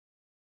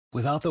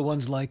Without the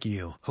ones like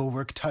you, who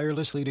work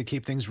tirelessly to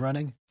keep things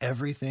running,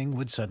 everything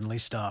would suddenly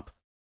stop.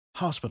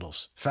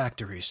 Hospitals,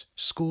 factories,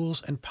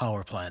 schools, and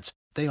power plants,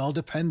 they all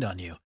depend on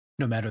you.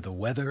 No matter the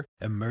weather,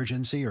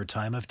 emergency, or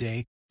time of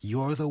day,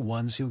 you're the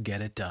ones who get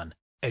it done.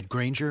 At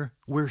Grainger,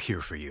 we're here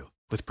for you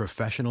with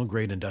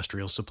professional-grade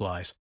industrial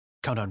supplies.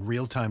 Count on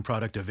real-time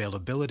product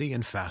availability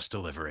and fast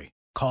delivery.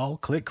 Call,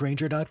 click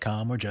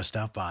Grainger.com, or just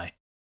stop by.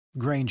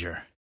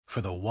 Grainger, for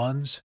the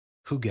ones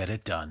who get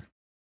it done.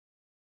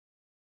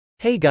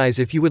 Hey guys,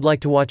 if you would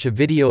like to watch a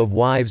video of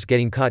wives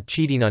getting caught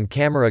cheating on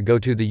camera, go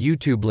to the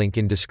YouTube link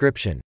in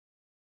description.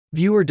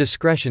 Viewer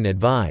discretion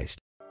advised.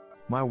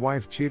 My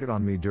wife cheated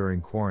on me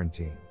during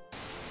quarantine.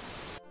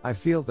 I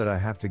feel that I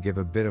have to give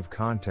a bit of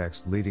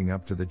context leading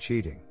up to the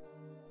cheating.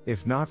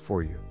 If not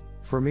for you,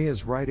 for me,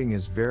 as writing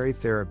is very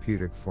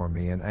therapeutic for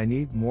me and I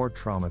need more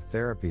trauma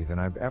therapy than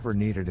I've ever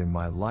needed in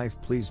my life.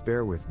 Please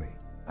bear with me.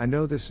 I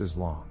know this is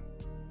long.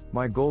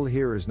 My goal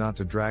here is not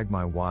to drag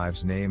my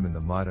wife's name in the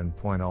mud and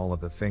point all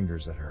of the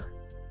fingers at her.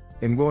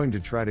 I'm going to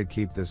try to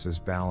keep this as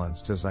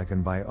balanced as I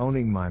can by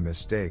owning my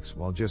mistakes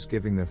while just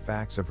giving the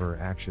facts of her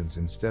actions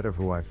instead of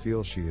who I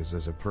feel she is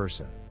as a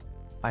person.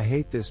 I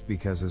hate this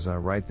because as I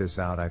write this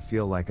out I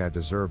feel like I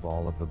deserve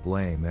all of the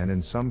blame, and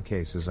in some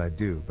cases I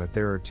do, but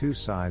there are two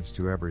sides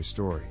to every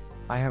story.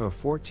 I have a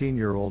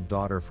 14-year-old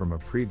daughter from a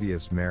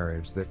previous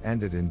marriage that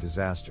ended in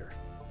disaster.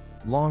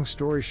 Long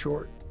story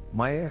short,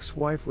 my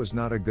ex-wife was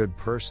not a good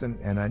person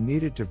and I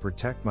needed to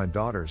protect my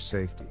daughter's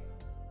safety.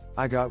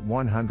 I got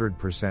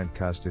 100%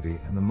 custody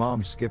and the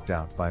mom skipped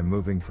out by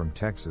moving from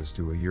Texas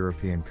to a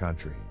European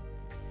country.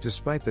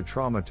 Despite the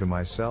trauma to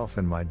myself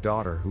and my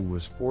daughter, who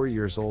was 4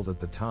 years old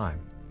at the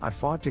time, I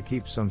fought to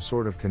keep some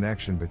sort of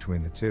connection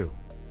between the two.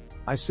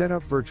 I set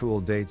up virtual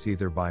dates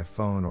either by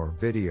phone or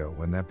video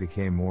when that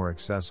became more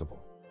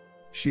accessible.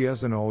 She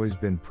hasn't always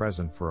been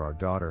present for our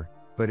daughter,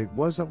 but it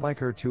wasn't like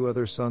her two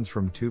other sons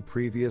from two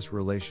previous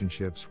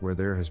relationships where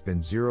there has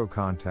been zero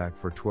contact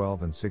for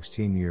 12 and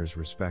 16 years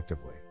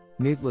respectively.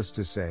 Needless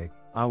to say,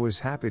 I was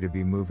happy to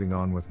be moving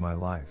on with my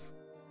life.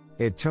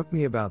 It took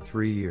me about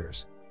 3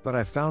 years, but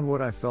I found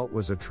what I felt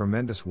was a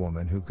tremendous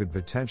woman who could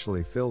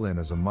potentially fill in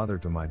as a mother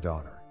to my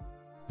daughter.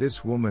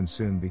 This woman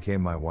soon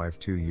became my wife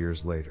 2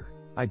 years later.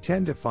 I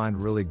tend to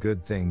find really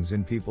good things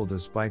in people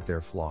despite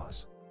their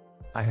flaws.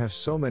 I have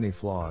so many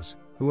flaws,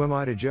 who am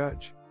I to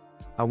judge?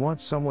 I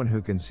want someone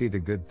who can see the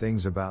good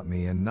things about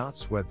me and not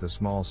sweat the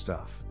small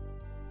stuff.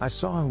 I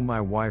saw who my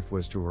wife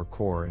was to her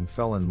core and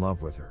fell in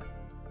love with her.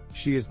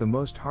 She is the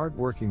most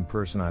hardworking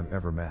person I've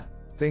ever met.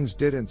 Things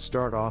didn't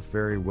start off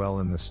very well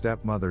in the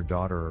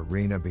stepmother-daughter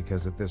arena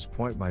because at this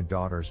point my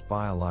daughter's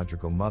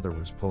biological mother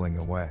was pulling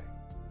away.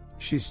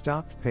 She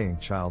stopped paying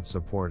child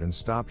support and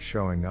stopped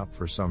showing up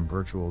for some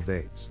virtual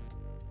dates.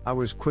 I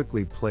was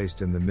quickly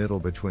placed in the middle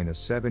between a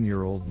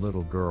 7-year-old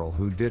little girl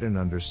who didn't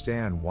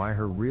understand why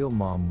her real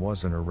mom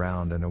wasn't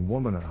around and a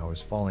woman I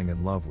was falling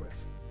in love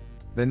with.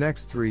 The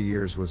next 3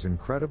 years was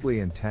incredibly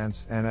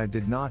intense and I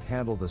did not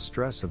handle the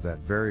stress of that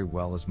very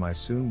well, as my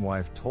soon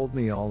wife told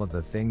me all of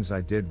the things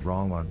I did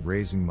wrong on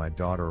raising my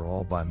daughter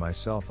all by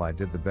myself. I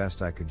did the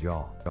best I could,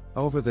 y'all.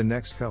 Over the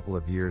next couple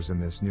of years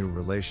in this new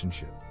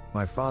relationship,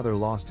 my father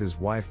lost his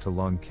wife to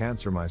lung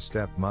cancer, my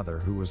stepmother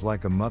who was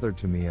like a mother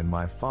to me, and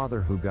my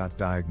father who got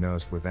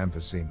diagnosed with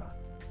emphysema.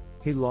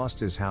 He lost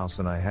his house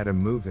and I had him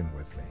move in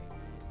with me.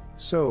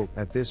 So,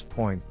 at this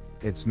point,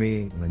 it's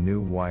me, my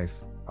new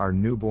wife, our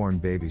newborn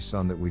baby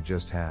son that we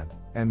just had,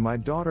 and my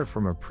daughter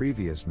from a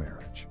previous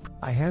marriage.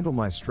 I handle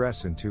my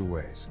stress in two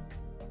ways.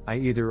 I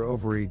either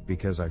overeat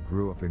because I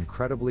grew up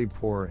incredibly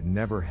poor and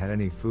never had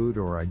any food,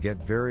 or I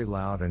get very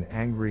loud and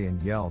angry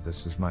and yell.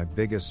 This is my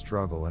biggest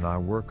struggle and I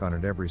work on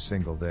it every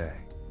single day.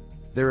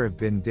 There have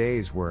been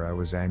days where I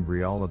was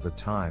angry all of the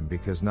time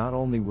because not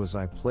only was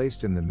I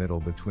placed in the middle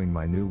between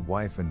my new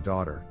wife and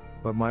daughter,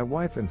 but my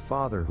wife and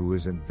father, who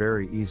isn't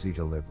very easy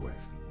to live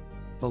with.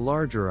 The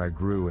larger I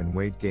grew in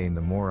weight gain,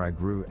 the more I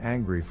grew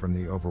angry from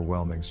the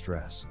overwhelming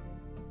stress.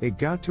 It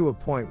got to a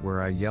point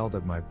where I yelled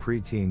at my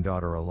preteen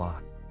daughter a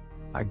lot.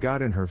 I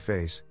got in her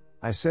face,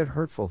 I said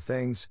hurtful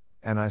things,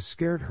 and I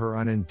scared her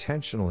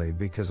unintentionally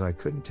because I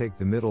couldn't take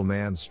the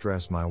middleman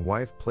stress my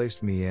wife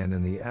placed me in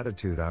and the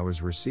attitude I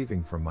was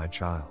receiving from my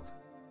child.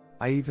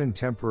 I even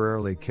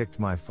temporarily kicked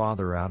my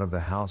father out of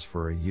the house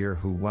for a year,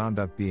 who wound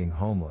up being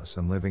homeless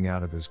and living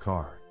out of his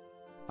car.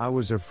 I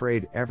was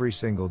afraid every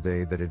single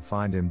day that I'd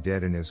find him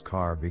dead in his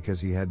car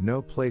because he had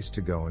no place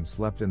to go and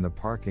slept in the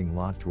parking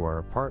lot to our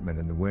apartment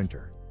in the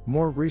winter.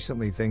 More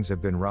recently, things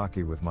have been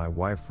rocky with my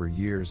wife for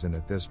years, and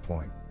at this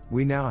point,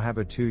 we now have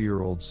a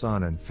 2-year-old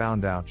son and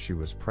found out she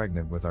was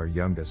pregnant with our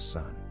youngest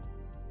son.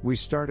 We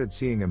started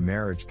seeing a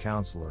marriage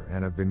counselor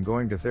and have been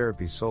going to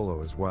therapy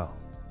solo as well.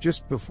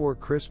 Just before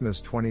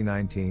Christmas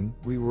 2019,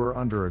 we were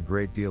under a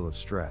great deal of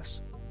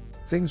stress.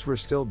 Things were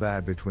still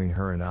bad between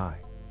her and I.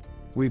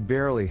 We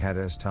barely had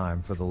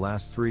time for the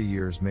last 3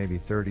 years, maybe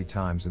 30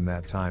 times in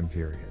that time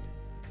period.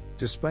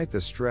 Despite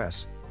the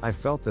stress, I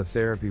felt the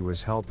therapy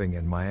was helping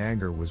and my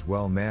anger was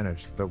well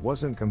managed but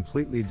wasn't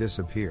completely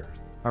disappeared.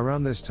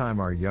 Around this time,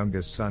 our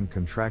youngest son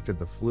contracted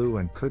the flu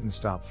and couldn't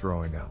stop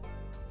throwing up.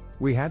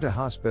 We had to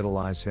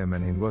hospitalize him,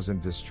 and he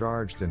wasn't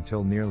discharged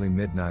until nearly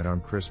midnight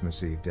on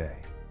Christmas Eve day.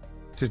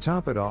 To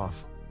top it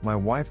off, my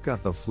wife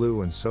got the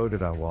flu and so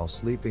did I while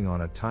sleeping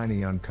on a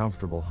tiny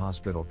uncomfortable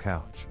hospital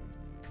couch.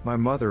 My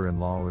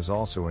mother-in-law was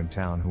also in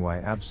town, who I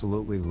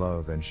absolutely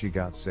loathe, and she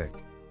got sick.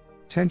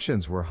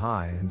 Tensions were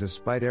high, and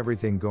despite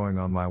everything going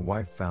on, my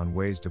wife found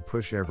ways to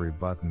push every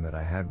button that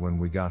I had when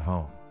we got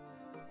home.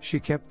 She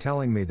kept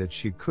telling me that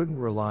she couldn't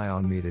rely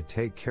on me to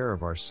take care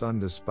of our son,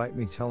 despite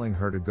me telling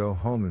her to go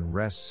home and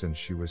rest since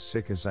she was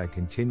sick, as I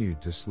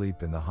continued to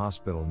sleep in the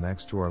hospital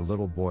next to our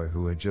little boy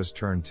who had just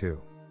turned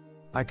 2.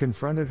 I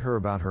confronted her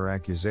about her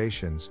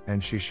accusations,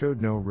 and she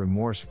showed no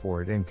remorse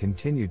for it and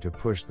continued to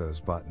push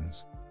those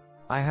buttons.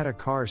 I had a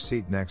car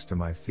seat next to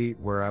my feet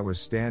where I was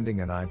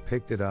standing, and I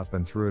picked it up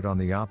and threw it on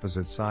the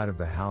opposite side of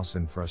the house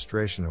in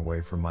frustration,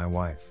 away from my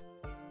wife.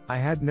 I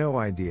had no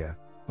idea,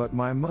 but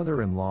my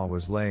mother-in-law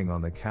was laying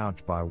on the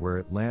couch by where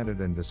it landed,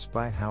 and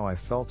despite how I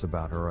felt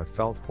about her, I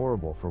felt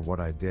horrible for what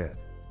I did.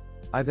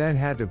 I then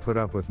had to put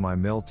up with my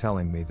mill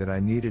telling me that I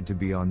needed to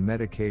be on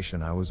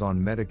medication. I was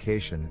on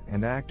medication,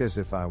 and act as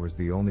if I was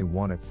the only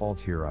one at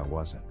fault here. I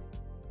wasn't.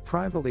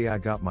 Privately, I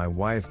got my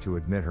wife to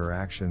admit her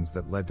actions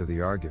that led to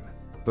the argument.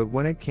 But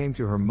when it came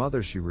to her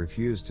mother, she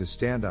refused to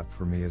stand up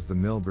for me as the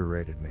mill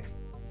berated me.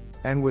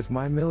 And with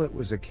my mill, it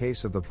was a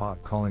case of the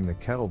pot calling the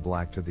kettle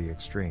black to the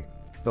extreme.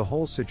 The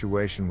whole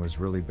situation was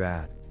really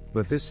bad,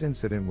 but this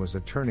incident was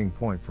a turning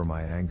point for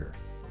my anger.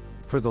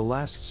 For the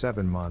last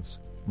 7 months,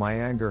 my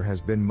anger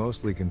has been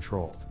mostly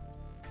controlled.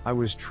 I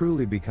was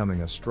truly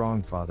becoming a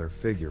strong father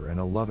figure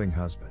and a loving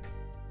husband.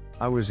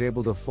 I was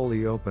able to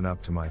fully open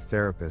up to my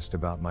therapist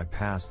about my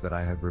past that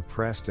I had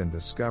repressed, and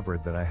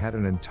discovered that I had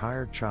an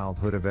entire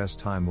childhood of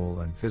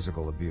estimul and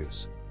physical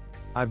abuse.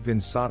 I've been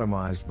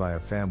sodomized by a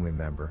family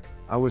member,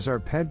 I was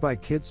arped by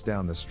kids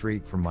down the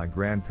street from my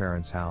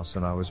grandparents' house,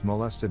 and I was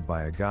molested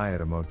by a guy at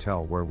a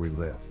motel where we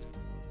lived.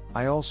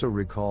 I also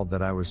recalled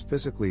that I was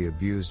physically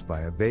abused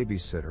by a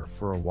babysitter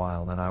for a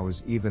while, and I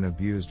was even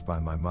abused by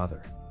my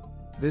mother.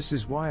 This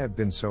is why I've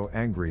been so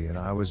angry, and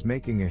I was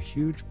making a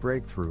huge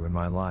breakthrough in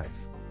my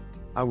life.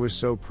 I was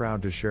so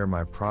proud to share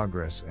my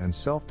progress and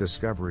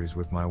self-discoveries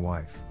with my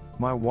wife.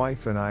 My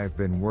wife and I have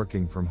been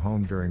working from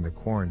home during the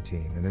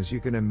quarantine, and as you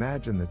can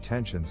imagine, the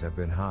tensions have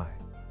been high.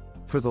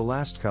 For the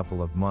last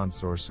couple of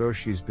months or so,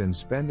 she's been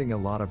spending a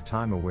lot of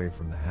time away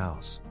from the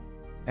house.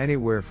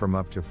 Anywhere from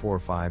up to 4 or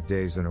 5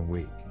 days in a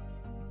week.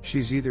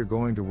 She's either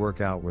going to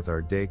work out with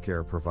our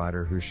daycare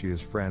provider, who she is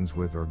friends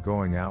with, or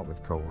going out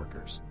with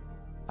coworkers.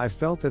 I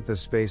felt that the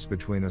space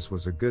between us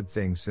was a good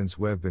thing since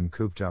we've been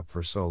cooped up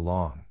for so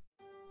long.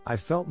 I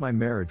felt my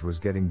marriage was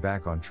getting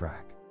back on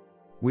track.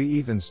 We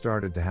even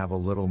started to have a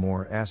little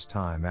more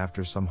time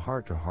after some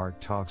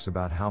heart-to-heart talks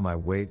about how my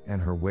weight and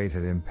her weight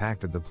had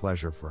impacted the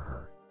pleasure for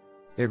her.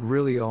 It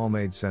really all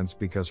made sense,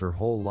 because her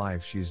whole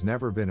life she's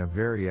never been a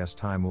very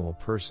estimul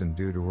person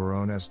due to her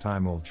own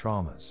estimul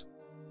traumas.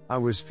 I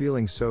was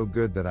feeling so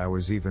good that I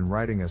was even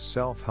writing a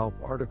self-help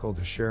article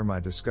to share my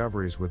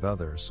discoveries with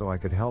others so I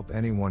could help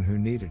anyone who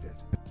needed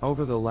it.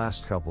 Over the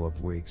last couple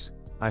of weeks,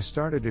 I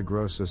started to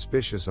grow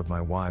suspicious of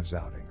my wife's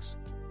outings.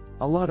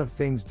 A lot of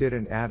things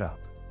didn't add up.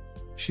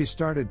 She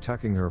started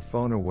tucking her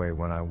phone away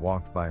when I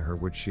walked by her,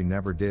 which she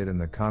never did, and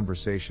the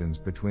conversations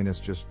between us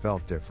just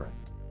felt different.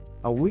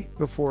 A week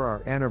before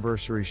our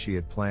anniversary, she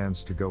had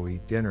plans to go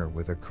eat dinner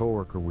with a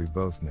coworker we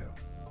both knew.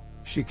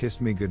 She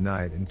kissed me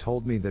goodnight and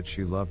told me that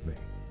she loved me.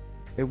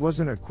 It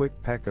wasn't a quick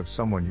peck of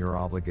someone you're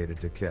obligated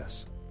to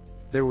kiss.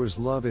 There was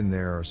love in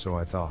there, or so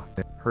I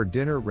thought. Her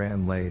dinner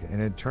ran late,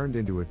 and it turned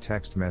into a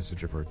text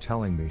message of her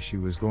telling me she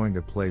was going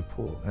to play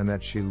pool and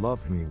that she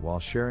loved me, while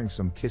sharing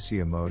some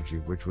kissy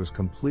emoji, which was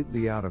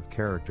completely out of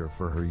character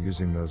for her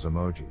using those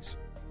emojis.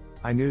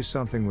 I knew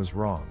something was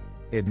wrong.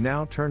 It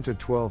now turned to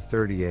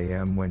 12:30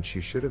 a.m. when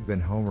she should have been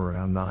home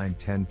around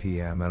 9-10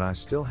 p.m. and I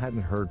still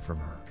hadn't heard from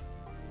her.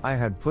 I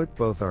had put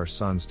both our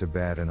sons to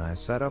bed, and I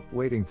sat up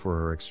waiting for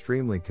her,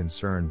 extremely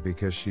concerned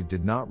because she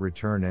did not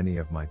return any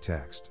of my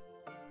text.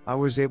 I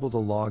was able to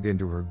log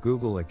into her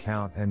Google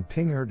account and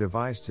ping her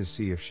device to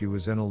see if she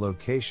was in a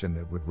location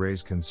that would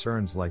raise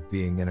concerns, like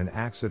being in an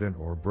accident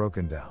or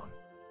broken down.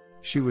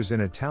 She was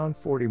in a town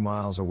 40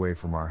 miles away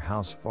from our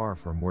house, far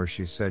from where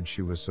she said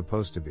she was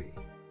supposed to be.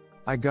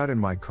 I got in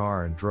my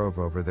car and drove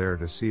over there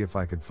to see if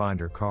I could find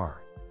her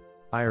car.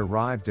 I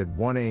arrived at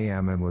 1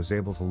 a.m. and was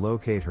able to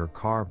locate her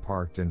car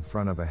parked in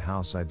front of a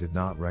house I did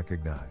not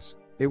recognize.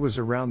 It was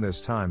around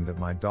this time that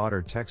my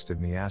daughter texted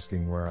me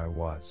asking where I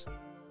was.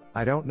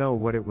 I don't know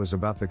what it was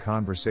about the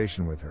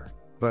conversation with her,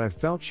 but I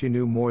felt she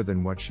knew more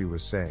than what she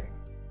was saying.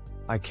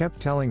 I kept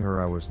telling her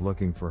I was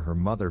looking for her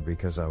mother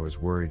because I was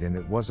worried, and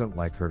it wasn't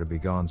like her to be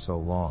gone so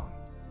long.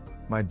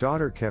 My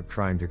daughter kept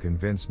trying to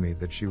convince me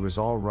that she was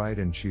all right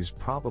and she's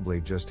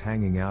probably just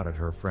hanging out at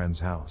her friend's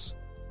house.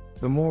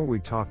 The more we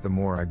talked, the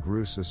more I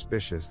grew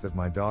suspicious that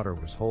my daughter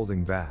was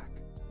holding back.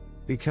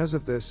 Because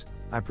of this,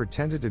 I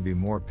pretended to be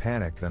more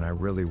panicked than I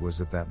really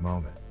was at that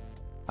moment.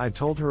 I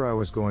told her I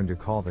was going to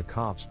call the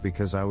cops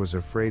because I was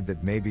afraid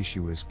that maybe she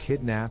was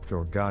kidnapped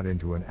or got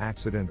into an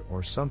accident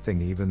or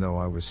something, even though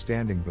I was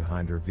standing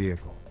behind her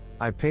vehicle.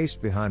 I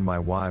paced behind my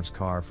wife's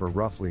car for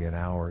roughly an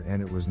hour and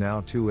it was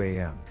now 2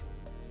 a.m.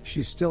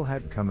 She still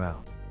hadn't come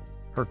out.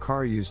 Her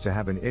car used to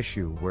have an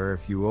issue where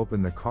if you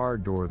opened the car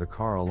door the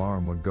car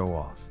alarm would go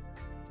off.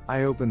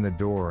 I opened the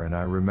door and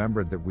I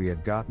remembered that we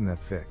had gotten that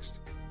fixed.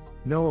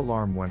 No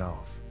alarm went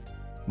off.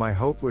 My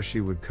hope was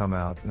she would come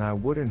out and I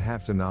wouldn't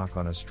have to knock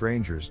on a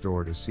stranger's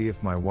door to see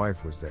if my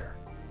wife was there.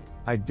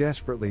 I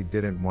desperately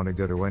didn't want to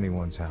go to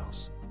anyone's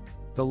house.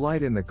 The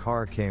light in the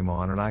car came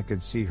on and I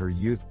could see her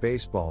youth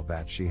baseball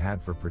bat she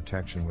had for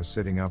protection was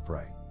sitting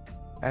upright.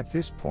 At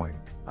this point,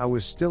 I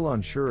was still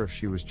unsure if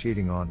she was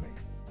cheating on me.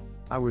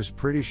 I was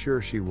pretty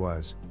sure she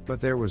was,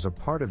 but there was a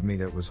part of me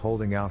that was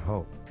holding out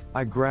hope.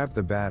 I grabbed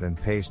the bat and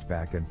paced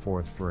back and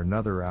forth for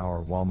another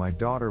hour while my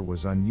daughter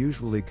was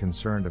unusually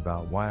concerned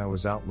about why I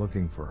was out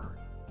looking for her.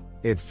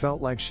 It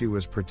felt like she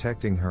was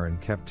protecting her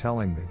and kept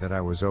telling me that I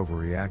was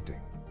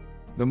overreacting.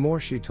 The more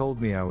she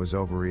told me I was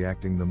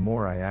overreacting, the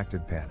more I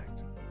acted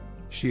panicked.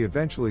 She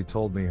eventually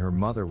told me her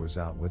mother was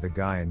out with a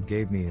guy and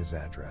gave me his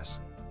address.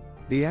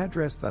 The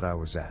address that I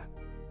was at.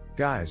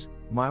 Guys,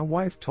 my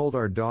wife told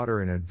our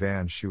daughter in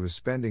advance she was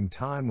spending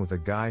time with a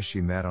guy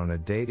she met on a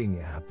dating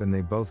app and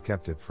they both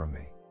kept it from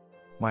me.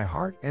 My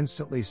heart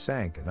instantly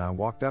sank and I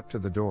walked up to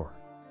the door.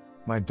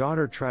 My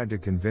daughter tried to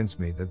convince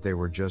me that they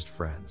were just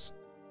friends.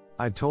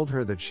 I told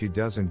her that she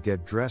doesn't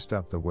get dressed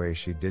up the way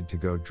she did to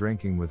go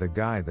drinking with a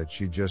guy that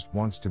she just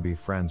wants to be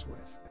friends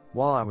with.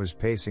 While I was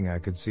pacing, I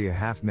could see a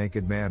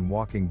half-naked man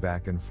walking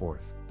back and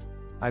forth.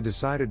 I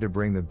decided to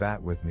bring the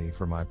bat with me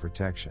for my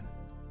protection.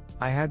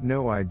 I had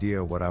no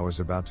idea what I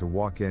was about to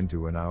walk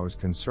into and I was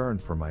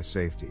concerned for my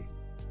safety.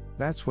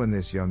 That's when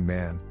this young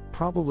man,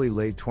 probably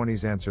late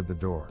 20s, answered the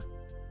door.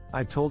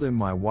 I told him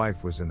my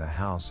wife was in the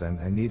house and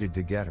I needed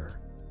to get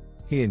her.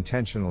 He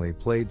intentionally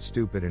played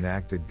stupid and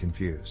acted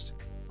confused.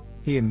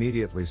 He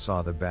immediately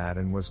saw the bat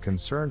and was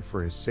concerned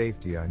for his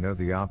safety. I know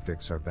the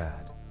optics are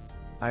bad.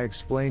 I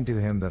explained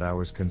to him that I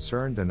was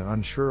concerned and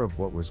unsure of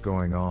what was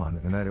going on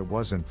and that it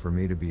wasn't for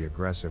me to be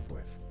aggressive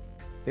with.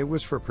 It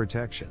was for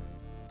protection.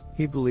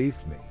 He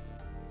believed me.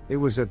 It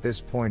was at this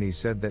point he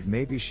said that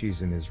maybe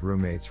she's in his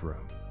roommate's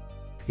room.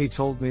 He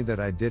told me that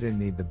I didn't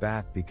need the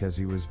bat because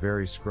he was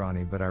very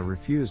scrawny, but I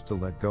refused to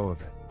let go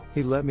of it.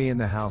 He let me in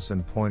the house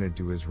and pointed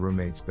to his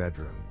roommate's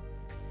bedroom.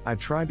 I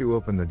tried to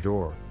open the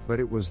door, but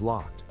it was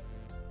locked.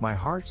 My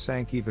heart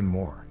sank even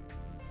more.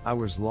 I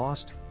was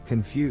lost,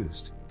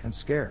 confused, and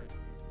scared.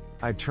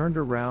 I turned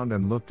around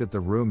and looked at the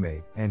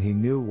roommate and he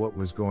knew what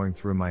was going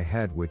through my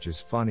head, which is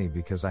funny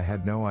because I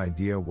had no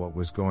idea what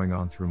was going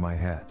on through my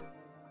head.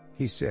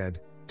 He said,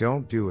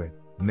 "Don't do it,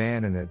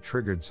 man," and it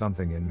triggered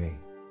something in me.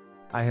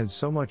 I had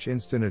so much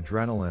instant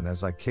adrenaline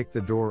as I kicked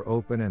the door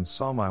open and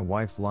saw my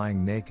wife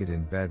lying naked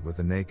in bed with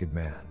a naked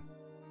man.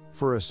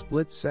 For a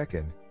split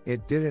second,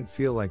 it didn't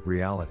feel like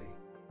reality.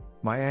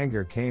 My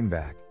anger came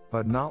back,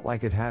 but not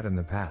like it had in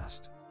the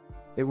past.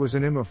 It was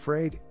an "I'm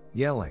afraid"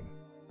 yelling.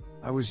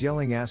 I was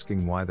yelling,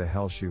 asking why the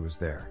hell she was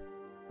there.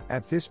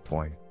 At this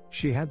point,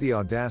 she had the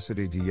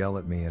audacity to yell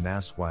at me and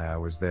ask why I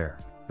was there.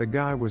 The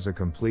guy was a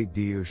complete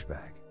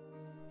douchebag.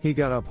 He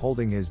got up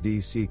holding his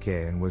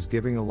DCK and was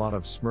giving a lot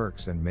of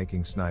smirks and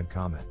making snide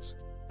comments.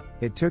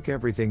 It took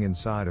everything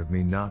inside of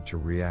me not to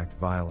react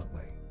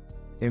violently.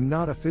 I'm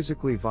not a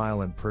physically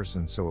violent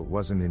person, so it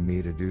wasn't in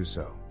me to do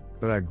so,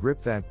 but I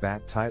gripped that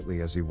bat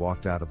tightly as he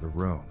walked out of the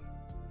room.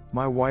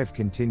 My wife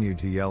continued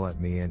to yell at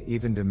me and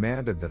even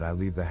demanded that I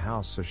leave the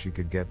house so she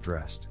could get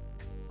dressed.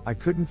 I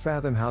couldn't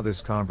fathom how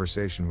this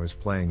conversation was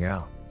playing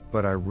out,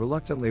 but I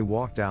reluctantly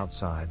walked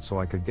outside so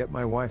I could get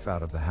my wife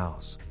out of the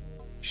house.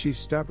 She's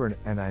stubborn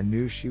and I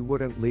knew she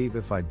wouldn't leave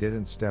if I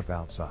didn't step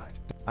outside.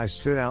 I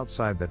stood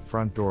outside that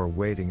front door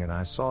waiting and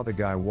I saw the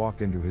guy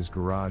walk into his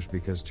garage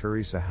because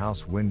Teresa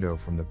house window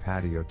from the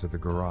patio to the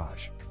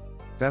garage.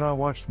 Then I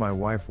watched my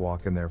wife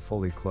walk in there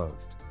fully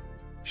clothed.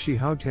 She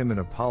hugged him and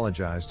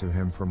apologized to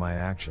him for my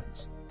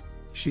actions.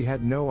 She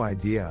had no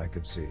idea I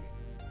could see.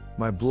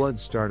 My blood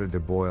started to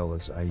boil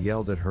as I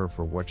yelled at her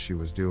for what she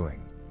was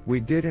doing. We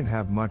didn't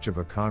have much of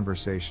a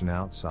conversation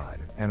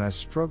outside, and I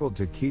struggled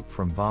to keep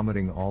from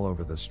vomiting all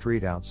over the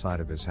street outside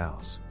of his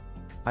house.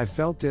 I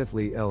felt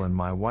deathly ill and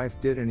my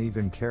wife didn't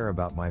even care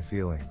about my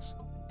feelings.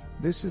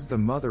 This is the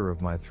mother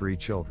of my 3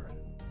 children.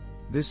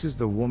 This is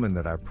the woman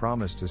that I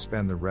promised to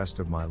spend the rest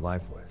of my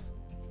life with.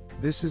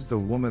 This is the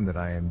woman that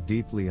I am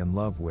deeply in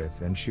love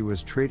with, and she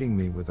was treating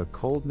me with a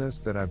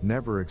coldness that I've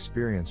never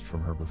experienced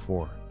from her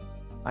before.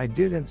 I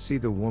didn't see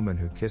the woman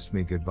who kissed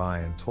me goodbye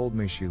and told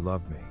me she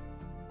loved me.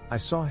 I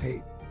saw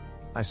hate.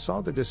 I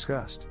saw the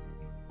disgust.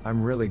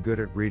 I'm really good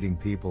at reading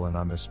people and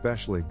I'm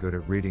especially good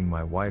at reading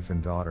my wife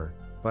and daughter,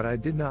 but I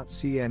did not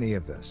see any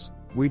of this.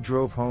 We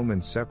drove home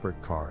in separate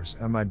cars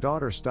and my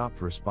daughter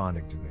stopped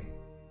responding to me.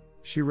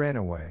 She ran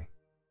away.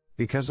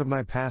 Because of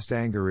my past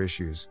anger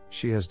issues,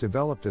 she has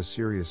developed a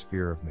serious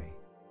fear of me.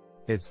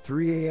 It's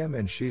 3 a.m.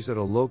 and she's at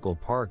a local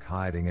park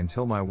hiding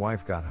until my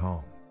wife got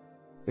home.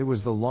 It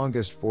was the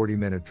longest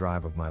 40-minute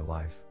drive of my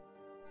life.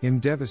 I'm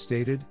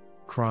devastated,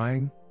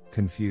 crying,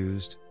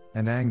 confused,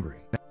 and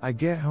angry. I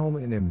get home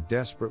and am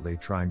desperately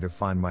trying to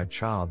find my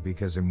child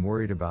because I'm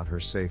worried about her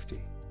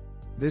safety.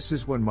 This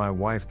is when my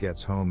wife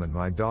gets home and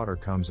my daughter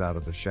comes out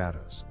of the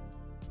shadows.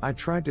 I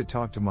tried to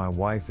talk to my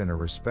wife in a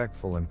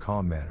respectful and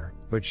calm manner,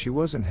 but she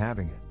wasn't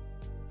having it.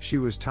 She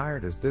was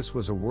tired as this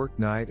was a work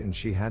night and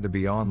she had to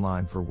be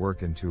online for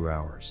work in 2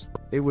 hours.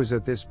 It was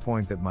at this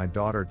point that my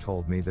daughter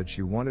told me that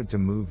she wanted to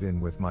move in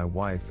with my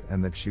wife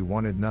and that she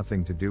wanted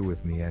nothing to do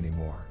with me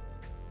anymore.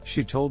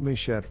 She told me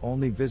she'd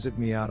only visit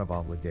me out of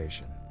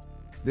obligation.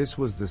 This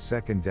was the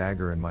second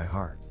dagger in my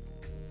heart.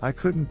 I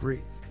couldn't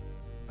breathe.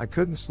 I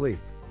couldn't sleep.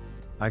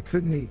 I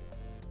couldn't eat.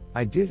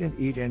 I didn't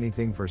eat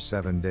anything for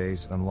 7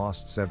 days and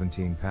lost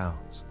 17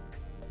 pounds.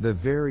 The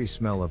very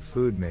smell of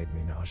food made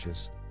me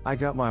nauseous. I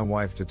got my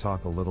wife to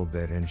talk a little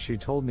bit and she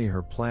told me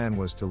her plan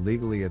was to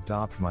legally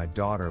adopt my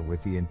daughter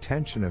with the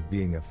intention of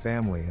being a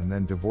family and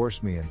then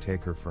divorce me and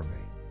take her from me.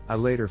 I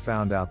later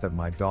found out that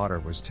my daughter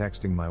was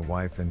texting my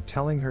wife and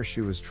telling her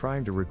she was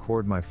trying to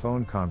record my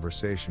phone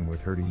conversation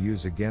with her to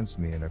use against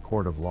me in a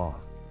court of law.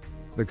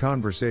 The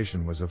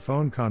conversation was a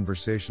phone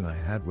conversation I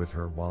had with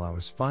her while I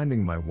was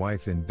finding my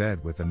wife in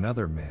bed with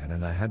another man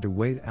and I had to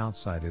wait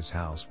outside his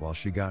house while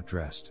she got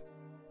dressed.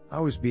 I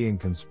was being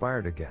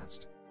conspired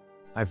against.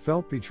 I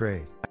felt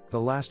betrayed. The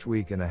last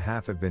week and a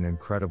half have been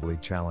incredibly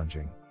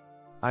challenging.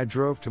 I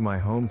drove to my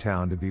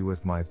hometown to be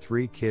with my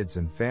 3 kids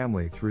and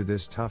family through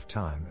this tough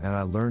time and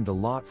I learned a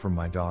lot from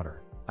my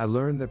daughter. I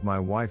learned that my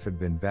wife had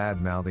been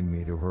bad-mouthing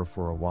me to her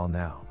for a while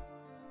now.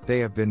 They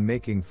have been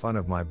making fun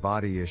of my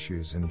body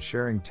issues and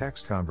sharing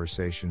text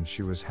conversations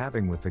she was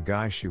having with the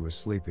guy she was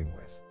sleeping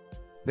with.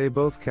 They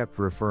both kept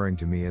referring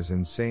to me as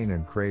insane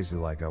and crazy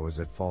like I was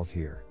at fault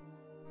here.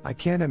 I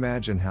can't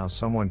imagine how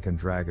someone can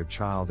drag a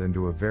child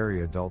into a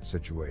very adult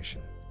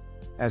situation.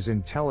 As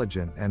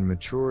intelligent and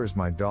mature as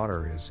my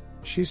daughter is,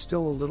 she's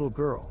still a little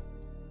girl.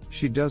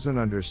 She doesn't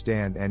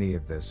understand any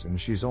of this and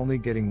she's only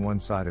getting one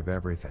side of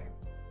everything.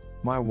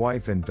 My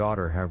wife and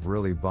daughter have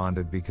really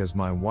bonded because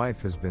my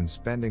wife has been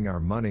spending our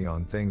money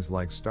on things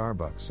like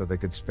Starbucks so they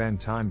could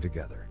spend time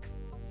together.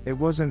 It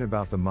wasn't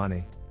about the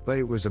money, but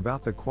it was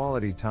about the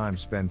quality time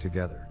spent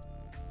together.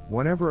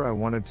 Whenever I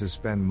wanted to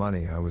spend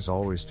money, I was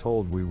always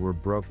told we were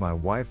broke. My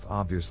wife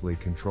obviously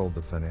controlled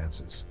the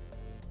finances.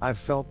 I've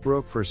felt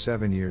broke for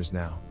 7 years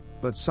now,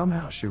 but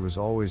somehow she was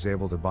always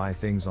able to buy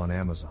things on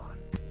Amazon.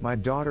 My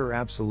daughter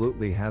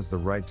absolutely has the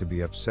right to be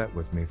upset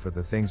with me for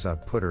the things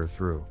I've put her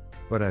through,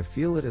 but I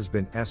feel it has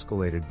been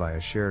escalated by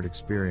a shared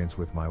experience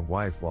with my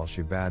wife while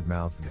she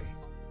bad-mouthed me.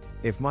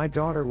 If my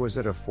daughter was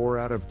at a 4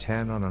 out of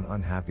 10 on an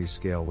unhappy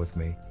scale with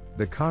me,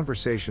 the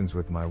conversations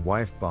with my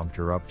wife bumped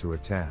her up to a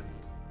 10.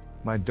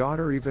 My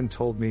daughter even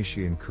told me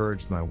she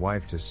encouraged my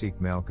wife to seek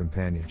male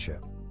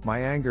companionship. My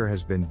anger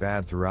has been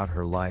bad throughout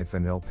her life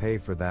and I'll pay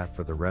for that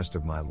for the rest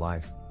of my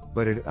life,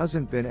 but it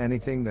hasn't been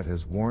anything that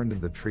has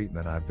warranted the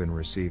treatment I've been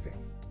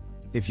receiving.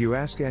 If you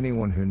ask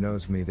anyone who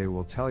knows me, they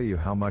will tell you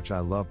how much I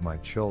love my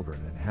children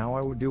and how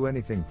I would do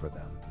anything for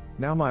them.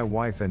 Now my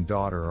wife and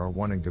daughter are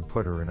wanting to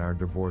put her in our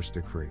divorce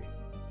decree.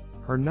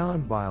 Her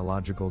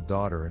non-biological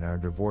daughter in our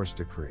divorce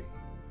decree.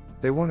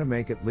 They want to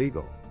make it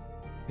legal.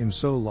 I'm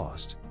so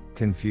lost,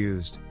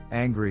 confused,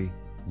 angry,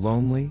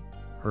 lonely,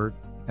 hurt,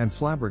 and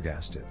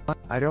flabbergasted.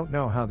 I don't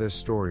know how this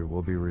story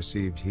will be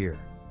received here.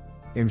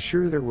 I'm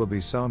sure there will be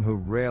some who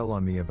rail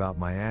on me about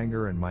my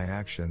anger and my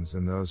actions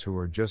and those who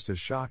are just as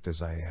shocked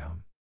as I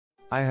am.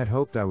 I had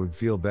hoped I would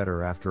feel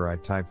better after I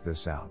typed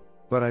this out,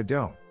 but I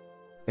don't.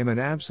 I'm an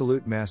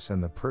absolute mess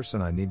and the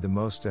person I need the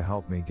most to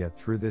help me get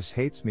through this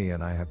hates me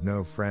and I have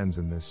no friends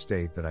in this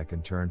state that I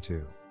can turn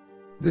to.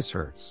 This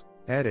hurts.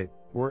 Edit,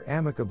 we're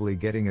amicably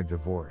getting a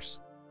divorce.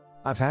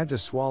 I've had to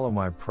swallow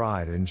my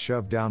pride and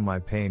shove down my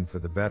pain for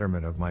the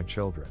betterment of my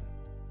children.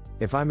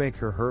 If I make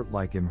her hurt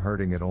like I'm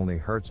hurting, it only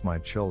hurts my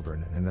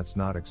children and that's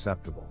not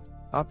acceptable.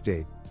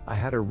 Update, I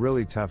had a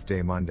really tough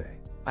day Monday.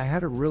 I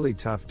had a really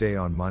tough day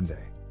on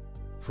Monday.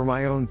 For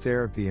my own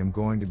therapy, I'm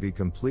going to be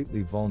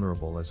completely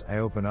vulnerable as I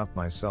open up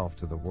myself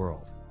to the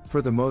world.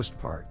 For the most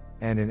part,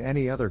 and in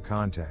any other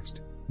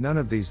context, none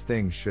of these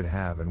things should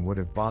have and would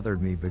have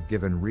bothered me, but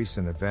given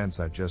recent events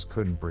I just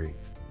couldn't breathe.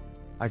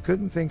 I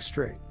couldn't think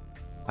straight.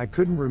 I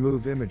couldn't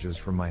remove images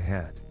from my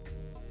head.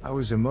 I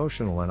was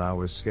emotional and I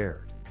was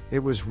scared. It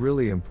was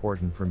really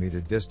important for me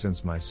to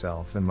distance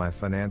myself and my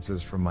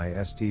finances from my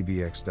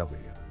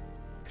STBXW.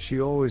 She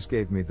always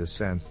gave me the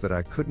sense that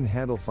I couldn't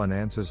handle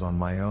finances on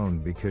my own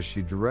because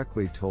she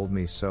directly told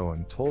me so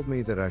and told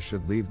me that I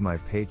should leave my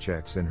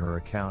paychecks in her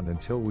account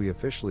until we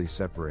officially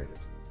separated.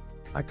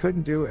 I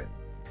couldn't do it.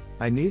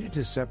 I needed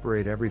to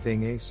separate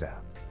everything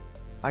ASAP.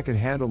 I can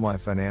handle my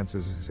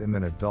finances as I'm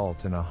an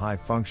adult and a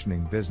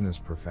high-functioning business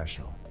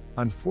professional.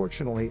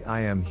 Unfortunately,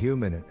 I am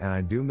human and I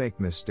do make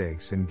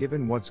mistakes, and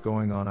given what's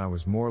going on, I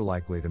was more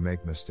likely to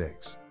make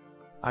mistakes.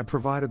 I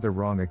provided the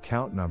wrong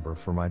account number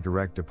for my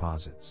direct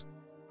deposits.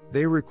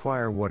 They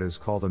require what is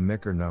called a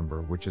MICR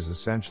number, which is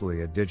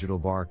essentially a digital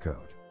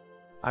barcode.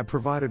 I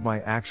provided my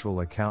actual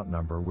account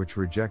number, which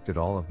rejected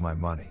all of my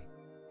money.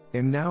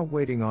 I'm now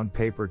waiting on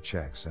paper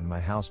checks and my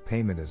house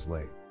payment is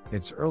late.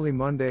 It's early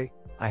Monday.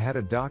 I had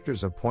a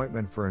doctor's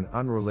appointment for an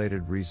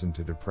unrelated reason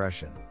to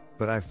depression,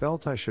 but I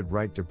felt I should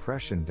write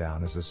depression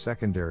down as a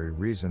secondary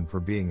reason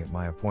for being at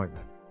my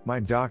appointment. My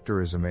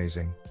doctor is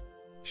amazing.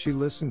 She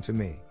listened to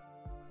me.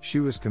 She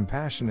was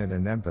compassionate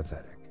and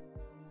empathetic.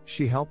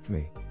 She helped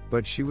me,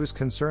 but she was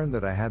concerned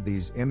that I had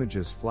these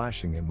images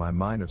flashing in my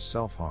mind of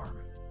self-harm.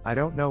 I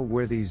don't know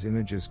where these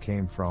images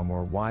came from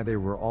or why they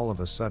were all of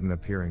a sudden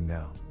appearing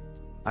now.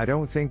 I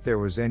don't think there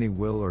was any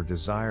will or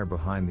desire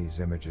behind these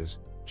images,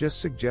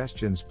 just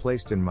suggestions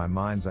placed in my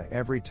mind's eye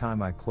every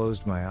time I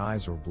closed my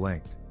eyes or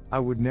blinked. I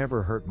would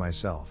never hurt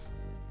myself.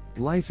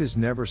 Life is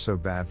never so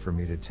bad for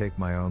me to take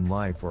my own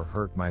life or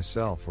hurt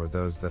myself or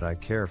those that I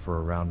care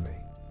for around me.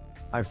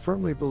 I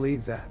firmly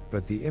believe that,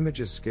 but the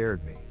images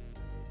scared me.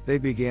 They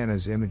began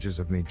as images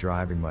of me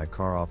driving my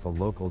car off a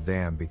local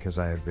dam because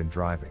I had been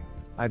driving.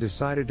 I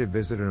decided to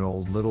visit an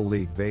old Little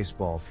League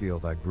baseball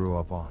field I grew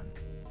up on.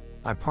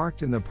 I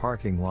parked in the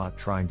parking lot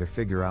trying to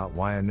figure out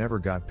why I never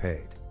got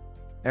paid.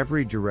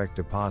 Every direct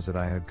deposit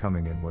I had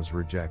coming in was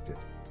rejected.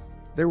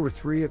 There were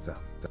 3 of them.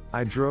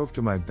 I drove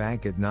to my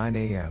bank at 9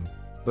 a.m.,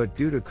 but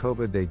due to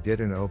COVID they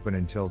didn't open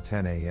until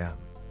 10 a.m.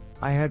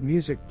 I had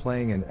music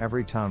playing and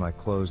every time I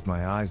closed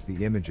my eyes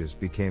the images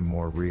became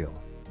more real.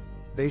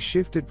 They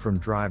shifted from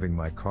driving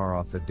my car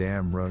off the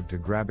damn road to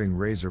grabbing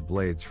razor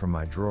blades from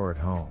my drawer at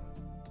home.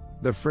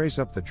 The phrase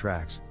 "up the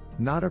tracks,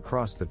 not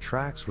across the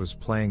tracks" was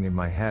playing in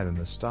my head in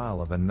the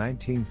style of a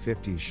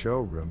 1950s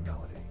showroom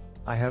melody.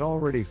 I had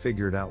already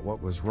figured out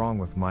what was wrong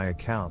with my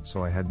account,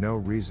 so I had no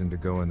reason to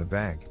go in the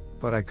bank,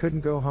 but I couldn't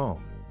go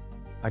home.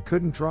 I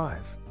couldn't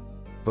drive.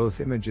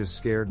 Both images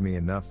scared me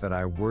enough that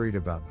I worried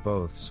about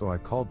both, so I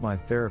called my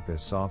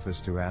therapist's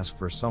office to ask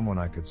for someone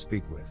I could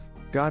speak with.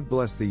 God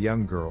bless the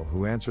young girl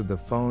who answered the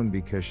phone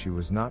because she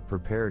was not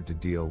prepared to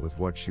deal with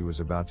what she was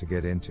about to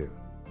get into.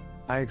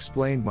 I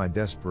explained my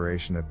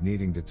desperation of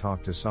needing to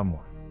talk to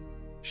someone.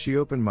 She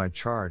opened my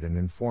chart and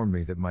informed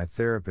me that my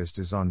therapist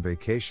is on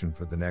vacation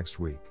for the next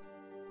week.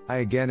 I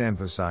again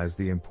emphasized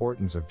the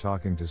importance of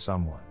talking to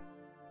someone.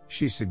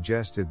 She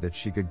suggested that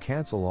she could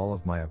cancel all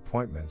of my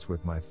appointments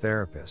with my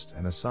therapist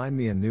and assign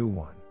me a new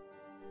one.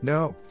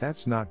 No,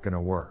 that's not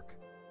gonna work.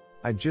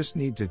 I just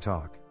need to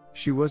talk.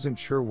 She wasn't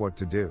sure what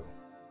to do.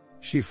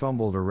 She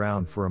fumbled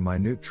around for a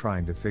minute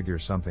trying to figure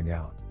something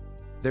out.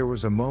 There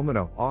was a moment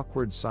of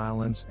awkward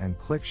silence and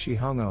click, she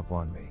hung up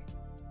on me.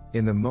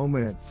 In the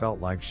moment it felt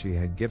like she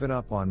had given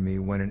up on me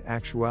when in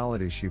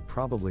actuality she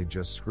probably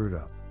just screwed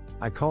up.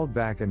 I called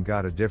back and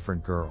got a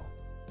different girl.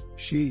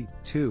 She,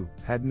 too,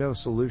 had no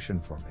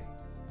solution for me.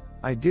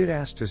 I did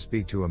ask to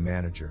speak to a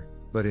manager,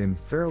 but I'm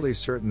fairly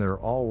certain they're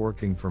all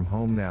working from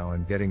home now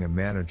and getting a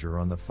manager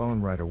on the phone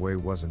right away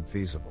wasn't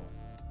feasible.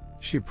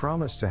 She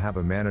promised to have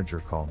a manager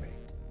call me.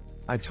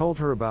 I told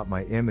her about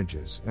my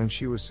images and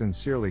she was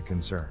sincerely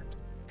concerned.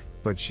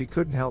 But she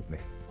couldn't help me.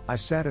 I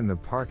sat in the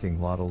parking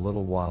lot a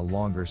little while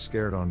longer,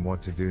 scared on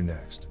what to do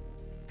next.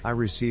 I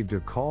received a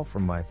call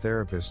from my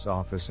therapist's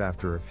office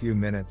after a few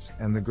minutes,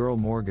 and the girl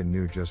Morgan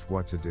knew just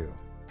what to do.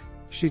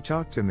 She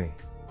talked to me.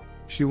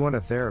 She wasn't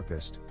a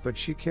therapist, but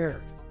she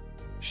cared.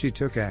 She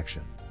took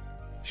action.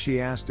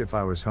 She asked if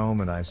I was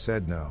home and I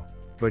said no,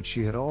 but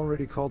she had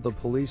already called the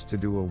police to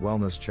do a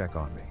wellness check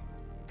on me.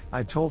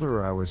 I told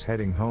her I was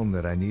heading home,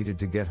 that I needed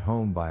to get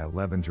home by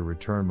 11 to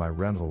return my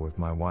rental with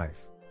my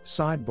wife.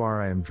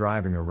 Sidebar: I am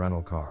driving a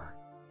rental car.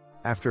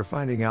 After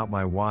finding out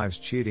my wife's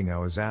cheating, I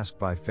was asked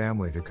by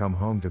family to come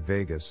home to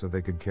Vegas so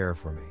they could care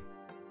for me.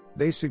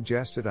 They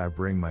suggested I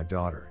bring my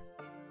daughter.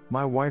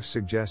 My wife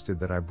suggested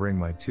that I bring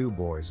my 2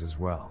 boys as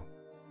well.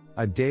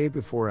 A day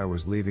before I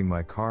was leaving,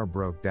 my car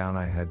broke down.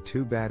 I had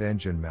 2 bad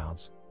engine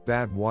mounts,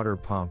 bad water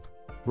pump,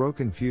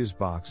 broken fuse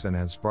box, and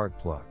had spark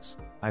plugs.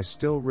 I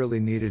still really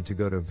needed to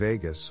go to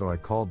Vegas, so I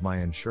called my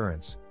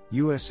insurance,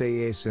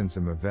 USAA, since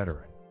I'm a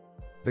veteran.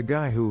 The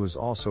guy, who was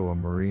also a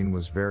Marine,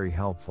 was very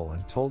helpful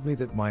and told me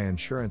that my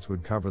insurance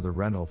would cover the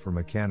rental for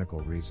mechanical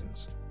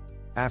reasons.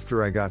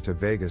 After I got to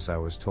Vegas, I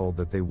was told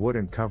that they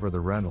wouldn't cover the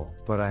rental,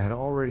 but I had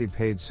already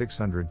paid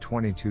 $622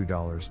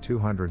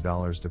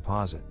 $200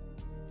 deposit.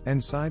 And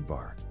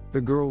sidebar,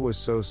 the girl was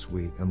so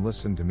sweet and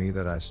listened to me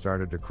that I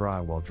started to cry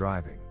while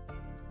driving.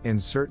 In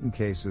certain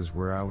cases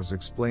where I was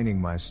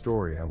explaining my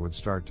story, I would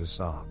start to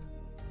sob.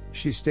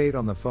 She stayed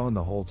on the phone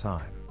the whole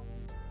time.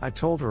 I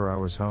told her I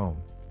was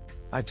home.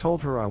 I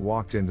told her I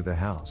walked into the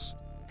house.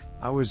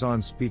 I was on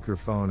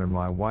speakerphone and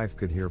my wife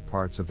could hear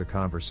parts of the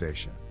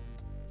conversation.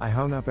 I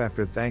hung up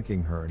after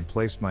thanking her and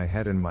placed my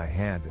head in my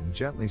hand and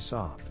gently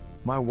sobbed.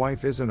 My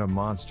wife isn't a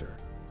monster.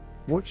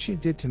 What she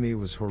did to me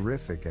was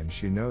horrific and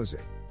she knows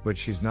it, but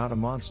she's not a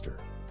monster.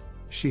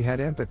 She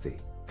had empathy,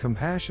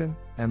 compassion,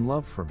 and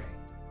love for me.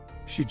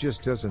 She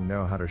just doesn't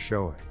know how to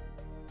show it.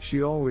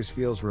 She always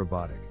feels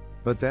robotic,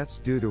 but that's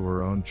due to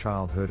her own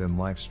childhood and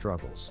life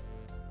struggles.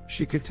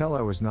 She could tell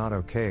I was not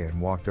okay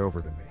and walked over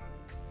to me.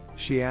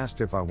 She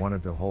asked if I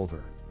wanted to hold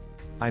her.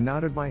 I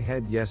nodded my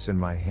head yes in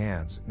my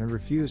hands and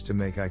refused to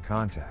make eye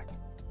contact.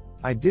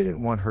 I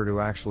didn't want her to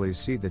actually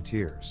see the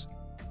tears.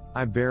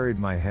 I buried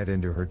my head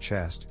into her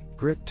chest,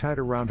 gripped tight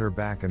around her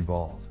back and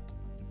bawled.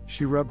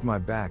 She rubbed my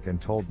back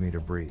and told me to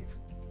breathe.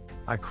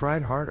 I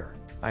cried harder.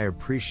 I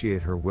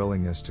appreciate her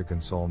willingness to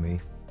console me,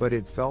 but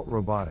it felt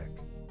robotic.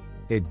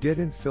 It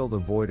didn't fill the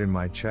void in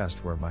my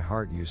chest where my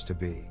heart used to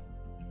be.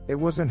 It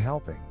wasn't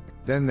helping.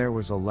 Then there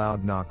was a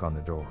loud knock on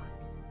the door.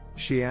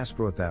 She asked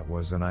what that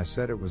was and I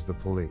said it was the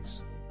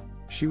police.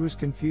 She was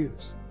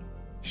confused.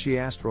 She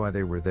asked why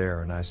they were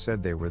there and I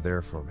said they were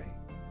there for me.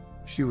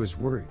 She was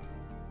worried.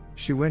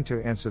 She went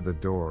to answer the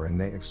door and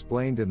they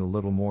explained in a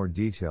little more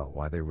detail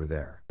why they were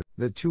there.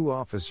 The two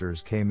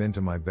officers came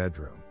into my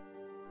bedroom.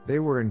 They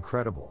were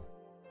incredible.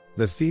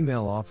 The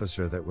female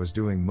officer that was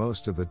doing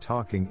most of the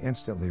talking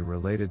instantly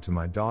related to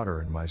my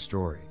daughter and my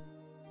story.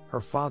 Her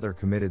father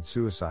committed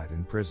suicide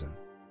in prison.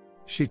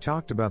 She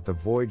talked about the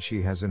void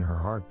she has in her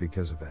heart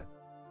because of it.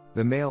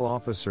 The male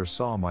officer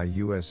saw my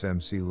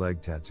USMC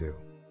leg tattoo.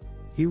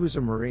 He was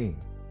a Marine.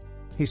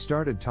 He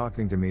started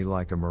talking to me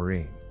like a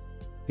Marine.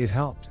 It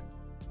helped.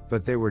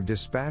 But they were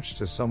dispatched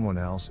to someone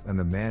else and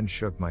the man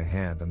shook my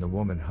hand and the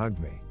woman hugged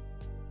me.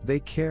 They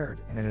cared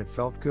and it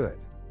felt good.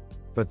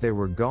 But they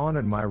were gone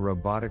and my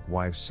robotic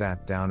wife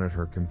sat down at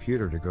her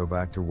computer to go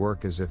back to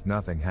work as if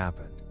nothing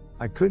happened.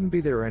 I couldn't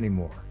be there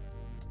anymore.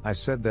 I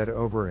said that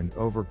over and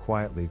over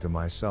quietly to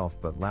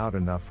myself but loud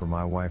enough for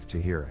my wife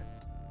to hear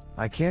it.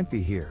 I can't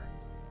be here.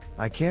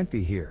 I can't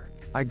be here.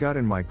 I got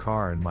in my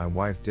car and my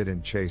wife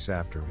didn't chase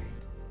after me.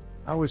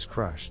 I was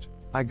crushed.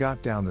 I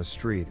got down the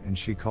street and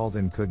she called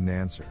and couldn't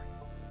answer.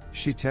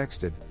 She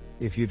texted,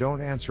 "If you don't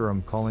answer,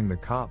 I'm calling the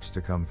cops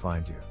to come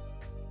find you."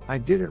 I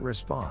didn't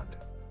respond.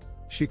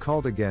 She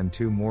called again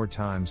 2 more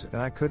times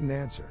and I couldn't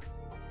answer.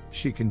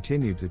 She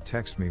continued to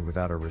text me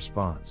without a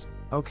response.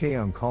 "Okay,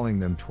 I'm calling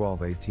them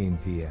 12:18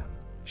 p.m.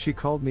 She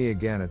called me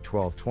again at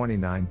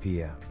 12:29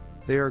 p.m.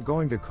 "They are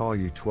going to call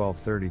you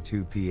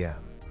 12:32 p.m.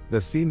 The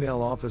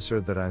female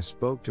officer that I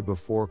spoke to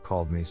before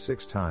called me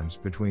 6 times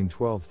between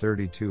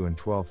 12:32 and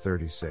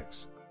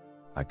 12:36.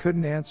 I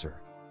couldn't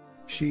answer.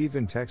 She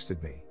even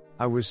texted me.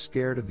 I was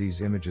scared of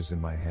these images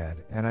in my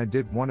head and I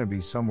did want to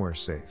be somewhere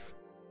safe.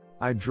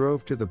 I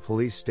drove to the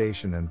police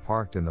station and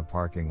parked in the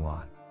parking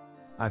lot.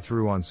 I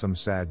threw on some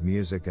sad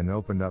music and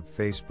opened up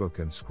Facebook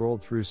and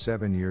scrolled through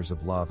 7 years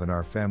of love and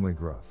our family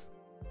growth.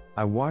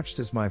 I watched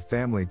as my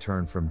family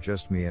turned from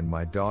just me and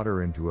my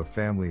daughter into a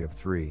family of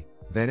 3,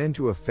 then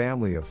into a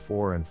family of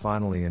 4 and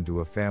finally into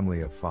a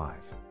family of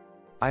 5.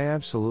 I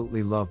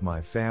absolutely love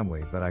my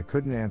family but I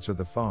couldn't answer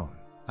the phone.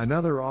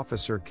 Another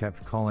officer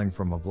kept calling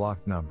from a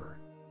blocked number.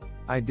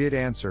 I did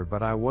answer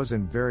but I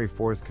wasn't very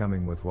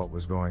forthcoming with what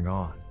was going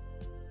on.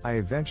 I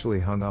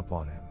eventually hung up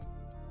on him.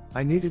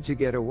 I needed to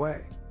get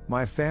away.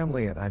 My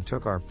family and I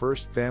took our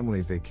first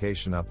family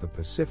vacation up the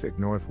Pacific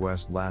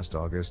Northwest last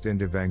August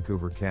into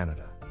Vancouver,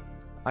 Canada.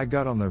 I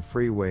got on the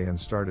freeway and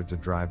started to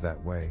drive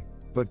that way,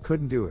 but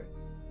couldn't do it.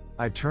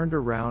 I turned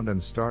around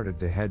and started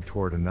to head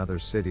toward another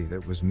city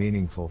that was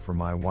meaningful for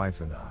my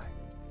wife and I.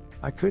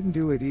 I couldn't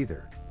do it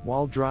either.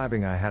 While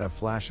driving I had a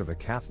flash of a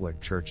Catholic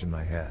church in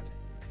my head.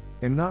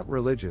 I'm not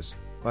religious,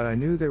 but I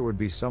knew there would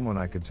be someone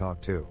I could talk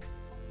to.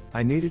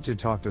 I needed to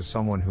talk to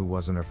someone who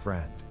wasn't a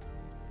friend.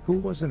 Who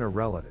wasn't a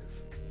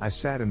relative. I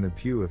sat in the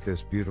pew of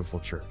this beautiful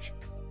church.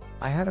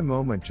 I had a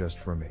moment just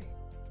for me.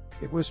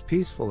 It was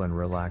peaceful and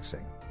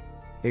relaxing.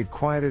 It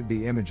quieted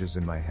the images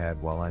in my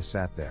head while I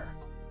sat there.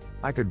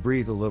 I could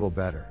breathe a little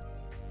better.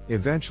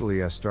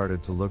 Eventually I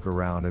started to look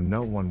around and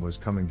no one was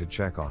coming to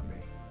check on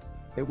me.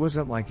 It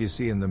wasn't like you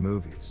see in the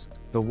movies.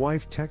 The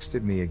wife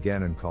texted me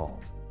again and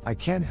called. "I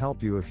can't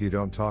help you if you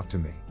don't talk to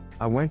me."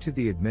 I went to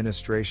the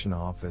administration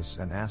office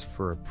and asked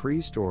for a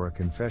priest or a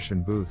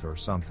confession booth or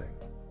something.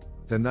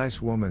 The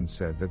nice woman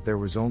said that there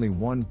was only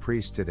one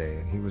priest today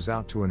and he was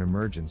out to an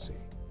emergency.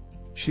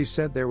 She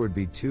said there would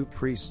be 2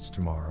 priests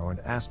tomorrow and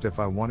asked if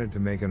I wanted to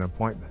make an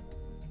appointment.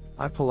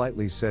 I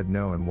politely said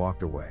no and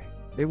walked away.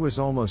 It was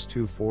almost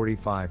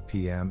 2:45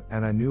 p.m.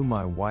 and I knew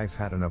my wife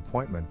had an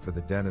appointment for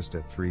the dentist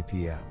at 3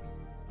 p.m.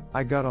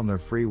 I got on the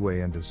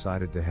freeway and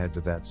decided to head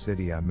to that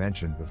city I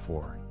mentioned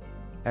before.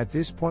 At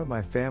this point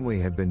my family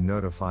had been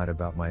notified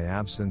about my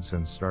absence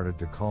and started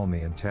to call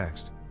me and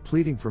text,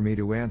 pleading for me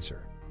to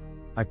answer.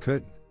 I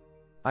couldn't.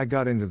 I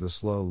got into the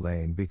slow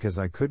lane because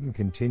I couldn't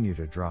continue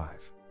to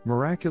drive.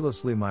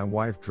 Miraculously my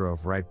wife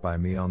drove right by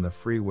me on the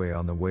freeway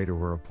on the way to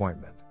her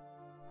appointment.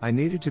 I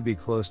needed to be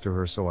close to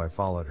her so I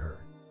followed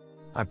her.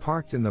 I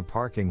parked in the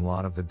parking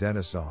lot of the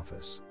dentist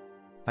office.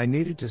 I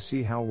needed to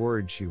see how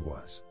worried she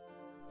was.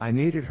 I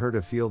needed her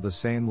to feel the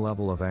same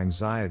level of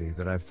anxiety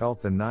that I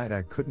felt the night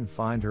I couldn't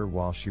find her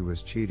while she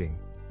was cheating,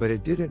 but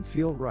it didn't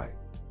feel right.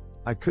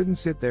 I couldn't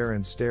sit there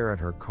and stare at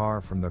her car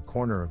from the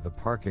corner of the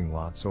parking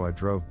lot, so I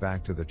drove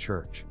back to the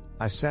church.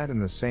 I sat in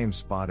the same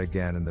spot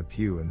again in the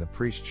pew and the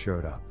priest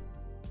showed up.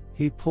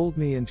 He pulled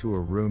me into a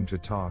room to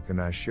talk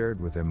and I shared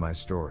with him my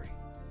story.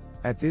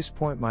 At this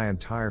point my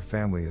entire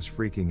family is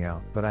freaking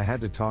out, but I had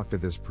to talk to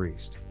this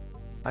priest.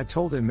 I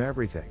told him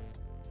everything.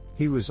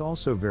 He was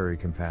also very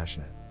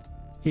compassionate.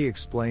 He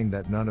explained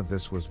that none of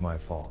this was my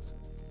fault.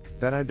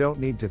 That I don't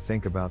need to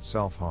think about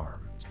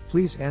self-harm.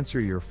 Please answer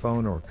your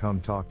phone or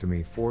come talk to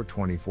me.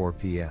 4:24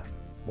 p.m.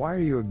 Why are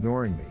you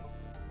ignoring me?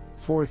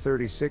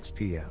 4:36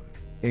 p.m.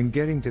 In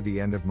getting to the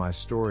end of my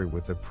story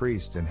with the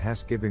priest and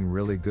Hess giving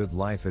really good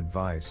life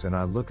advice, and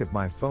I look at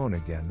my phone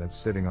again that's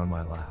sitting on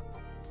my lap.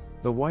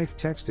 The wife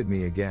texted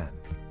me again.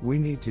 We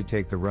need to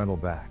take the rental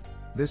back.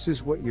 This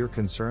is what you're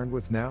concerned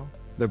with now?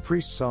 The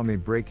priest saw me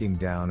breaking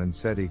down and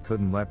said he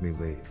couldn't let me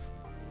leave.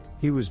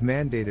 He was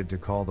mandated to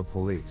call the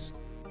police.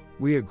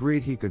 We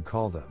agreed he could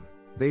call them.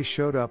 They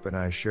showed up and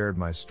I shared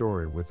my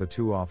story with the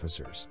two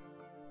officers.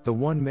 The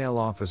one male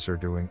officer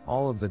doing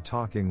all of the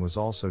talking was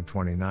also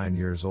 29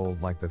 years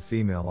old like the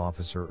female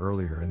officer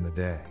earlier in the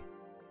day.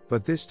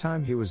 But this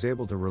time he was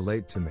able to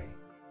relate to me.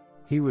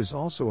 He was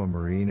also a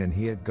Marine and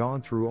he had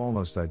gone through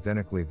almost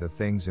identically the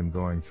things I'm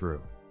going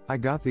through. I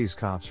got these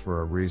cops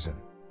for a reason.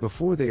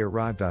 Before they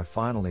arrived, I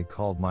finally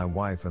called my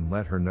wife and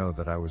let her know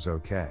that I was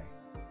okay.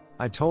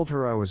 I told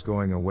her I was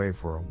going away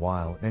for a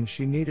while and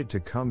she needed to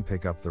come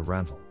pick up the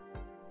rental.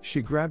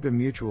 She grabbed a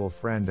mutual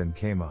friend and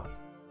came up.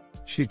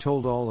 She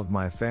told all of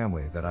my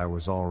family that I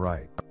was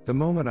alright. The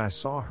moment I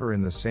saw her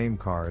in the same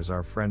car as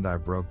our friend, I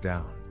broke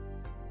down.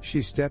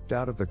 She stepped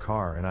out of the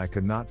car and I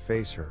could not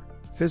face her,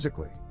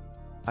 physically.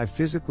 I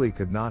physically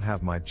could not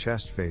have my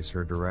chest face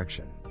her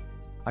direction.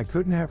 I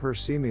couldn't have her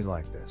see me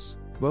like this.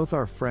 Both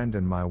our friend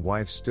and my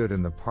wife stood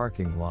in the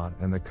parking lot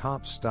and the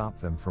cops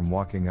stopped them from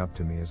walking up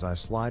to me as I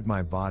slid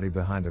my body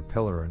behind a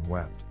pillar and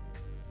wept.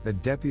 The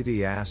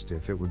deputy asked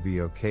if it would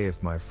be okay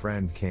if my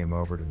friend came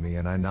over to me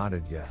and I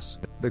nodded yes.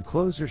 The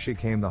closer she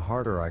came, the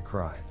harder I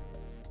cried.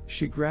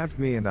 She grabbed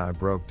me and I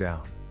broke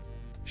down.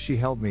 She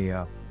held me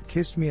up,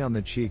 kissed me on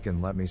the cheek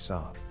and let me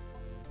sob.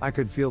 I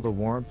could feel the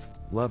warmth,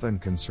 love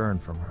and concern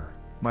from her.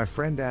 My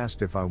friend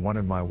asked if I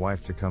wanted my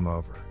wife to come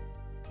over.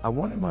 I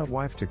wanted my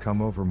wife to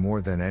come over more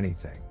than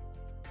anything.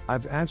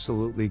 I've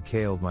absolutely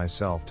killed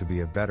myself to be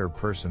a better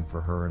person for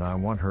her and I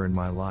want her in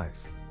my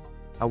life.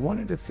 I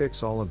wanted to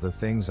fix all of the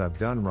things I've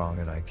done wrong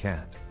and I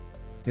can't.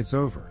 It's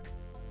over.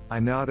 I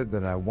nodded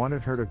that I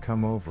wanted her to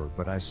come over,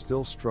 but I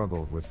still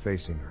struggled with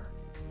facing her.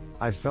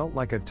 I felt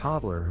like a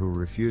toddler who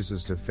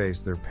refuses to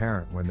face their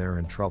parent when they're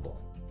in trouble.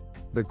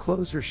 The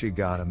closer she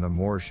got and the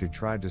more she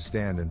tried to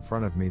stand in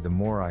front of me, the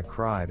more I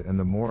cried and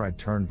the more I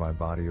turned my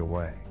body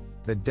away.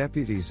 The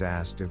deputies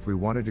asked if we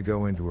wanted to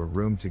go into a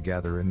room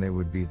together and they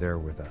would be there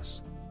with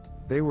us.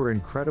 They were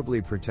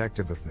incredibly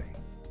protective of me.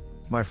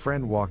 My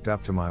friend walked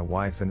up to my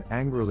wife and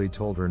angrily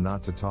told her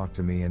not to talk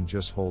to me and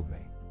just hold me.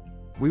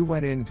 We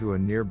went into a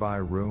nearby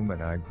room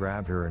and I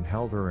grabbed her and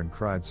held her and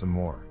cried some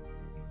more.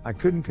 I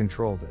couldn't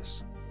control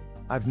this.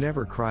 I've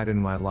never cried in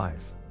my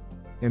life.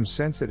 I'm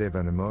sensitive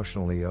and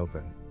emotionally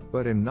open,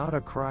 but I'm not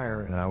a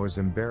crier and I was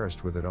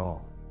embarrassed with it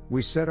all.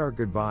 We said our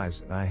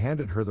goodbyes and I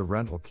handed her the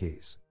rental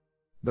keys.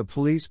 The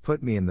police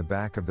put me in the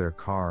back of their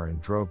car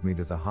and drove me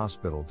to the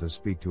hospital to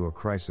speak to a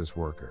crisis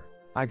worker.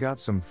 I got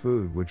some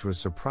food which was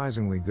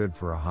surprisingly good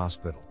for a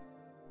hospital.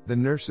 The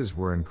nurses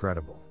were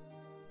incredible.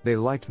 They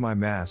liked my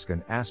mask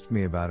and asked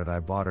me about it. I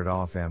bought it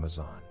off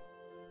Amazon.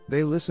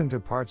 They listened to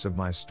parts of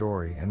my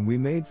story and we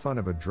made fun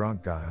of a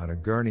drunk guy on a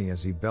gurney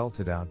as he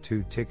belted out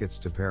 2 tickets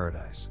to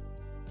paradise.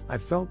 I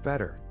felt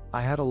better. I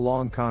had a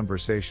long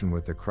conversation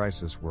with the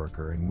crisis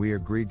worker and we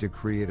agreed to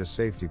create a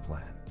safety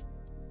plan.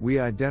 We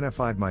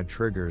identified my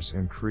triggers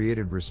and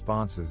created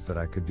responses that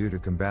I could do to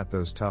combat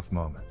those tough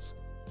moments.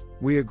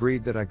 We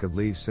agreed that I could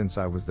leave since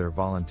I was there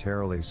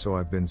voluntarily, so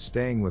I've been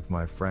staying with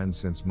my friend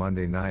since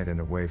Monday night and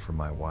away from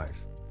my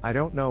wife. I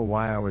don't know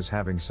why I was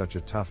having such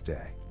a tough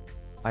day.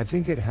 I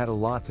think it had a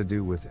lot to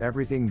do with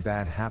everything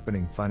bad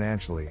happening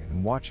financially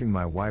and watching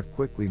my wife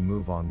quickly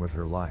move on with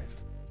her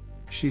life.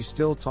 She's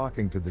still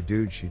talking to the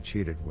dude she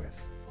cheated with.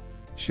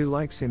 She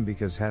likes him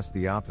because he's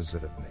the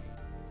opposite of me.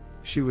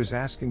 She was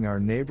asking our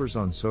neighbors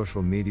on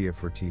social media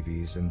for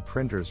TVs and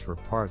printers for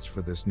parts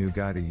for this new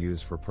guy to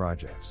use for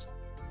projects.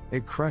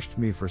 It crushed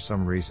me for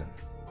some reason.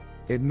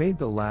 It made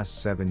the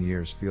last 7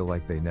 years feel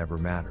like they never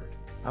mattered.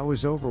 I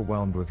was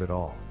overwhelmed with it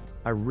all.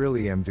 I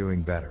really am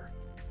doing better.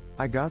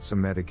 I got some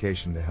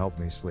medication to help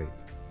me sleep.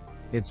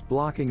 It's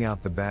blocking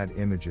out the bad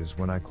images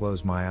when I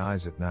close my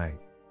eyes at night.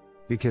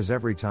 Because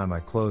every time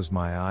I close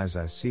my eyes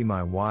I see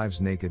my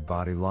wife's naked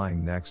body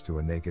lying next to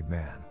a naked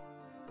man.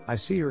 I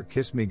see her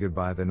kiss me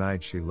goodbye the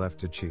night she left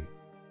to cheat.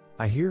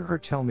 I hear her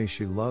tell me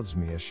she loves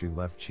me as she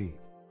left cheat.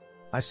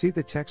 I see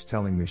the text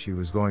telling me she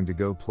was going to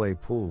go play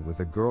pool with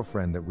a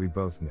girlfriend that we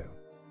both knew.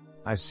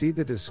 I see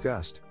the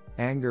disgust,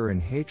 anger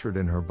and hatred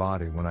in her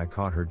body when I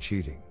caught her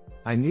cheating.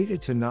 I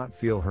needed to not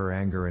feel her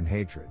anger and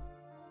hatred.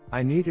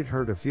 I needed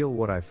her to feel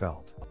what I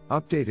felt.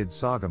 Updated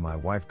saga: my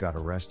wife got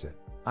arrested.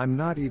 I'm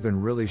not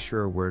even really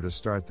sure where to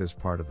start this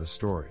part of the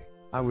story.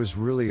 I was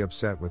really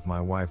upset with my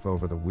wife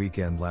over the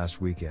weekend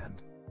last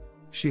weekend.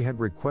 She had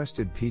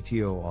requested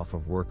PTO off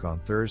of work on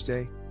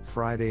Thursday,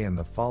 Friday and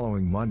the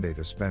following Monday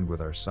to spend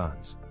with our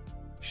sons.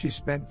 She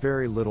spent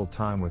very little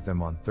time with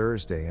them on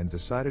Thursday and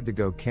decided to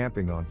go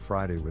camping on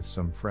Friday with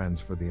some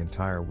friends for the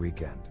entire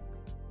weekend.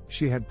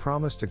 She had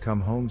promised to come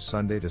home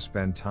Sunday to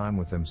spend time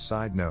with them.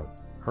 Side note,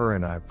 Her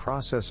and I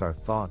process our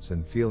thoughts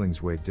and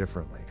feelings way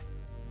differently.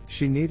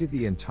 She needed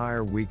the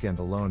entire weekend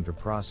alone to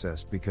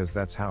process because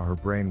that's how her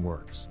brain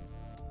works.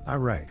 I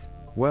write,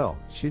 well,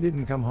 she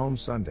didn't come home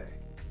Sunday.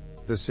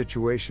 The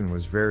situation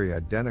was very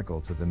identical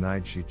to the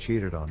night she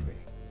cheated on me.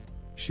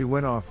 She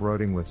went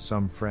off-roading with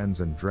some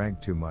friends and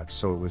drank too much,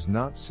 so it was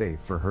not safe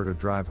for her to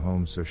drive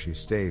home, so she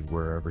stayed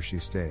wherever she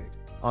stayed.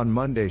 On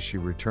Monday she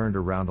returned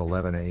around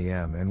 11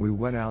 a.m. and we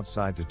went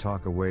outside to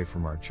talk away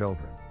from our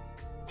children.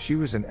 She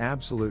was an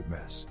absolute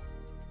mess.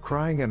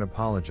 Crying and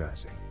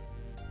apologizing.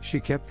 She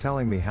kept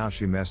telling me how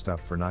she messed up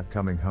for not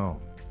coming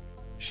home.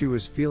 She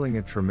was feeling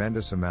a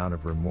tremendous amount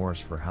of remorse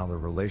for how the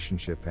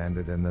relationship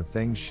ended and the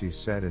things she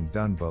said and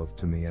done both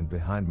to me and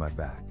behind my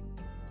back.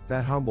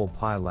 That humble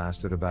pie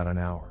lasted about an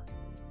hour.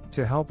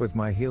 To help with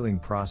my healing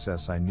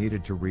process, I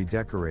needed to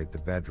redecorate the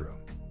bedroom.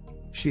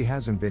 She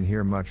hasn't been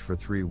here much for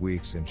 3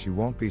 weeks and she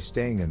won't be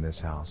staying in this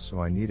house,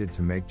 so I needed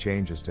to make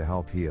changes to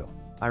help heal.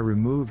 I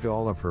removed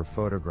all of her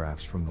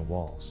photographs from the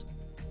walls.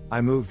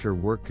 I moved her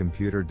work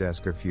computer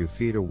desk a few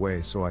feet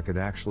away so I could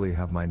actually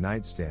have my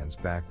nightstands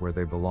back where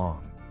they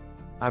belong.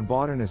 I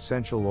bought an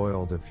essential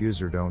oil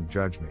diffuser. Don't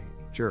judge me,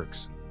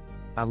 jerks.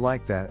 I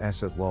like that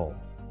asset lol.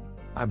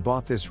 I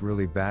bought this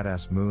really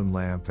badass moon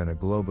lamp and a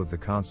globe of the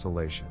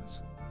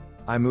constellations.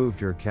 I moved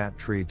her cat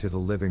tree to the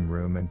living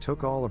room and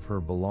took all of her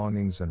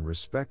belongings and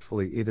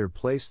respectfully either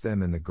placed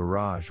them in the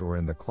garage or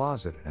in the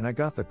closet, and I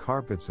got the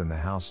carpets in the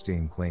house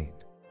steam cleaned.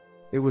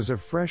 It was a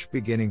fresh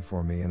beginning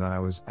for me and I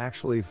was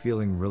actually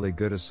feeling really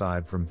good,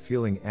 aside from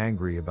feeling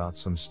angry about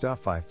some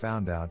stuff I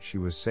found out she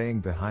was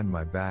saying behind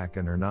my back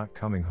and her not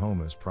coming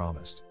home as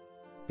promised.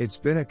 It's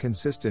been a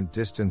consistent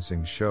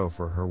distancing show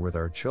for her with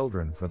our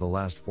children for the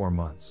last 4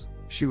 months.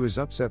 She was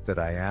upset that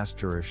I asked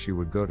her if she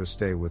would go to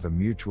stay with a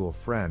mutual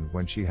friend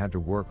when she had to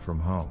work from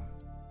home.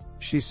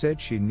 She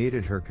said she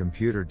needed her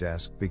computer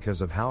desk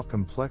because of how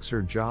complex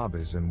her job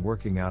is and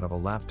working out of a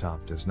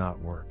laptop does not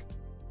work.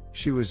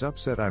 She was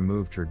upset I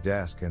moved her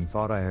desk and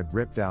thought I had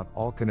ripped out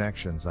all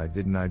connections. I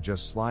didn't, I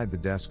just slide the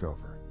desk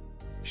over.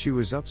 She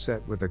was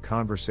upset with the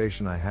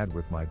conversation I had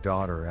with my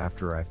daughter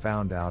after I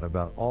found out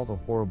about all the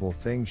horrible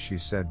things she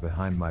said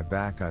behind my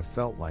back. I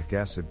felt like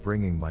at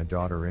bringing my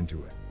daughter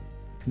into it.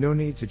 No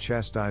need to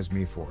chastise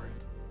me for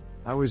it.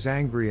 I was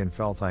angry and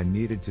felt I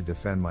needed to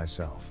defend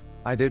myself.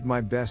 I did my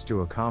best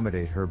to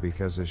accommodate her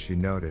because, as she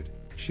noted,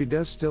 she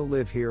does still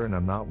live here and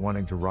I'm not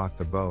wanting to rock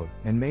the boat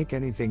and make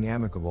anything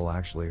amicable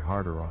actually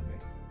harder on me.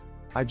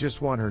 I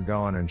just want her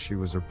gone, and she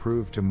was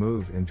approved to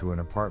move into an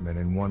apartment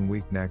in 1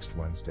 week next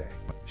Wednesday.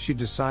 She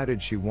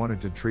decided she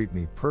wanted to treat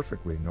me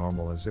perfectly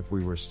normal as if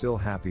we were still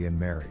happy and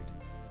married.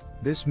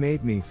 This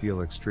made me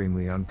feel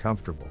extremely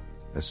uncomfortable,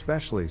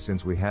 especially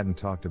since we hadn't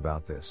talked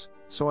about this,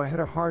 so I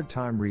had a hard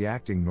time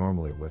reacting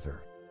normally with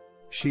her.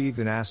 She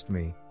even asked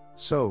me,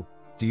 "So,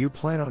 do you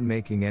plan on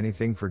making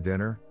anything for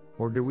dinner?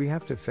 Or do we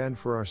have to fend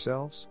for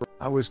ourselves?"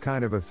 I was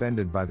kind of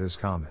offended by this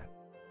comment.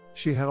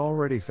 She had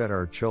already fed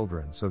our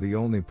children, so the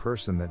only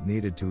person that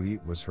needed to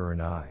eat was her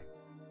and I.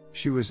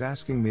 She was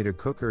asking me to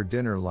cook her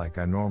dinner like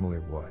I normally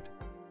would.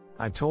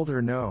 I told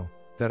her no,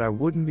 that I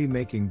wouldn't be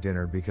making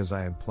dinner because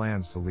I had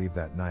plans to leave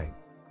that night.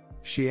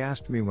 She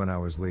asked me when I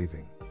was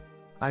leaving.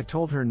 I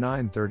told her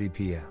 9:30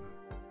 p.m.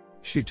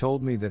 She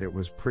told me that it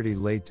was pretty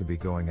late to be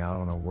going out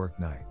on a work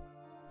night.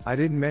 I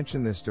didn't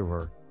mention this to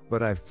her,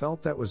 but I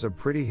felt that was a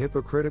pretty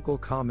hypocritical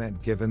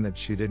comment given that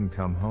she didn't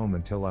come home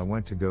until I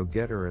went to go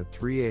get her at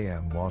 3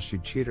 a.m. while she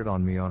cheated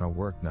on me on a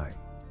work night.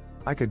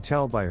 I could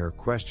tell by her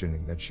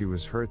questioning that she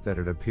was hurt that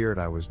it appeared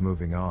I was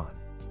moving on.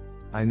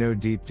 I know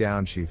deep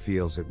down she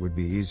feels it would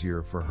be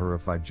easier for her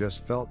if I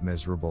just felt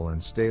miserable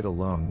and stayed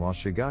alone while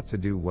she got to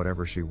do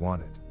whatever she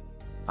wanted.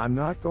 I'm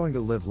not going to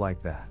live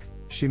like that.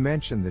 She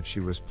mentioned that she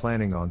was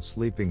planning on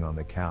sleeping on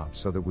the couch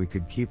so that we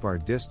could keep our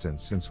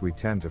distance since we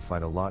tend to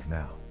fight a lot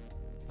now.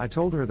 I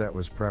told her that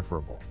was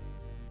preferable.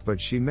 But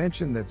she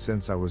mentioned that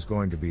since I was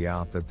going to be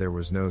out, that there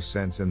was no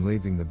sense in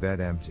leaving the bed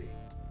empty.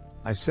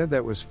 I said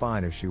that was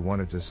fine if she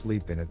wanted to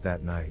sleep in it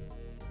that night.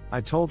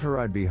 I told her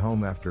I'd be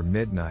home after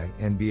midnight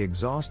and be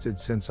exhausted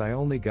since I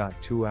only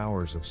got 2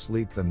 hours of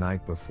sleep the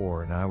night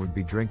before and I would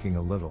be drinking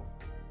a little.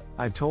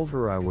 I told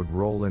her I would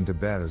roll into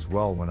bed as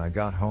well when I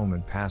got home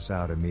and pass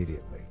out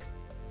immediately.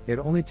 It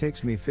only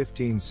takes me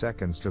 15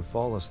 seconds to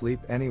fall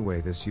asleep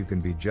anyway. This you can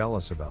be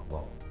jealous about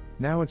lol.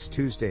 Now it's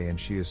Tuesday and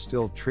she is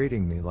still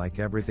treating me like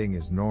everything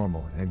is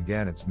normal, and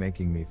again it's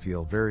making me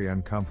feel very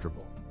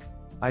uncomfortable.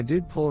 I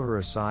did pull her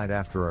aside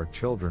after our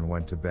children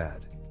went to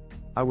bed.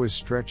 I was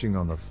stretching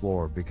on the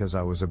floor because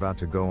I was about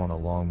to go on a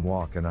long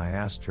walk, and I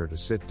asked her to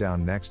sit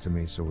down next to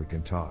me so we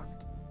can talk.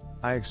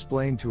 I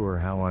explained to her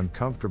how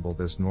uncomfortable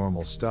this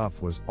normal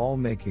stuff was all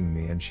making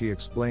me, and she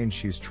explained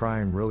she's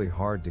trying really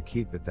hard to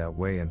keep it that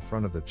way in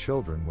front of the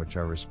children, which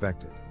I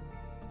respected.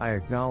 I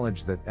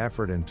acknowledged that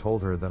effort and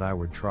told her that I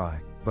would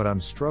try, but I'm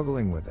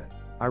struggling with it.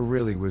 I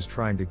really was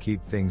trying to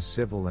keep things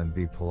civil and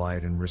be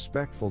polite and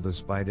respectful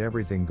despite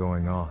everything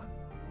going on.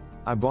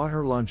 I bought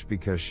her lunch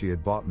because she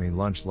had bought me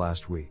lunch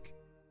last week.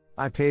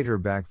 I paid her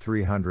back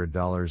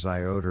 $300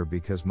 I owed her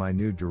because my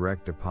new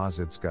direct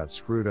deposits got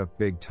screwed up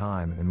big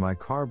time and my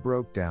car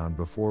broke down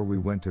before we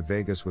went to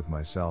Vegas with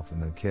myself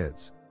and the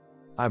kids.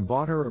 I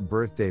bought her a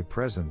birthday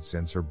present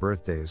since her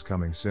birthday is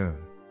coming soon.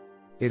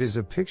 It is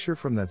a picture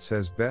from that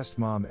says best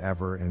mom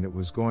ever, and it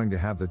was going to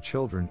have the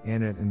children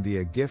in it and be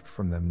a gift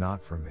from them,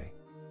 not from me.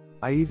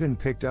 I even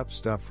picked up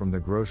stuff from the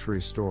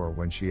grocery store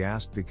when she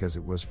asked because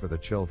it was for the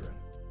children.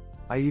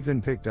 I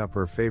even picked up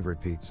her favorite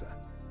pizza.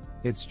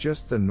 It's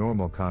just the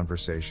normal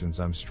conversations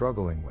I'm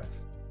struggling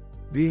with.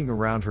 Being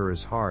around her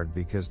is hard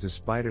because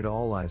despite it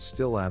all I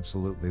still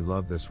absolutely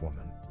love this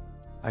woman.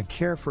 I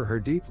care for her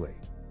deeply.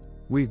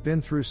 We've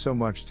been through so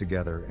much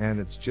together and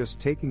it's just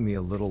taking me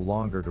a little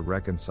longer to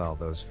reconcile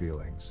those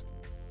feelings.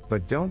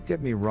 But don't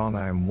get me wrong,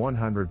 I am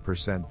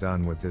 100%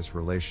 done with this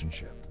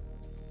relationship.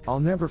 I'll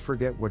never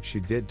forget what she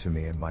did to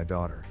me and my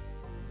daughter.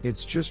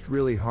 It's just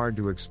really hard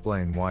to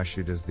explain why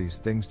she does these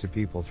things to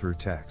people through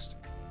text.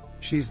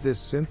 She's this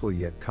simple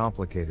yet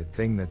complicated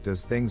thing that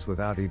does things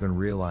without even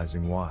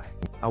realizing why.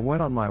 I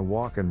went on my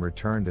walk and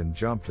returned and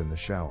jumped in the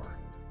shower.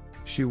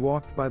 She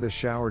walked by the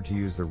shower to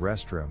use the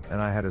restroom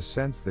and I had a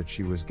sense that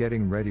she was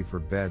getting ready for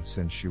bed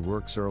since she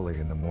works early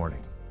in the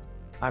morning.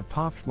 I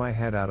popped my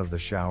head out of the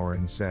shower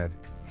and said,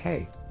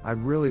 "Hey,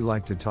 I'd really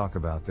like to talk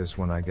about this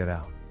when I get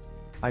out."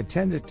 I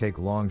tend to take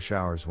long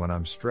showers when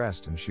I'm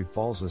stressed and she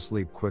falls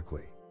asleep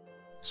quickly.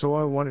 So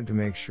I wanted to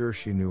make sure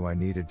she knew I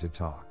needed to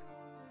talk.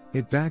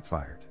 It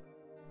backfired.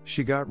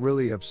 She got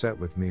really upset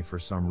with me for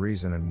some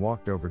reason and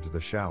walked over to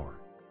the shower.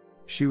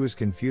 She was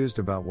confused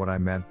about what I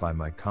meant by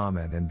my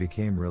comment and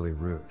became really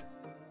rude.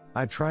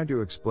 I tried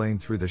to explain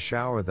through the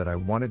shower that I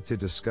wanted to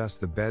discuss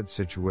the bed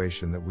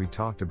situation that we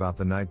talked about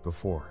the night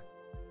before.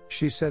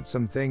 She said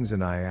some things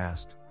and I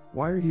asked,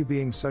 "Why are you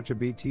being such a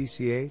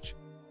BTCH?"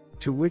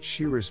 To which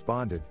she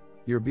responded,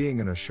 "You're being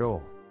an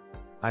asshole.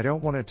 I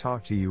don't want to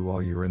talk to you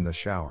while you're in the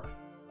shower."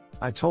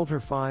 I told her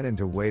fine and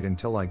to wait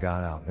until I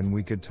got out and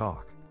we could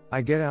talk.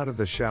 I get out of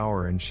the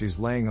shower and she's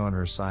laying on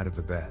her side of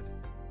the bed.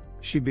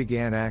 She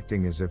began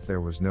acting as if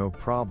there was no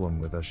problem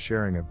with us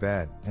sharing a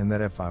bed, and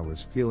that if I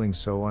was feeling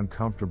so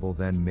uncomfortable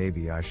then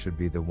maybe I should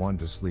be the one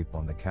to sleep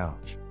on the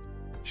couch.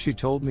 She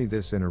told me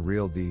this in a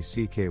real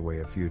DCK way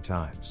a few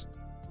times.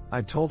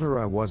 I told her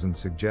I wasn't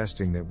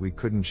suggesting that we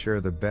couldn't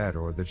share the bed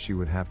or that she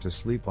would have to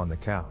sleep on the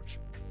couch.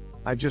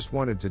 I just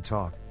wanted to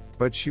talk,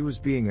 but she was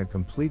being a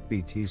complete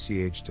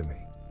BTCH to me.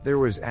 There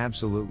was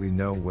absolutely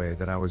no way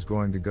that I was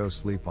going to go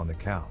sleep on the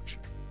couch.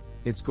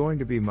 It's going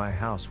to be my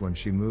house when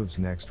she moves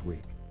next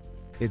week.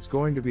 It's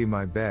going to be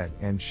my bed,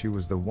 and she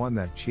was the one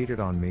that cheated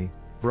on me,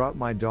 brought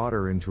my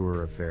daughter into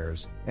her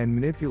affairs, and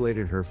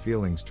manipulated her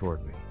feelings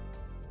toward me.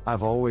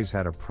 I've always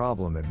had a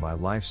problem in my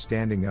life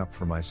standing up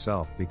for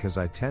myself because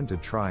I tend to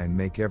try and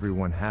make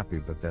everyone happy,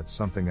 but that's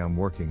something I'm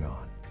working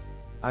on.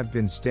 I've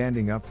been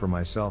standing up for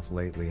myself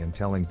lately and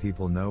telling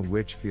people no,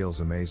 which feels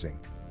amazing.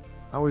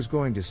 I was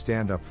going to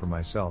stand up for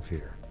myself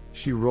here.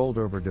 She rolled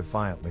over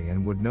defiantly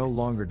and would no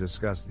longer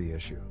discuss the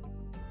issue.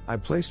 I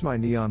placed my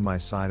knee on my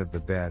side of the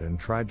bed and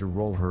tried to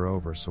roll her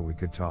over so we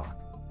could talk.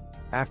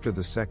 After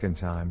the second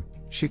time,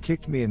 she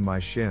kicked me in my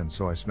shin,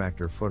 so I smacked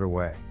her foot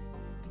away.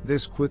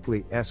 This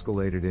quickly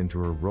escalated into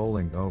her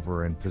rolling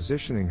over and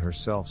positioning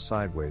herself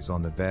sideways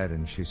on the bed,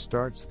 and she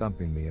starts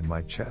thumping me in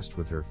my chest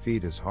with her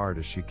feet as hard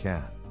as she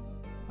can.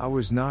 I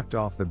was knocked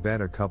off the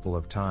bed a couple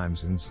of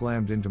times and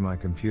slammed into my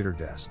computer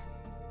desk.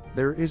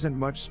 There isn't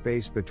much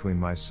space between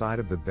my side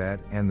of the bed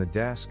and the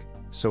desk,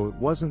 so it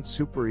wasn't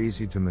super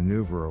easy to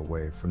maneuver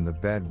away from the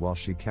bed while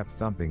she kept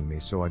thumping me,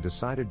 so I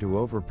decided to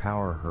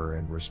overpower her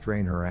and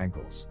restrain her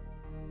ankles.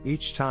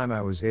 Each time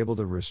I was able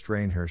to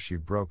restrain her, she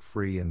broke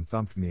free and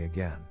thumped me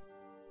again.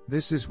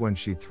 This is when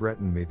she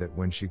threatened me that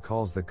when she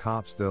calls the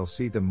cops they'll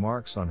see the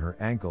marks on her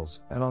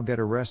ankles and I'll get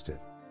arrested.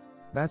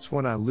 That's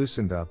when I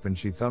loosened up and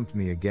she thumped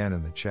me again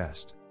in the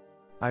chest.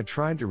 I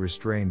tried to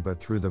restrain, but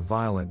through the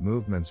violent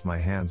movements my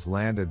hands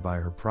landed by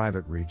her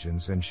private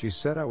regions and she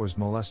said I was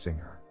molesting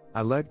her.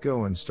 I let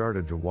go and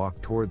started to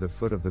walk toward the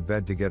foot of the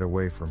bed to get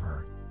away from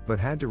her, but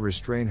had to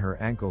restrain her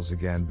ankles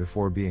again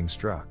before being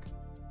struck.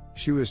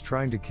 She was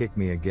trying to kick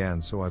me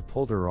again, so I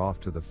pulled her off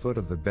to the foot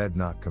of the bed,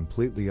 not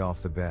completely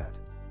off the bed.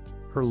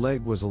 Her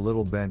leg was a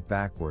little bent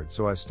backward,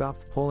 so I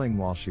stopped pulling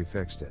while she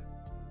fixed it.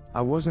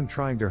 I wasn't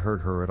trying to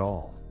hurt her at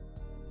all.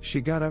 She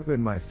got up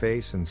in my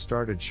face and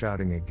started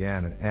shouting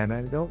again, and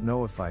I don't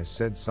know if I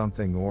said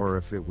something or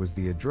if it was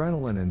the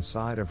adrenaline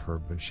inside of her,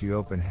 but she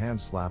open hand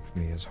slapped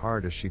me as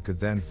hard as she could,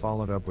 then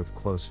followed up with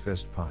close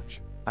fist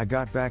punch. I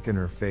got back in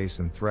her face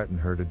and threatened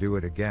her to do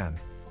it again,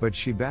 but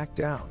she backed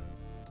down.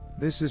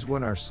 This is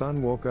when our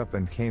son woke up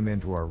and came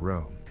into our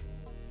room.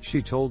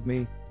 She told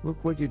me,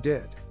 "Look what you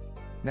did.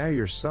 Now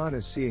your son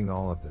is seeing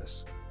all of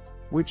this."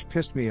 Which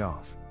pissed me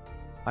off.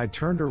 I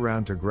turned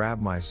around to grab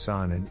my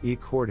son and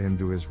escort him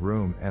to his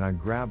room, and I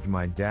grabbed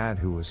my dad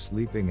who was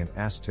sleeping and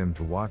asked him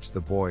to watch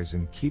the boys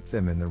and keep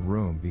them in the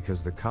room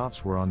because the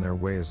cops were on their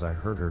way as I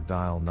heard her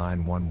dial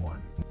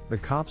 911. The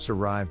cops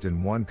arrived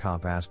and one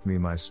cop asked me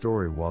my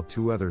story while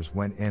two others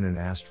went in and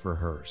asked for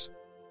hers.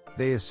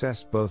 They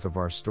assessed both of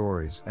our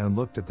stories and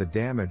looked at the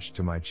damage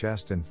to my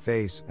chest and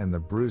face and the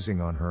bruising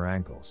on her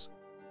ankles.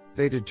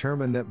 They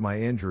determined that my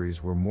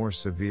injuries were more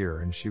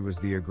severe and she was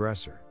the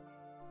aggressor.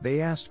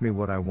 They asked me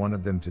what I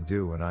wanted them to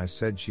do and I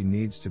said she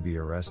needs to be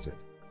arrested.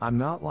 I'm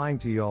not lying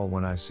to y'all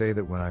when I say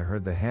that when I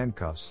heard the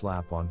handcuffs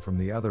slap on from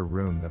the other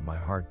room that my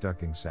heart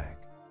ducking sank.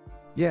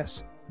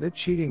 Yes, the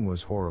cheating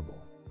was horrible.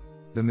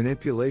 The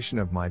manipulation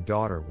of my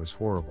daughter was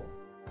horrible.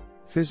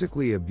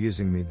 Physically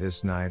abusing me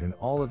this night and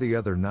all of the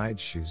other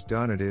nights she's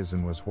done it is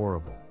and was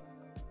horrible.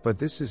 But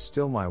this is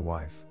still my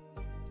wife.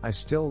 I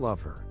still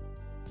love her.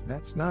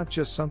 That's not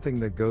just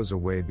something that goes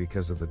away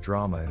because of the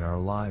drama in our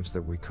lives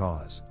that we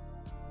cause.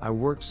 I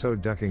worked so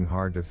ducking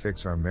hard to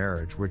fix our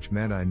marriage, which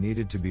meant I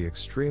needed to be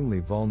extremely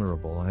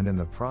vulnerable, and in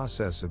the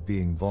process of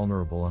being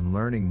vulnerable and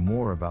learning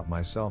more about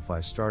myself I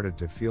started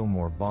to feel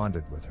more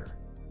bonded with her.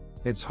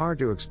 It's hard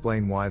to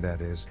explain why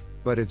that is,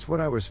 but it's what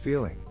I was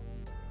feeling.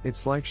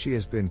 It's like she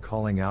has been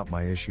calling out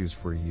my issues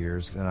for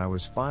years and I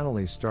was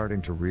finally starting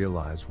to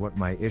realize what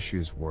my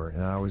issues were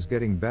and I was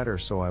getting better,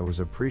 so I was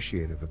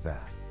appreciative of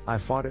that. I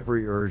fought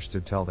every urge to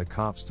tell the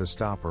cops to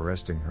stop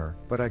arresting her,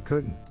 but I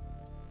couldn't.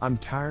 I'm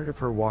tired of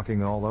her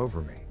walking all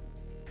over me.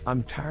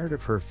 I'm tired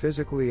of her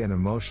physically and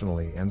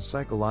emotionally and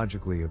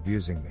psychologically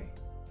abusing me.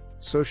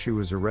 So she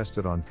was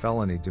arrested on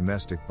felony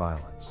domestic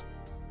violence.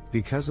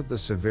 Because of the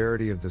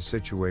severity of the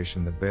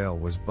situation, the bail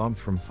was bumped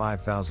from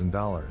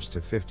 $5,000 to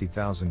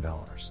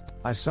 $50,000.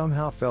 I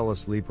somehow fell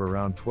asleep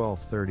around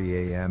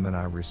 12:30 a.m. and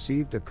I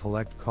received a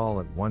collect call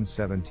at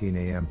 1:17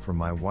 a.m. from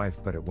my wife,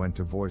 but it went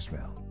to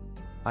voicemail.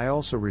 I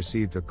also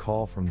received a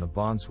call from the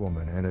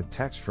bondswoman and a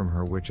text from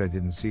her which I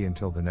didn't see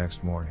until the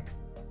next morning.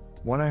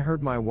 When I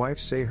heard my wife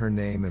say her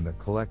name in the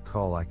collect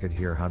call, I could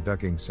hear how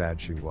ducking sad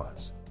she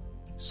was.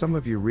 Some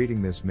of you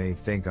reading this may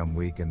think I'm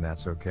weak, and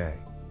that's okay.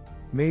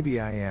 Maybe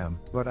I am,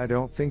 but I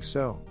don't think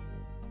so.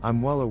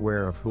 I'm well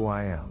aware of who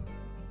I am.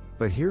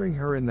 But hearing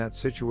her in that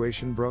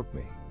situation broke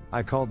me.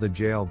 I called the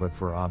jail, but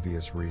for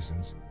obvious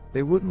reasons,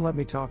 they wouldn't let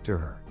me talk to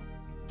her.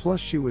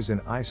 Plus she was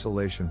in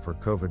isolation for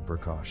COVID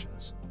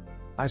precautions.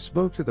 I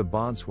spoke to the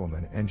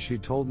bondswoman and she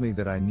told me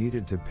that I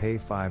needed to pay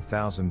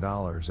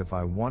 $5,000 if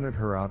I wanted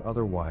her out,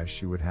 otherwise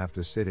she would have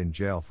to sit in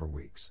jail for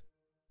weeks.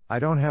 I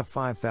don't have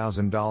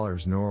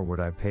 $5,000, nor would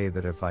I pay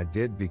that if I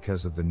did,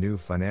 because of the new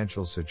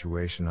financial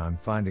situation I'm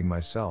finding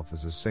myself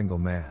as a single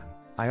man.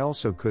 I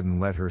also couldn't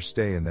let her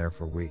stay in there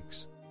for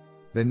weeks.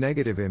 The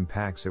negative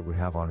impacts it would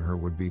have on her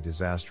would be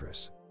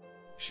disastrous.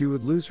 She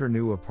would lose her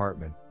new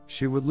apartment,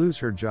 she would lose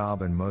her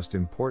job, and most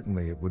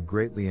importantly, it would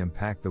greatly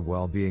impact the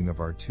well-being of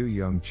our 2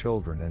 young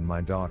children and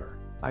my daughter.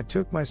 I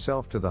took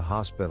myself to the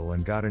hospital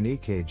and got an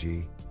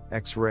EKG,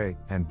 X-ray,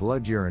 and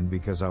blood urine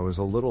because I was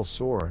a little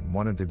sore and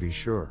wanted to be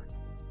sure.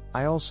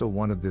 I also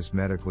wanted this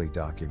medically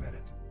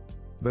documented.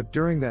 But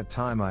during that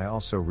time I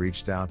also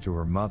reached out to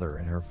her mother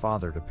and her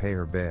father to pay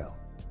her bail.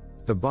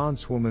 The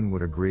bondswoman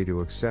would agree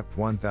to accept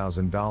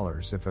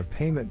 $1,000 if a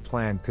payment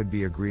plan could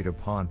be agreed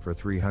upon for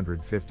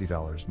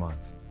 $350 a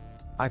month.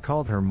 I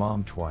called her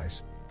mom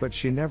twice, but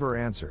she never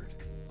answered.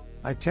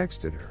 I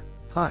texted her,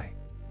 "Hi.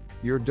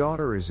 Your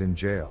daughter is in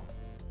jail.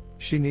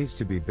 She needs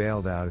to be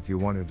bailed out. If you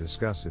want to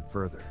discuss it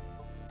further,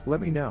 let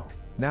me know."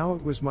 Now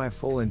it was my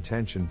full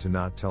intention to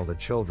not tell the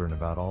children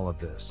about all of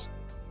this.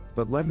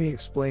 But let me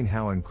explain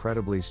how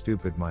incredibly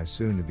stupid my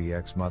soon-to-be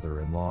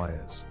ex-mother-in-law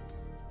is.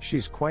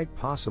 She's quite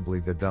possibly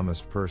the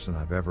dumbest person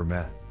I've ever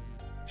met.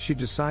 She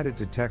decided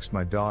to text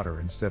my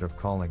daughter instead of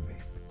calling me.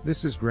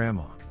 "This is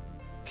Grandma.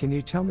 Can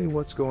you tell me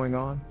what's going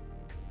on?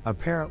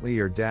 Apparently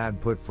your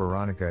dad put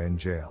Veronica in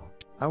jail."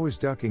 I was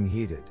ducking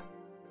heated.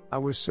 I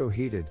was so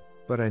heated,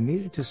 but I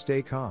needed to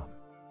stay calm.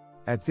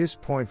 At this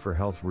point, for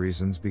health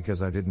reasons,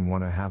 because I didn't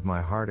want to have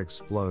my heart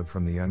explode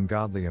from the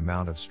ungodly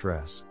amount of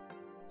stress.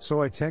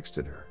 So I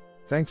texted her,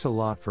 "Thanks a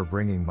lot for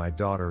bringing my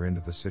daughter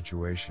into the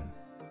situation.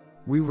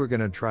 We were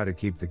gonna try to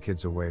keep the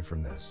kids away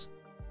from this.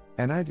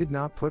 And I did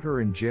not put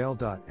her in jail.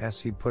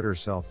 She put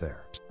herself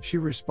there." She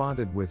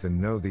responded with, "And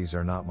no, these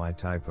are not my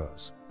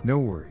typos. No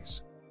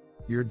worries.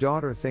 Your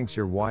daughter thinks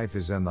your wife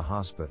is in the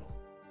hospital.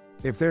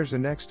 If there's a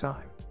next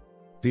time,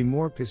 be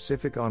more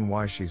specific on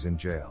why she's in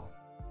jail.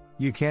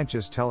 You can't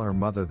just tell her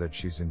mother that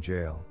she's in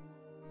jail.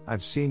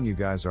 I've seen you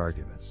guys'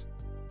 arguments.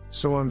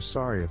 So I'm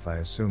sorry if I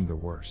assumed the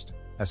worst."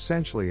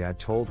 Essentially, I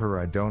told her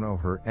I don't owe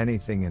her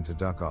anything and to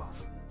duck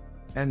off.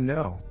 And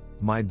no,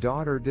 my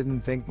daughter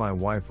didn't think my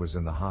wife was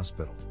in the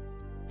hospital.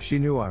 She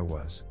knew I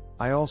was.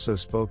 I also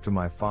spoke to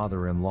my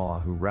father-in-law,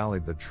 who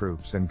rallied the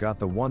troops and got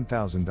the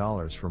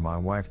 $1,000 for my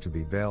wife to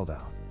be bailed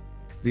out.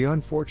 The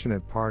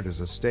unfortunate part is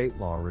a state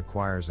law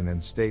requires an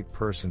in-state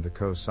person to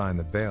co-sign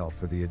the bail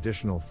for the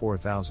additional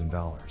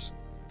 $4,000.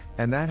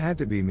 And that had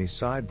to be me.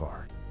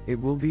 Sidebar: it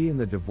will be in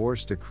the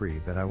divorce decree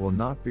that I will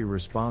not be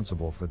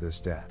responsible for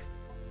this debt.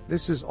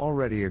 This is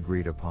already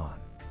agreed upon.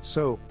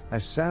 So, I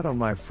sat on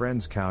my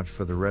friend's couch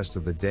for the rest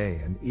of the day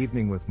and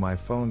evening with my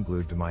phone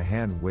glued to my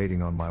hand,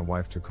 waiting on my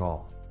wife to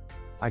call.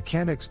 I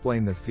can't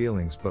explain the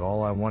feelings, but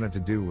all I wanted to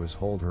do was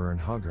hold her and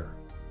hug her.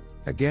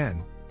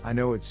 Again, I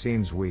know it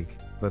seems weak,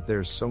 but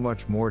there's so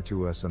much more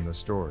to us in the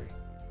story.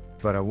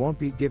 but I won't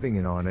be giving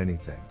in on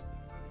anything.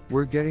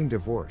 We're getting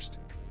divorced.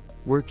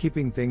 We're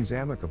keeping things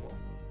amicable.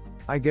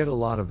 I get a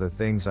lot of the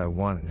things I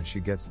want and she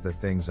gets the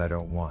things I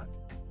don't want.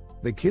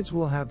 The kids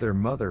will have their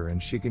mother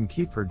and she can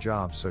keep her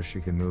job so she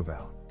can move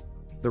out.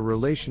 The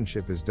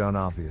relationship is done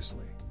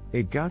obviously.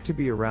 It got to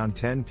be around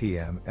 10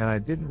 p.m. and I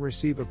didn't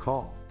receive a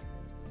call.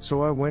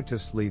 So I went to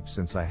sleep.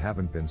 Since I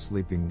haven't been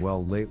sleeping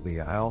well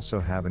lately, I also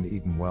haven't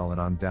eaten well and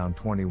I'm down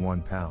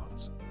 21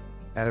 pounds.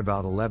 At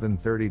about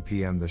 11:30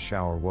 p.m. the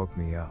shower woke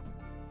me up.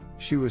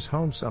 She was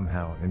home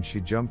somehow and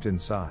she jumped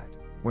inside.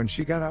 When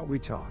she got out we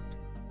talked.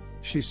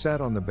 She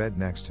sat on the bed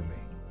next to me.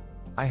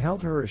 I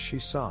held her as she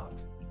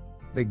sobbed.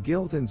 The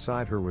guilt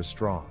inside her was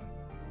strong.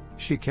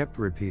 She kept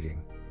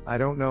repeating, "I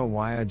don't know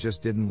why I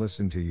just didn't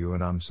listen to you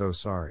and I'm so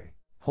sorry."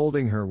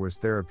 Holding her was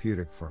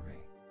therapeutic for me.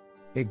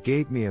 It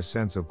gave me a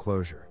sense of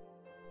closure.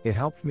 It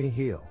helped me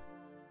heal.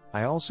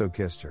 I also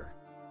kissed her.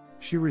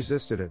 She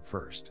resisted at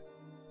first.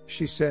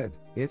 She said,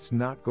 "It's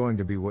not going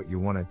to be what you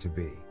want it to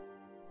be."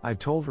 I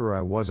told her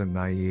I wasn't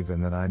naive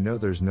and that I know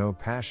there's no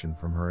passion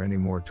from her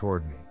anymore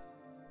toward me.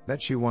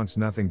 That she wants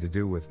nothing to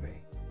do with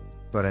me.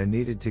 But I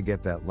needed to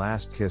get that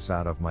last kiss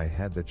out of my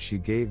head that she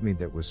gave me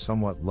that was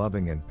somewhat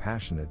loving and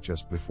passionate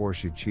just before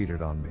she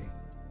cheated on me.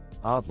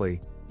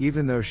 Oddly,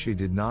 even though she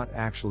did not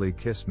actually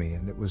kiss me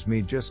and it was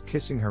me just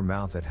kissing her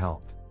mouth, it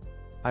helped.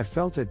 I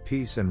felt at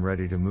peace and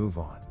ready to move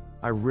on.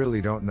 I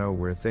really don't know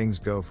where things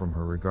go from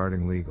her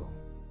regarding legal.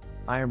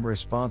 I am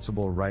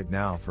responsible right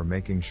now for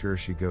making sure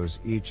she goes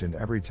each and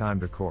every time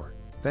to court.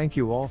 Thank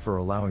you all for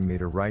allowing me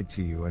to write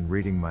to you and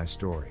reading my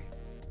story.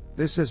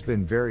 This has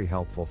been very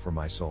helpful for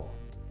my soul.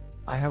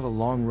 I have a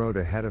long road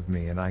ahead of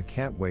me and I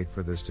can't wait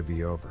for this to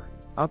be over.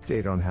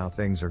 Update on how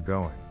things are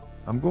going.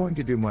 I'm going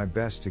to do my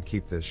best to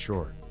keep this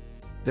short.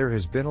 There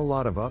has been a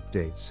lot of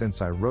updates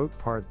since I wrote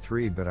part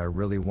 3, but I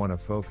really want to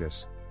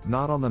focus,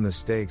 not on the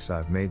mistakes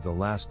I've made the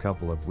last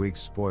couple of weeks.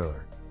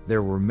 Spoiler,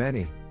 there were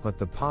many, but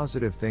the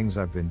positive things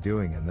I've been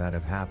doing and that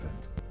have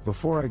happened.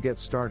 Before I get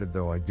started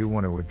though, I do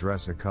want to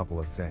address a couple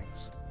of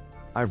things.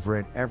 I've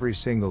read every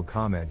single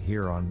comment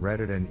here on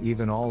Reddit and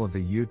even all of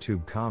the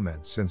YouTube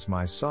comments since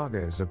my saga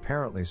is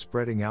apparently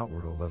spreading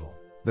outward a little.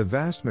 The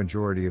vast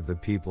majority of the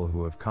people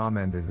who have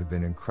commented have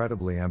been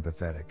incredibly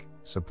empathetic,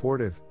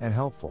 supportive, and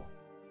helpful.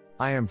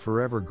 I am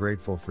forever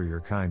grateful for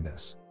your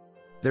kindness.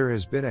 There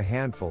has been a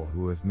handful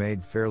who have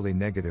made fairly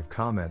negative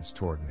comments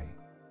toward me.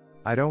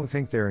 I don't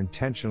think they're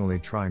intentionally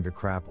trying to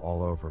crap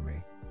all over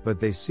me, but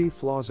they see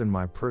flaws in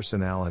my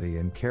personality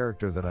and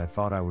character that I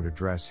thought I would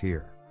address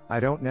here. I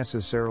don't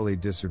necessarily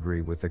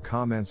disagree with the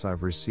comments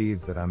I've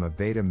received that I'm a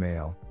beta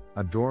male,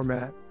 a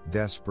doormat,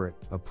 desperate,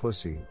 a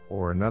pussy,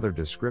 or another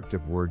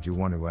descriptive word you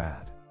want to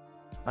add.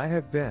 I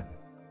have been.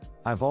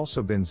 I've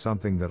also been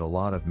something that a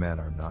lot of men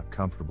are not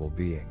comfortable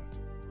being.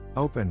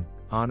 Open,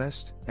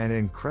 honest, and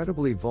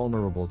incredibly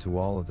vulnerable to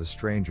all of the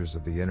strangers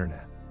of the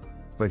internet.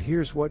 But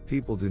here's what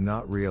people do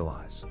not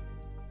realize.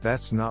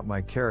 That's not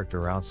my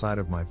character outside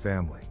of my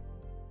family.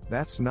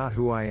 That's not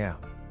who I am.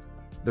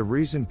 The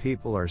reason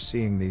people are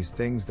seeing these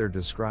things they're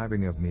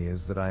describing of me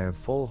is that I have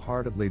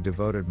full-heartedly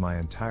devoted my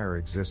entire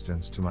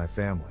existence to my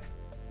family.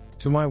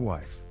 To my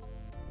wife.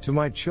 To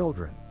my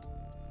children.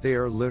 They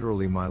are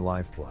literally my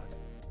lifeblood.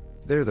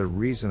 They're the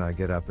reason I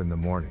get up in the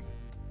morning.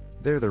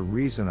 They're the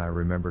reason I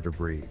remember to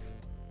breathe.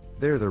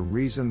 They're the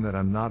reason that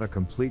I'm not a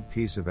complete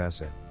piece of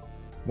shit.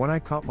 When I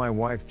caught my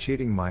wife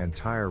cheating, my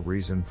entire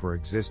reason for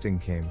existing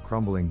came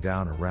crumbling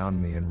down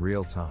around me in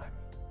real time.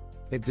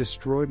 It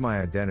destroyed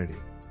my identity.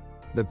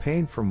 The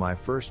pain from my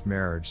first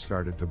marriage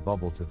started to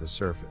bubble to the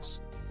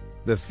surface.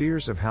 The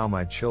fears of how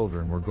my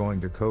children were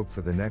going to cope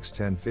for the next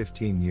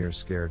 10-15 years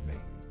scared me.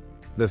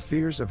 The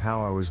fears of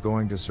how I was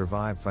going to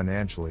survive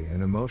financially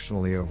and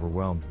emotionally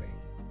overwhelmed me.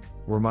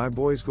 Were my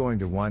boys going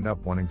to wind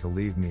up wanting to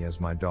leave me as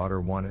my daughter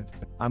wanted?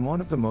 I'm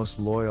one of the most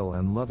loyal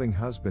and loving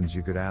husbands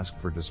you could ask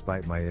for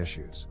despite my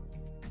issues.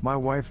 My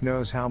wife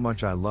knows how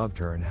much I loved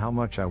her and how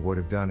much I would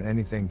have done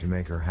anything to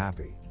make her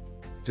happy.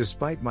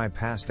 Despite my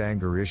past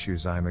anger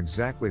issues, I am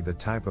exactly the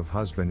type of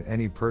husband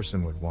any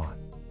person would want.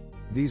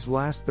 These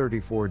last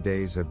 34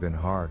 days have been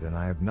hard and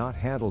I have not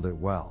handled it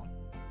well.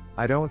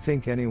 I don't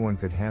think anyone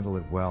could handle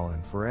it well,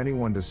 and for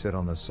anyone to sit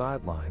on the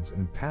sidelines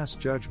and pass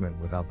judgment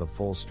without the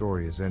full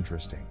story is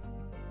interesting.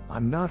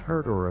 I'm not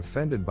hurt or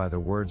offended by the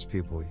words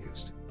people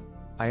used.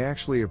 I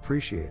actually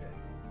appreciate it.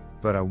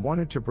 But I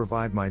wanted to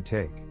provide my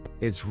take.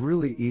 It's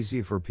really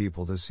easy for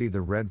people to see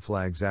the red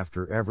flags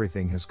after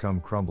everything has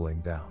come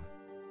crumbling down.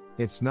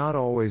 It's not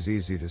always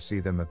easy to see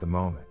them at the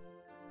moment.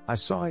 I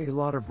saw a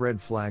lot of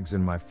red flags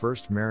in my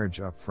first marriage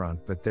up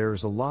front, but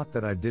there's a lot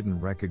that I didn't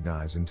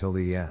recognize until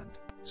the end.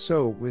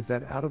 So, with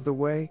that out of the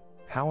way,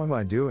 how am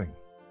I doing?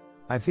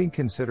 I think,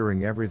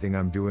 considering everything,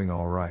 I'm doing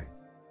alright.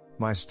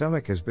 My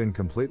stomach has been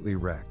completely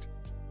wrecked.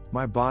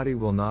 My body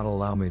will not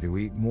allow me to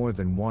eat more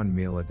than one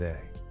meal a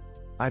day.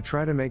 I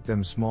try to make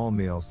them small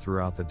meals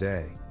throughout the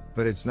day,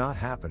 but it's not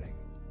happening.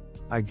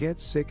 I get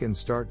sick and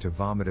start to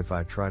vomit if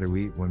I try to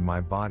eat when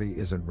my body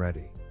isn't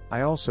ready.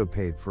 I also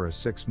paid for a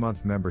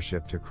 6-month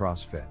membership to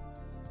CrossFit.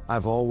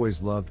 I've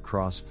always loved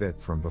CrossFit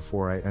from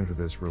before I entered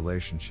this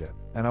relationship,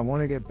 and I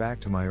want to get back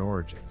to my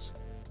origins.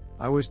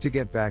 I was to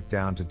get back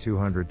down to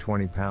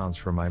 220 pounds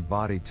for my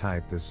body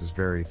type. This is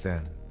very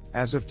thin.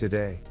 As of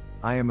today,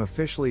 I am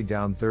officially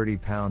down 30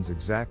 pounds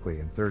exactly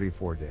in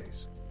 34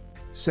 days.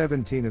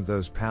 17 of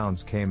those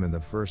pounds came in the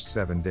first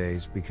 7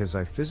 days because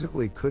I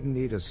physically couldn't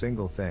eat a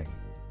single thing.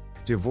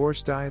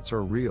 Divorce diets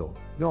are real,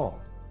 y'all.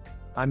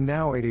 I'm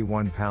now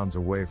 81 pounds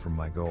away from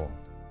my goal.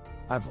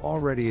 I've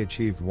already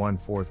achieved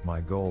 1/4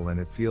 my goal and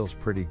it feels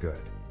pretty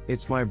good.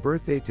 It's my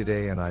birthday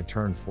today and I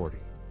turned 40.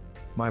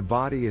 My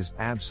body is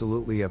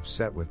absolutely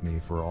upset with me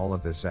for all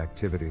of this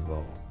activity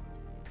lol.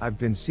 I've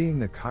been seeing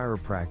the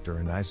chiropractor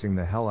and icing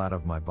the hell out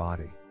of my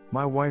body.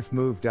 My wife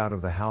moved out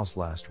of the house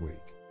last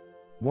week.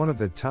 One of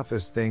the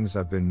toughest things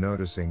I've been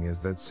noticing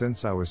is that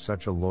since I was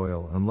such a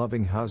loyal and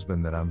loving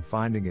husband that I'm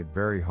finding it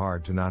very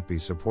hard to not be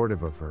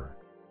supportive of her.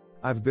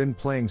 I've been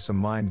playing some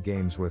mind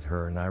games with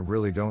her and I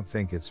really don't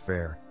think it's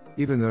fair,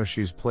 even though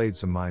she's played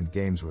some mind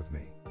games with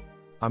me.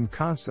 I'm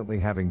constantly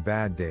having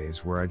bad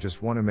days where I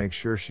just want to make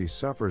sure she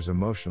suffers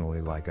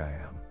emotionally like I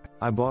am.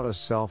 I bought a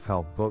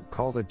self-help book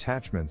called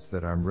Attachments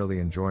that I'm really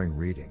enjoying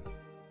reading.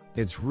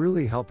 It's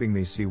really helping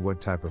me see what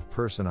type of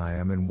person I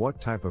am and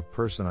what type of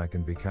person I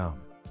can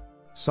become.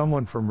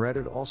 Someone from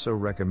Reddit also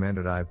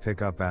recommended I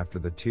pick up After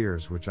the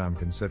Tears, which I'm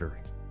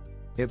considering.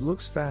 It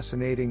looks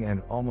fascinating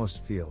and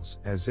almost feels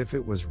as if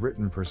it was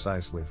written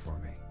precisely for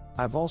me.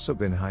 I've also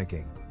been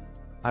hiking.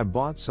 I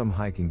bought some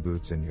hiking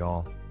boots and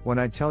y'all, when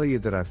I tell you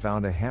that I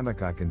found a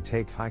hammock I can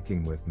take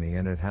hiking with me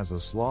and it has a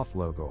sloth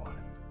logo on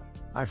it.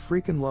 I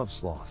freaking love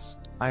sloths.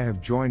 I have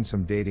joined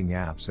some dating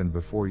apps and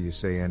before you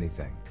say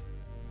anything.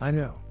 I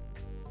know.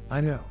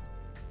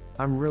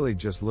 I'm really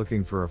just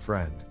looking for a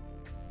friend.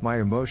 My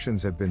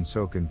emotions have been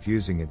so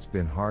confusing it's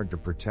been hard to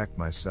protect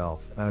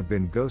myself and I've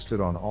been ghosted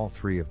on all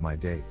 3 of my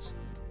dates.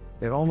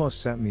 It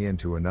almost sent me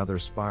into another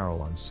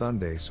spiral on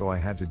Sunday so I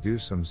had to do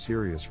some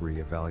serious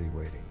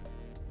re-evaluating.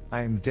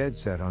 I am dead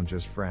set on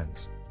just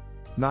friends.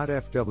 Not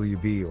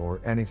FWB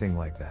or anything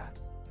like that.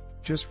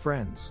 Just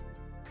friends.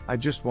 I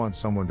just want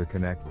someone to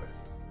connect with.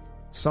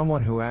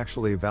 Someone who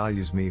actually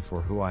values me for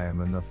who I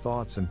am and the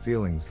thoughts and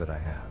feelings that I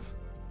have.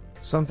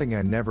 Something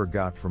I never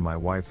got from my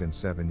wife in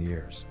 7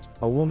 years.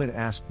 A woman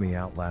asked me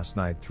out last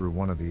night through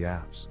one of the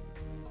apps.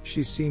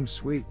 She seemed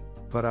sweet,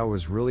 but I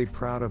was really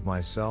proud of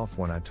myself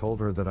when I told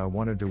her that I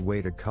wanted to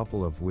wait a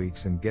couple of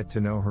weeks and get to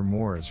know her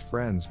more as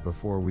friends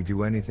before we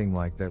do anything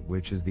like that,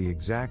 which is the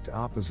exact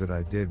opposite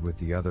I did with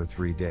the other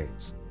 3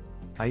 dates.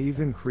 I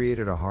even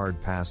created a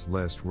hard pass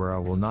list where I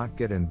will not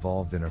get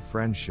involved in a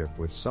friendship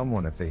with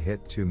someone if they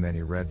hit too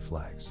many red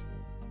flags.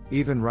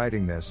 Even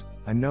writing this,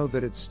 I know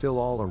that it's still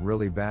all a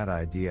really bad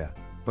idea,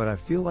 but I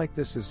feel like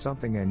this is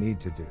something I need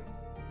to do.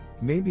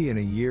 Maybe in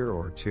a year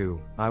or 2,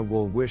 I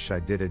will wish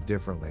I did it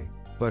differently,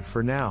 but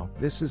for now,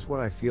 this is what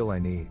I feel I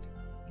need.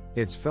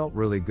 It's felt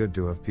really good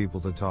to have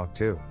people to talk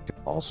to.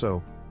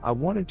 Also, I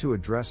wanted to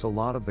address a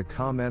lot of the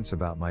comments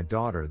about my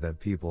daughter that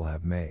people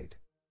have made.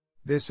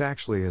 This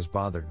actually has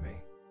bothered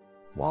me.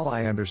 While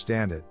I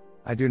understand it,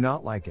 I do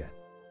not like it.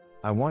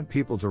 I want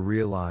people to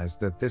realize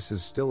that this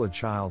is still a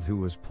child who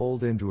was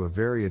pulled into a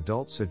very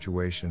adult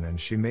situation and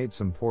she made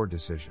some poor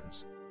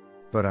decisions.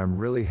 But I'm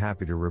really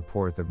happy to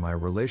report that my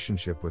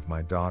relationship with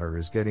my daughter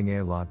is getting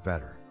a lot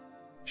better.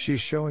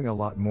 She's showing a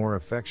lot more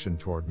affection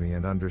toward me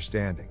and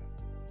understanding.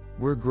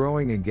 We're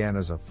growing again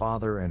as a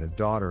father and a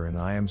daughter and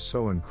I am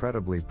so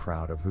incredibly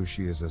proud of who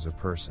she is as a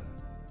person.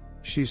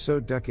 She's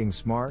so ducking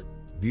smart,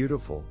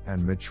 beautiful,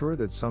 and mature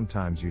that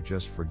sometimes you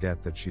just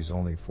forget that she's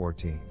only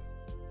 14.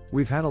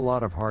 We've had a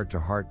lot of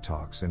heart-to-heart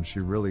talks and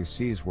she really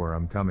sees where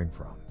I'm coming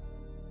from.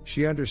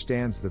 She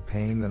understands the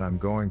pain that I'm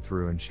going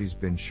through and she's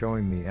been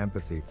showing me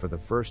empathy for the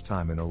first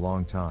time in a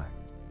long time.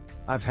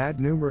 I've had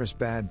numerous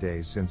bad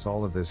days since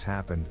all of this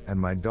happened and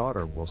my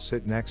daughter will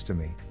sit next to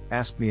me,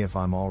 ask me if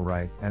I'm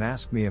alright, and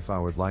ask me if I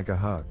would like a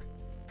hug.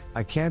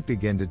 I can't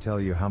begin to tell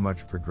you how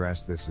much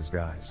progress this is,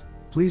 guys.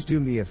 Please do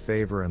me a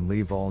favor and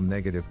leave all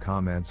negative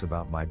comments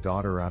about my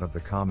daughter out of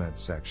the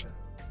comments section.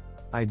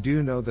 I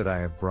do know that I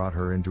have brought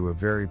her into a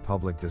very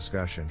public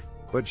discussion,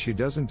 but she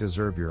doesn't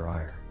deserve your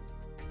ire.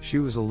 She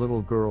was a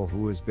little girl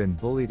who has been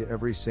bullied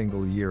every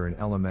single year in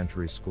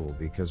elementary school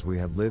because we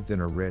had lived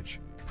in a rich,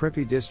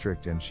 preppy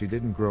district and she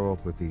didn't grow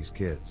up with these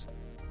kids.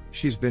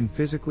 She's been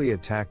physically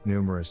attacked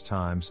numerous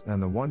times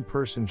and the one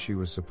person she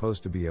was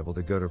supposed to be able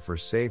to go to for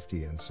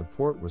safety and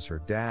support was her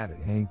dad,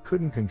 and he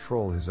couldn't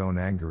control his own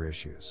anger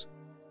issues.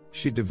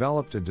 She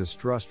developed a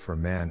distrust for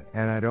men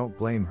and I don't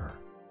blame her.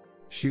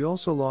 She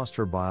also lost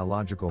her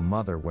biological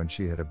mother when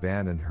she had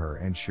abandoned her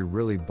and she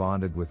really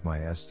bonded with my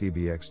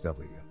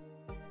STBXW.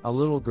 A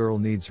little girl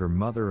needs her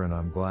mother and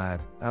I'm glad,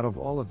 out of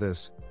all of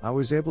this, I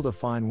was able to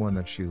find one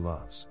that she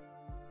loves.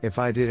 If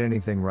I did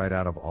anything right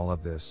out of all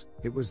of this,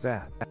 it was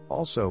that.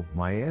 Also,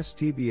 my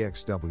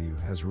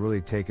STBXW has really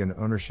taken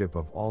ownership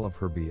of all of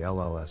her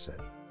BLLS.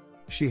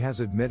 She has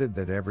admitted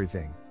that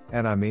everything,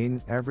 and I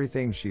mean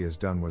everything she has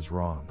done was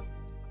wrong.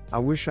 I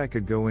wish I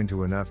could go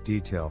into enough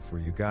detail for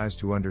you guys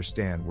to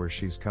understand where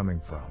she's coming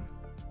from.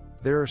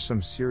 There are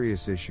some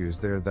serious issues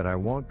there that I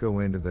won't go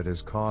into that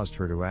has caused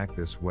her to act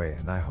this way,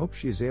 and I hope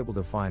she's able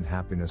to find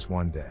happiness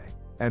one day.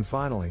 And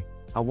finally,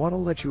 I want to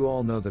let you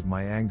all know that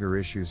my anger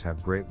issues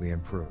have greatly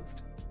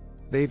improved.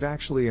 They've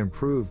actually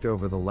improved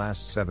over the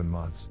last 7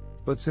 months,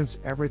 but since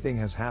everything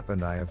has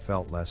happened I have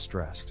felt less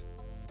stressed.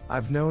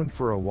 I've known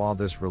for a while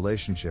this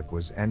relationship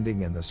was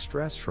ending and the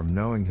stress from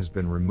knowing has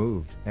been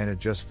removed, and it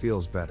just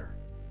feels better.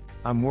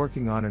 I'm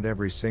working on it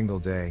every single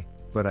day,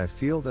 but I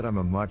feel that I'm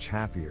a much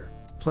happier,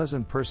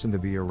 pleasant person to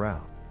be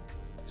around.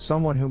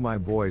 Someone who my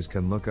boys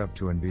can look up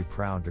to and be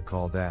proud to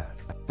call dad.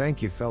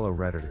 Thank you, fellow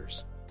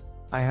Redditors.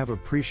 I have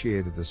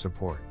appreciated the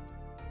support.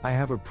 I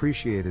have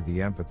appreciated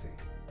the empathy.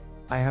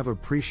 I have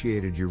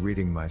appreciated you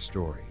reading my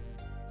story.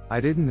 I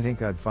didn't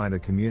think I'd find a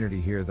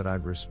community here that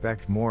I'd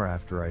respect more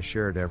after I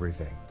shared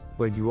everything,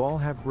 but you all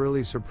have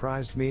really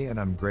surprised me and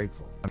I'm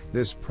grateful.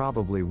 This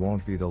probably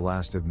won't be the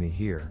last of me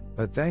here,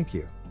 but thank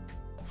you.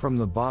 From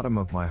the bottom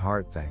of my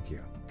heart, thank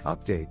you.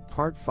 Update,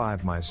 Part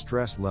 5. My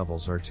stress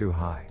levels are too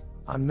high.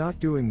 I'm not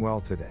doing well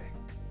today.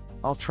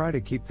 I'll try to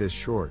keep this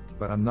short,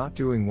 but I'm not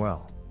doing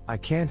well. I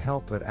can't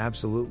help but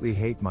absolutely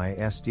hate my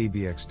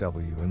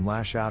SDBXW and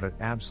lash out at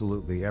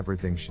absolutely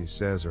everything she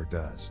says or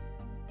does.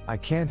 I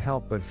can't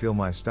help but feel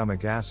my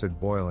stomach acid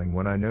boiling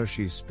when I know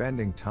she's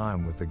spending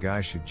time with the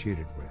guy she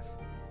cheated with.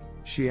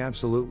 She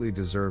absolutely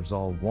deserves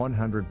all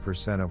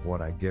 100% of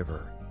what I give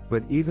her.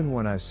 But even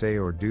when I say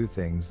or do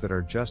things that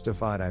are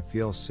justified, I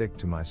feel sick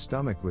to my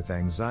stomach with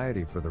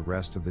anxiety for the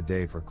rest of the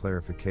day. For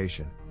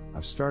clarification,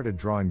 I've started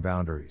drawing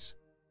boundaries.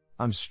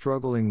 I'm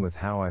struggling with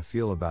how I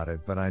feel about it,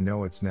 but I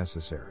know it's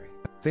necessary.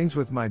 Things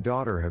with my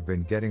daughter have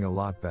been getting a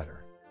lot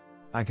better.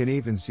 I can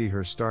even see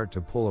her start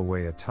to pull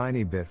away a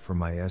tiny bit from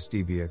my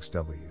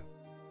SDBXW.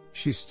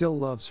 She still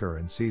loves her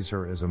and sees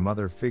her as a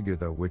mother figure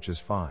though, which is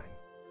fine.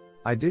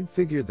 I did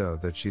figure though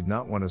that she'd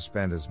not want to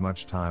spend as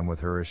much time with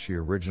her as she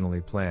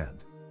originally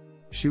planned.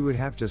 She would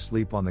have to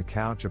sleep on the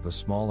couch of a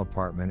small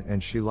apartment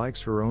and she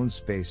likes her own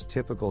space,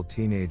 typical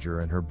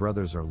teenager, and her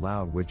brothers are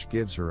loud, which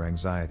gives her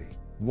anxiety.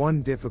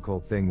 One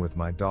difficult thing with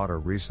my daughter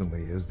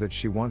recently is that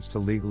she wants to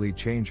legally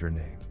change her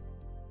name.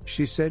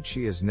 She said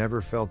she has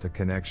never felt a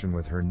connection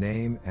with her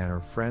name and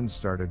her friends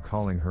started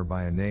calling her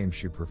by a name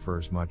she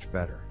prefers much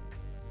better.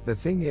 The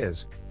thing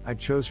is, I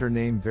chose her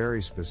name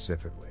very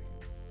specifically.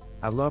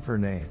 I love her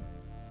name.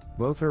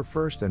 Both her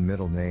first and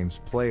middle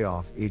names play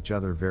off each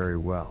other very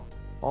well.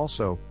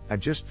 Also, I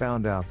just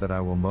found out that I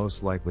will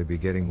most likely be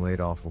getting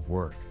laid off of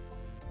work.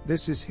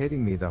 This is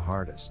hitting me the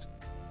hardest.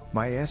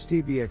 My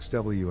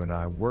SDBXW and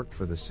I work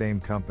for the same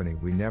company,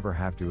 we never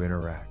have to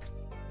interact.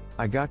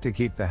 I got to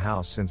keep the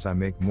house since I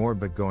make more,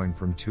 but going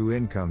from 2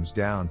 incomes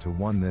down to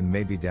 1, then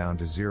maybe down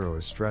to 0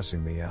 is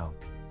stressing me out.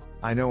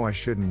 I know I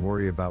shouldn't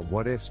worry about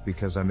what ifs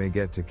because I may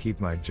get to keep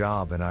my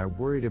job and I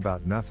worried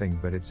about nothing,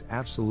 but it's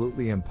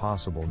absolutely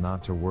impossible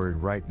not to worry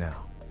right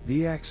now.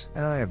 The ex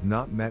and I have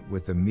not met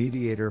with the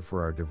mediator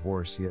for our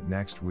divorce yet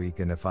next week,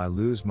 and if I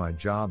lose my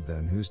job,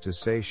 then who's to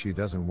say she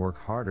doesn't work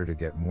harder to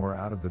get more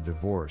out of the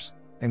divorce,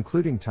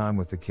 including time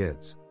with the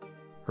kids.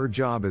 Her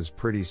job is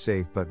pretty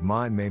safe, but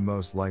mine may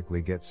most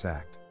likely get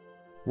sacked.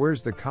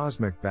 Where's the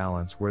cosmic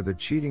balance where the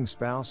cheating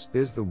spouse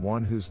is the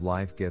one whose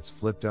life gets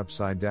flipped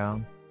upside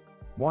down?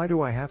 Why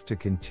do I have to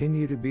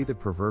continue to be the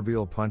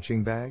proverbial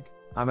punching bag?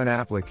 I'm an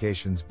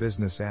applications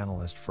business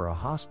analyst for a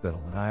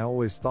hospital and I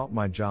always thought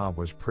my job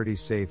was pretty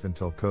safe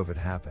until COVID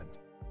happened.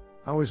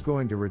 I was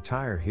going to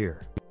retire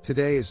here.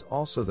 Today is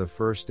also the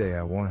first day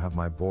I won't have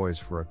my boys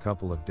for a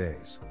couple of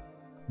days.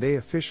 They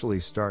officially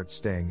start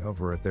staying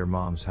over at their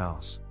mom's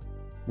house.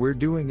 We're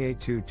doing a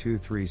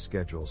 2-2-3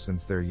 schedule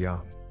since they're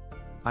young.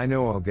 I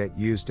know I'll get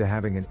used to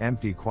having an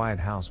empty, quiet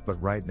house,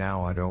 but right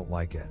now I don't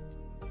like it.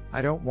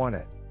 I don't want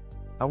it.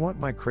 I want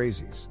my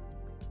crazies.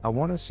 I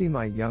want to see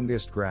my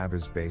youngest grab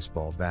his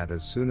baseball bat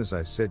as soon as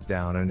I sit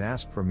down and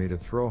ask for me to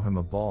throw him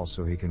a ball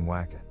so he can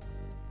whack it.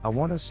 I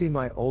want to see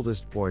my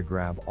oldest boy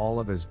grab all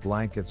of his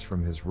blankets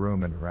from his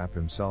room and wrap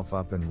himself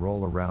up and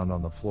roll around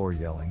on the floor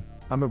yelling,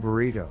 "I'm a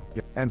burrito."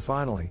 And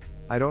finally,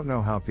 I don't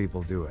know how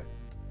people do it.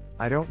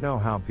 I don't know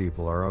how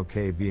people are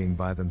okay being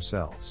by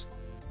themselves.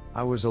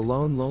 I was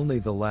alone, lonely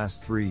the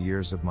last 3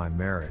 years of my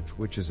marriage,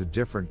 which is a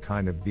different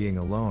kind of being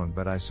alone,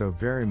 but I so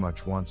very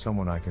much want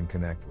someone I can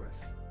connect with.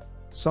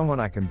 Someone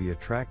I can be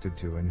attracted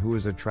to and who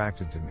is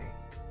attracted to me.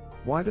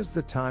 Why does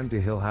the time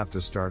to heal have to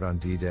start on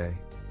D-Day?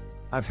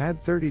 I've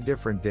had 30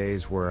 different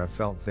days where I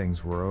felt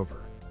things were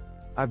over.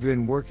 I've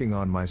been working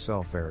on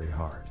myself very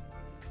hard.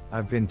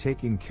 I've been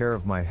taking care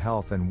of my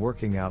health and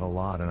working out a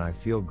lot, and I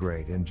feel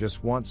great and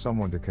just want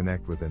someone to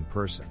connect with in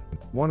person.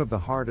 One of the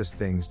hardest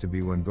things to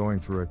be when going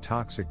through a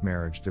toxic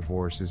marriage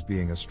divorce is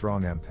being a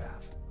strong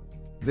empath.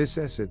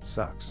 It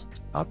sucks.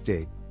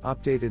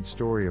 Updated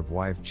story of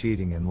wife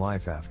cheating and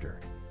life after.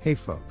 Hey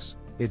folks,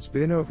 it's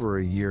been over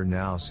a year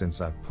now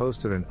since I've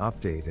posted an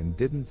update and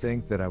didn't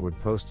think that I would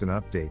post an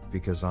update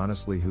because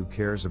honestly, who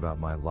cares about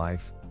my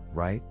life,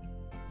 right?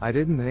 I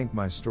didn't think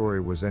my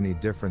story was any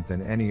different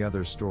than any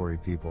other story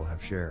people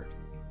have shared.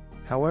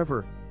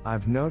 However,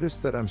 I've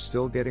noticed that I'm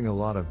still getting a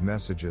lot of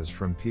messages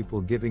from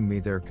people giving me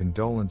their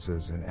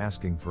condolences and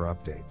asking for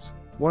updates.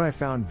 What I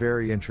found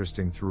very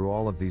interesting through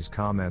all of these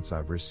comments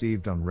I've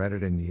received on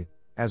Reddit and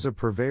as a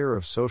purveyor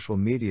of social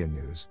media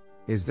news,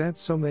 is that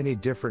so many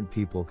different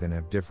people can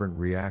have different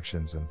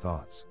reactions and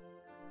thoughts.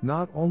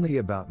 Not only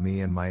about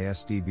me and my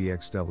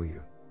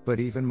SDBXW,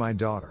 but even my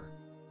daughter.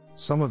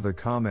 Some of the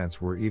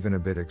comments were even a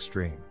bit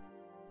extreme.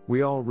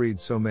 We all read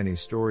so many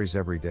stories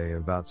every day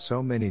about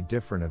so many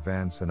different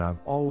events, and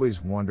I've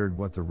always wondered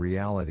what the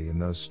reality in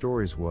those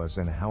stories was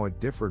and how it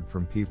differed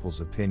from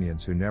people's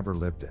opinions who never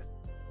lived it.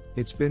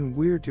 It's been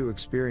weird to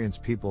experience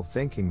people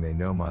thinking they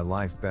know my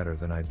life better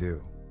than I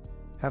do.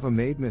 Have I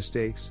made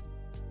mistakes?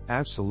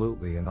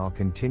 Absolutely, and I'll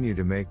continue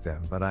to make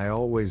them, but I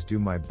always do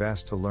my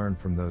best to learn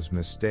from those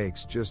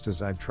mistakes, just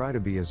as I try to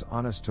be as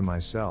honest to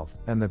myself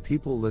and the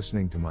people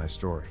listening to my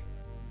story.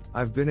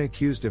 I've been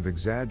accused of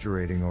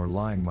exaggerating or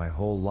lying my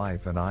whole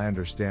life, and I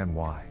understand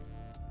why.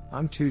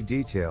 I'm too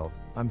detailed,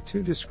 I'm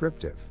too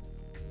descriptive.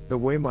 The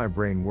way my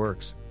brain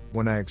works,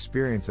 when I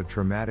experience a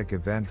traumatic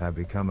event, I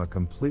become a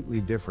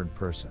completely different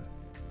person.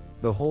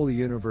 The whole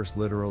universe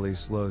literally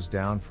slows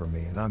down for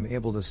me, and I'm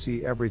able to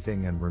see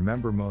everything and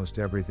remember most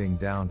everything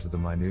down to the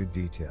minute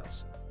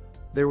details.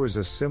 There was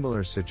a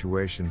similar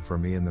situation for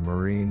me in the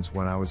Marines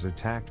when I was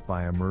attacked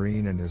by a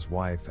Marine and his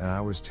wife, and I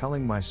was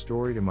telling my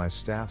story to my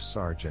staff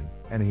sergeant,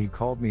 and he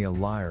called me a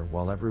liar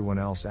while everyone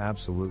else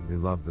absolutely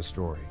loved the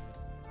story.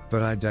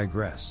 But I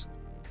digress.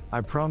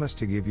 I promise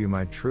to give you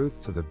my truth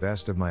to the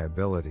best of my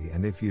ability,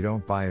 and if you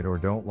don't buy it or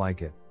don't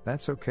like it,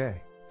 that's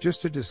okay.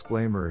 Just a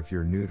disclaimer, if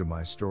you're new to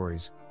my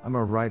stories, I'm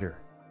a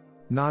writer.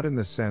 Not in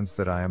the sense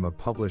that I am a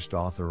published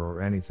author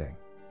or anything,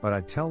 but I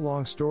tell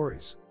long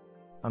stories.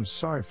 I'm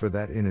sorry for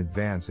that in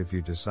advance if you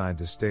decide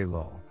to stay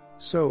low.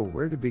 So,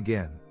 where to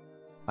begin?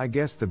 I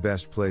guess the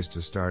best place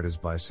to start is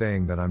by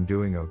saying that I'm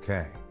doing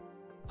okay.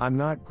 I'm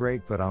not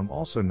great, but I'm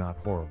also not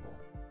horrible.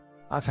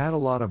 I've had a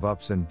lot of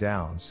ups and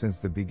downs since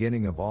the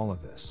beginning of all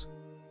of this.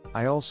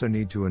 I also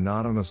need to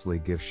anonymously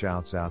give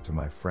shouts out to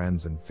my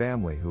friends and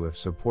family who have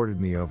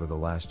supported me over the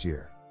last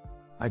year.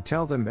 I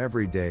tell them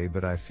every day,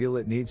 but I feel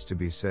it needs to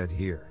be said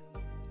here.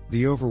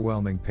 The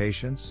overwhelming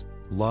patience,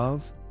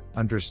 love,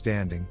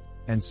 understanding,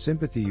 and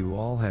sympathy you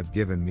all have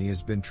given me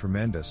has been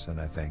tremendous, and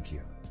I thank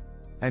you.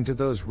 And to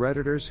those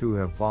Redditors who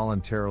have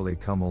voluntarily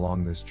come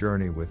along this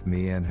journey with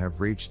me and have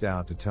reached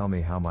out to tell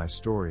me how my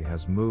story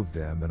has moved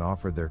them and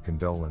offered their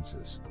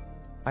condolences,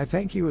 I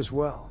thank you as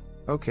well.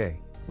 Okay,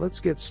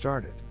 let's get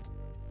started.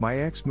 My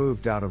ex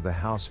moved out of the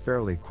house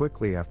fairly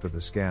quickly after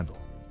the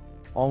scandal.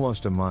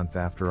 Almost a month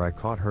after I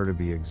caught her, to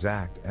be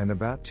exact, and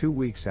about 2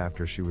 weeks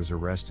after she was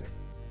arrested.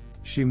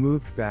 She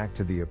moved back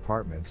to the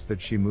apartments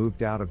that she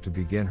moved out of to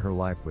begin her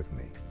life with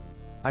me.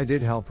 I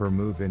did help her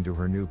move into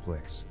her new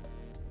place.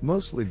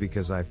 Mostly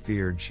because I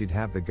feared she'd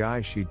have the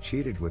guy she'd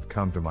cheated with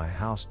come to my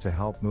house to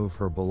help move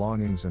her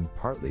belongings, and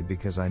partly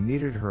because I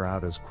needed her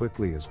out as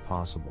quickly as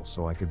possible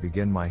so I could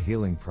begin my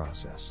healing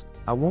process.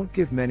 I won't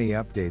give many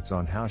updates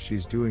on how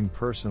she's doing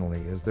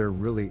personally, as there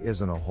really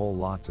isn't a whole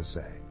lot to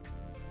say.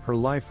 Her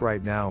life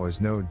right now is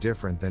no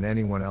different than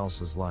anyone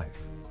else's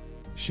life.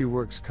 She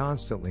works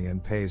constantly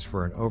and pays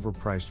for an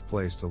overpriced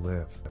place to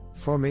live.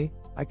 For me,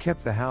 I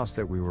kept the house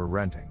that we were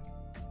renting.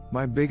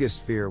 My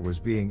biggest fear was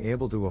being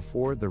able to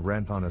afford the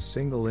rent on a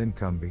single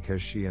income,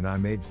 because she and I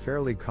made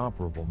fairly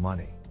comparable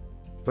money.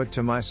 But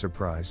to my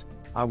surprise,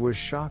 I was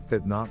shocked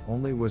that not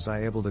only was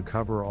I able to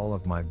cover all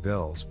of my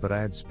bills, but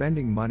I had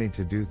spending money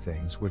to do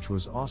things, which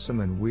was awesome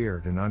and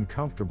weird and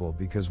uncomfortable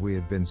because we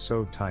had been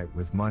so tight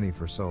with money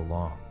for so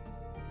long.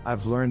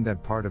 I've learned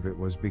that part of it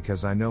was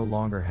because I no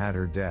longer had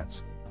her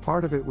debts.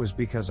 Part of it was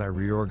because I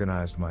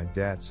reorganized my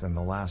debts, and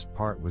the last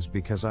part was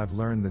because I've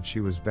learned that she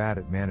was bad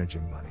at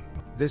managing money.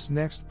 This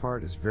next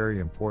part is very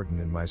important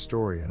in my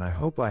story, and I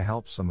hope I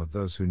help some of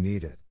those who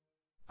need it.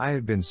 I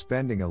had been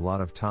spending a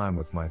lot of time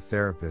with my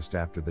therapist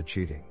after the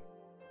cheating.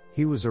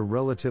 He was a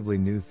relatively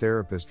new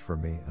therapist for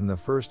me, and the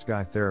first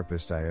guy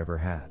therapist I ever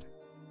had.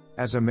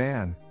 As a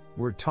man,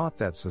 we're taught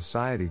that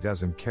society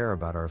doesn't care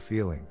about our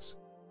feelings.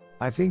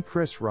 I think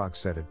Chris Rock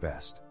said it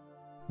best.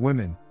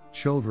 Women,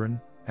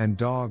 children, and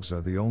dogs are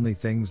the only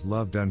things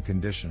loved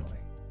unconditionally.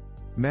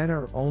 Men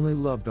are only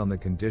loved on the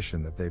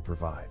condition that they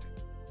provide.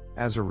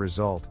 As a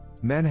result,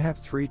 men have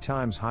 3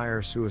 times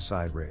higher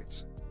suicide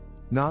rates.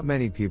 Not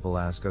many people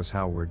ask us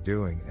how we're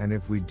doing, and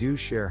if we do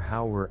share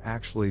how we're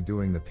actually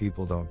doing, the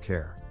people don't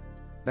care.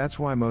 That's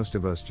why most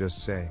of us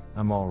just say,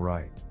 "I'm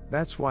alright."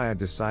 That's why I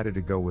decided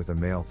to go with a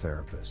male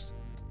therapist.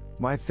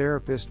 My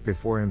therapist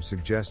before him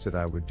suggested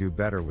I would do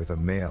better with a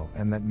male,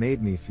 and that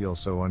made me feel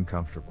so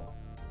uncomfortable.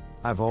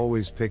 I've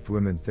always picked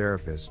women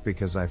therapists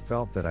because I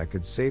felt that I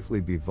could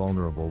safely be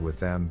vulnerable with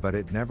them, but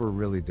it never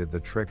really did the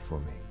trick for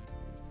me.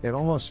 It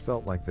almost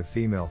felt like the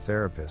female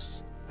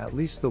therapists, at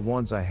least the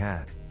ones I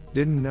had,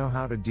 didn't know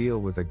how to deal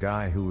with a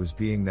guy who was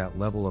being that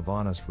level of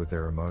honest with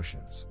their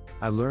emotions.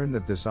 I learned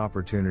that this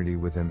opportunity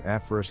with him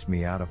forced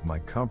me out of my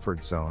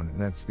comfort zone,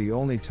 and that's the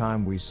only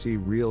time we see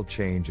real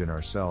change in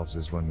ourselves,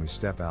 is when we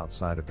step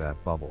outside of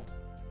that bubble.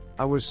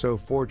 I was so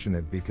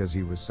fortunate because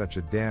he was such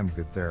a damn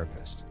good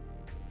therapist.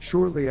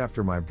 Shortly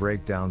after my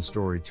breakdown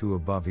story 2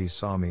 above, he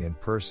saw me in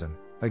person,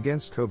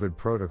 against COVID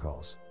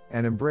protocols,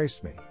 and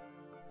embraced me.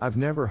 I've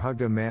never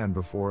hugged a man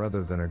before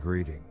other than a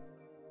greeting.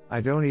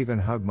 I don't even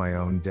hug my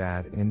own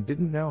dad and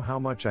didn't know how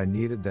much I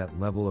needed that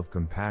level of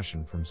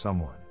compassion from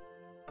someone.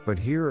 But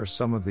here are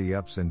some of the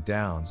ups and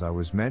downs I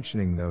was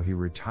mentioning, though he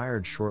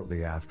retired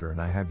shortly after and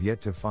I have yet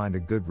to find a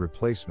good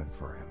replacement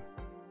for him.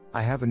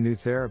 I have a new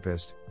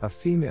therapist, a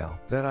female,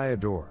 that I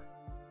adore.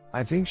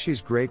 I think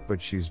she's great, but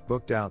she's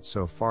booked out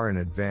so far in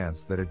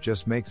advance that it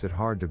just makes it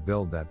hard to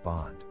build that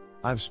bond.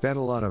 I've spent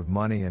a lot of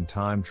money and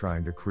time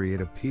trying to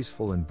create a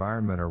peaceful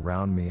environment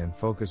around me and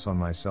focus on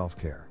my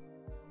self-care.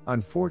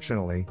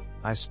 Unfortunately,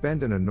 I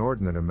spend an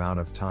inordinate amount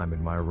of time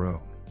in my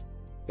room.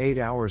 8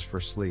 hours for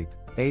sleep,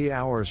 8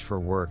 hours for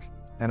work,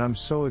 and I'm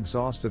so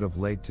exhausted of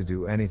late to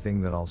do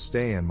anything that I'll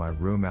stay in my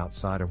room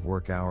outside of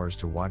work hours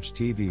to watch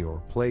TV or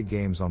play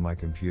games on my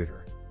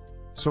computer.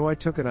 So I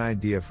took an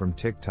idea from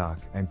TikTok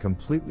and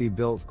completely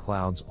built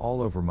clouds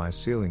all over my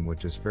ceiling,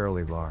 which is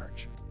fairly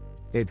large.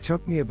 It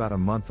took me about a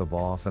month of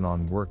off and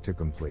on work to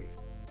complete.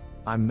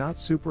 I'm not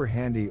super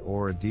handy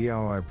or a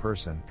DIY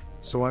person,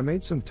 so I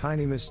made some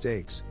tiny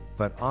mistakes,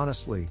 but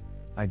honestly,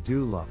 I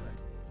do love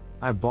it.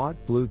 I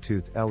bought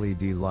Bluetooth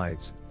LED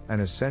lights, an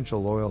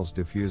essential oils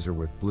diffuser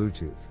with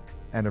Bluetooth,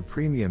 and a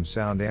premium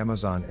sound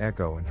Amazon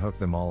Echo, and hooked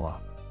them all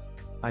up.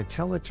 I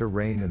tell it to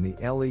rain and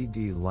the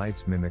LED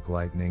lights mimic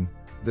lightning,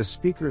 the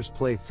speakers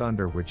play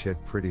thunder, which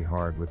hit pretty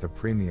hard with the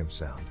premium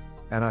sound,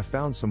 and I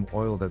found some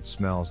oil that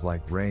smells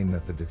like rain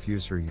that the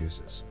diffuser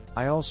uses.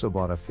 I also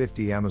bought a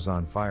 50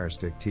 Amazon Fire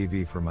Stick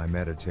TV for my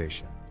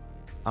meditation.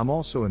 I'm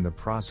also in the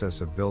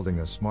process of building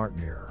a smart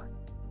mirror.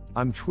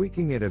 I'm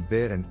tweaking it a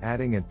bit and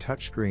adding a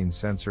touchscreen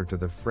sensor to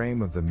the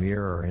frame of the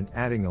mirror and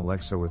adding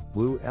Alexa with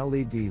blue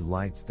LED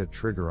lights that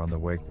trigger on the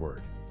wake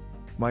word.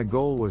 My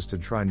goal was to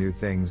try new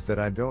things that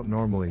I don't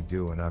normally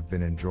do, and I've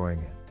been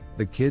enjoying it.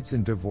 The kids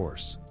and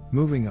divorce.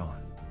 Moving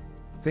on.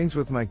 Things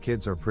with my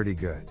kids are pretty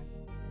good.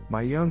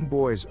 My young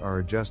boys are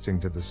adjusting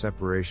to the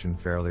separation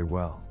fairly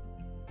well.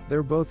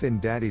 They're both in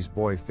daddy's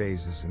boy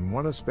phases and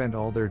want to spend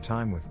all their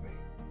time with me.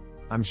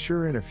 I'm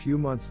sure in a few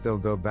months they'll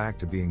go back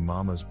to being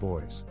mama's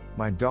boys.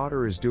 My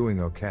daughter is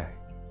doing okay.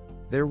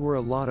 There were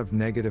a lot of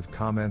negative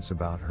comments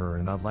about her,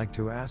 and I'd like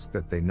to ask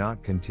that they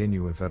not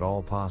continue if at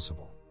all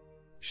possible.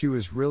 She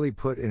was really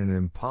put in an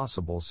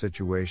impossible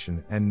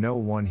situation, and no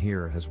one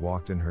here has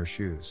walked in her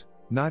shoes,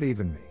 not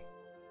even me.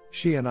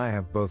 She and I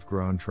have both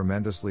grown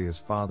tremendously as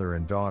father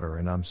and daughter,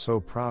 and I'm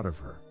so proud of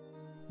her.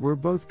 We're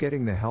both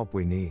getting the help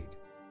we need.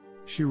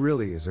 She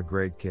really is a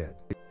great kid.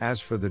 As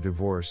for the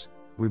divorce,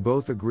 we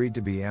both agreed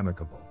to be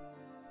amicable.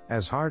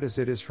 As hard as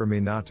it is for me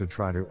not to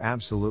try to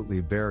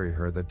absolutely bury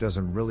her, that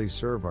doesn't really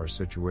serve our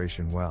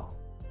situation well.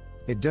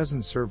 It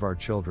doesn't serve our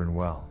children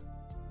well.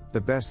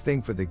 The best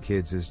thing for the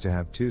kids is to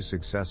have 2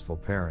 successful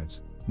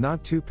parents,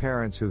 not 2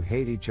 parents who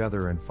hate each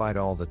other and fight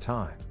all the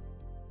time.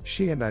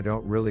 She and I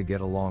don't really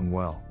get along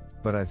well,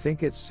 but I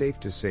think it's safe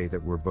to say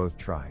that we're both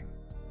trying.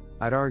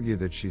 I'd argue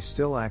that she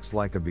still acts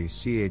like a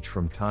BCH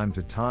from time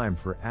to time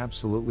for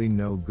absolutely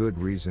no good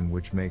reason,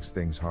 which makes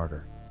things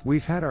harder.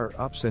 We've had our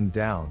ups and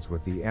downs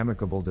with the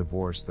amicable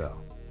divorce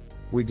though.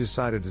 We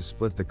decided to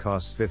split the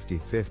costs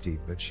 50-50,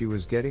 but she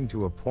was getting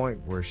to a point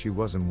where she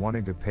wasn't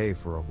wanting to pay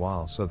for a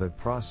while, so that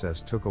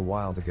process took a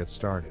while to get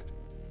started.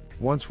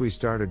 Once we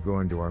started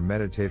going to our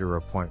meditator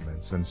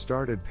appointments and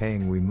started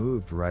paying, we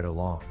moved right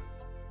along.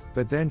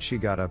 But then she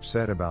got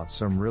upset about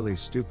some really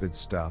stupid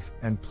stuff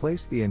and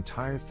placed the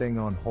entire thing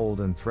on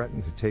hold and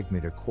threatened to take me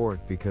to court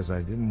because I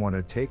didn't want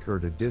to take her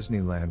to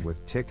Disneyland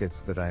with tickets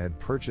that I had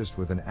purchased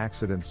with an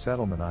accident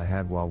settlement I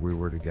had while we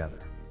were together.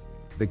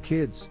 The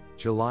kids,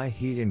 July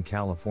heat in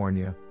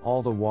California,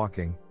 all the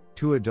walking,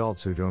 2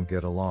 adults who don't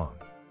get along.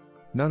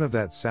 None of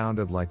that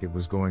sounded like it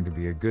was going to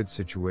be a good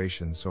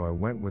situation, so I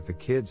went with the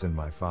kids and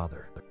my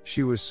father.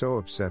 She was so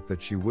upset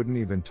that she wouldn't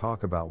even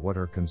talk about what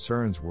her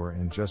concerns were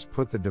and just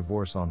put the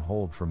divorce on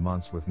hold for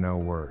months with no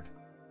word.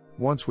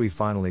 Once we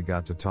finally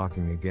got to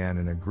talking again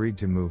and agreed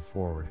to move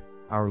forward,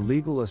 our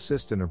legal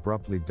assistant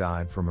abruptly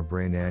died from a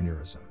brain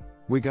aneurysm.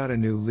 We got a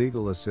new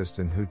legal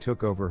assistant who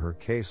took over her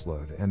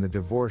caseload, and the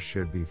divorce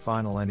should be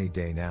final any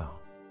day now.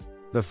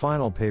 The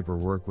final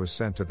paperwork was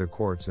sent to the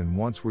courts, and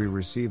once we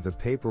receive the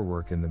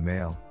paperwork in the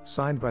mail,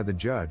 signed by the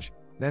judge,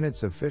 then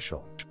it's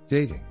official.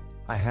 Dating.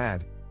 I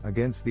had,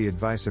 against the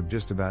advice of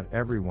just about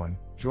everyone,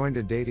 joined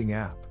a dating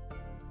app.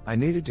 I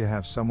needed to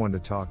have someone to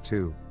talk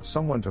to,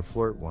 someone to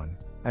flirt with,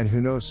 and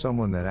who knows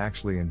someone that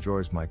actually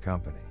enjoys my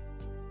company.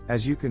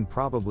 As you can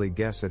probably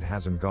guess, it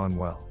hasn't gone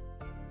well.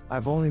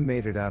 I've only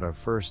made it out of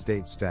first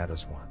date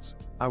status once.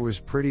 I was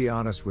pretty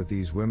honest with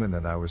these women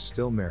that I was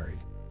still married,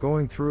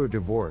 going through a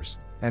divorce,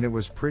 and it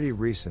was pretty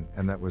recent,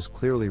 and that was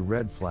clearly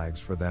red flags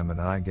for them, and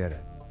I get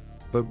it.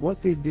 But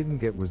what they didn't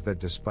get was that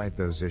despite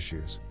those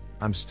issues,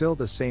 I'm still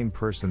the same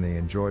person they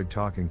enjoyed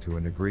talking to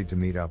and agreed to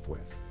meet up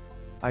with.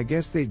 I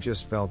guess they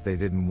just felt they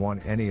didn't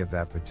want any of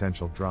that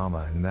potential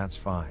drama, and that's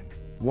fine.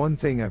 One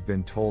thing I've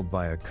been told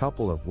by a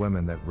couple of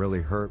women that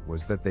really hurt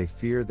was that they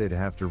fear they'd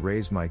have to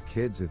raise my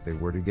kids if they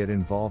were to get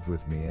involved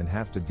with me and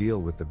have to deal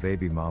with the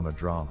baby mama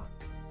drama.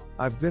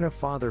 I've been a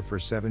father for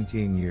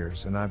 17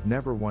 years and I've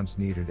never once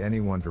needed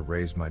anyone to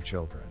raise my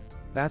children.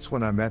 That's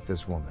when I met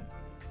this woman.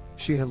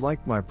 She had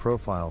liked my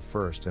profile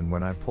first, and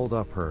when I pulled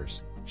up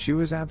hers, she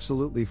was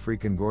absolutely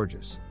freaking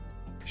gorgeous.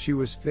 She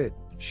was fit,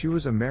 she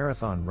was a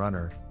marathon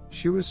runner,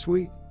 she was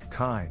sweet,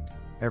 kind,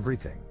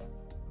 everything.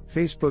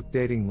 Facebook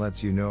dating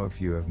lets you know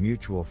if you have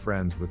mutual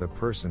friends with a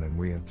person, and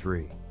we had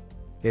 3.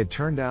 It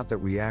turned out that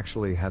we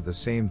actually had the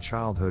same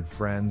childhood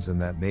friends,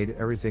 and that made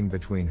everything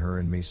between her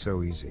and me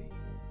so easy.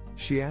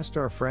 She asked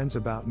our friends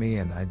about me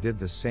and I did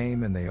the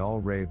same, and they all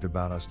raved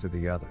about us to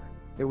the other.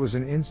 It was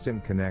an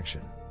instant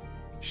connection.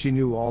 She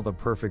knew all the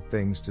perfect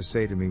things to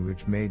say to me,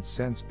 which made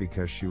sense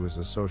because she was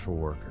a social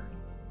worker.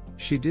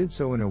 She did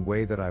so in a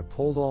way that I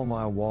pulled all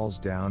my walls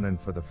down and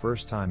for the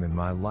first time in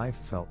my life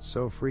felt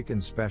so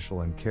freaking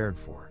special and cared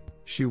for.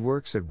 She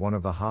works at one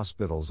of the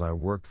hospitals I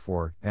worked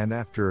for, and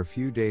after a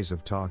few days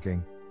of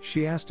talking,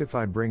 she asked if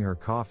I'd bring her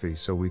coffee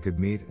so we could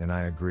meet, and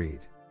I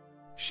agreed.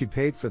 She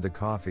paid for the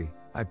coffee,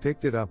 I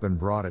picked it up and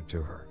brought it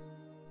to her.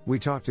 We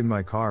talked in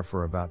my car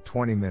for about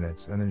 20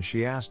 minutes and then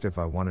she asked if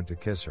I wanted to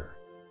kiss her.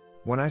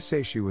 When I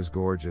say she was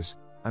gorgeous,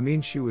 I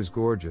mean she was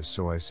gorgeous,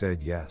 so I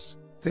said yes.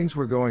 Things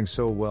were going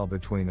so well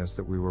between us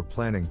that we were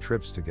planning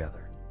trips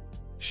together.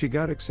 She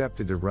got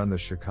accepted to run the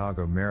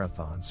Chicago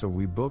Marathon, so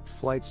we booked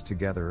flights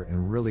together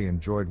and really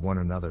enjoyed one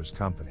another's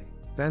company.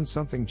 Then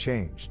something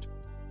changed.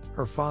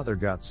 Her father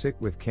got sick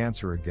with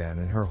cancer again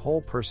and her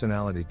whole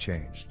personality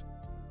changed.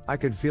 I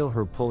could feel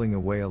her pulling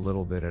away a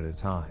little bit at a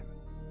time.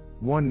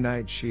 One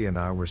night she and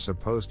I were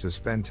supposed to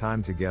spend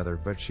time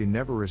together, but she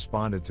never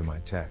responded to my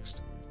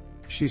text.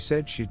 She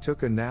said she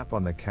took a nap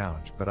on the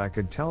couch, but I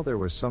could tell there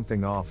was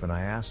something off, and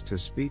I asked to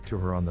speak to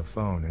her on the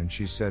phone and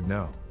she said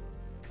no.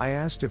 I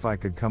asked if I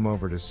could come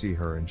over to see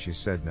her and she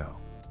said no.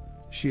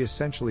 She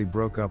essentially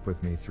broke up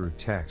with me through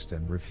text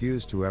and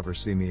refused to ever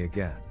see me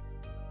again.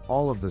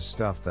 All of the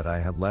stuff that I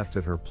had left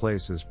at her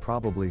place is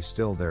probably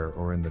still there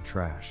or in the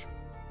trash.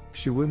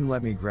 She wouldn't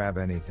let me grab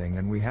anything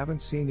and we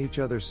haven't seen each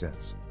other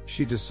since.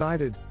 She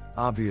decided,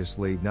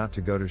 obviously, not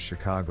to go to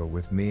Chicago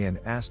with me and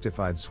asked if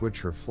I'd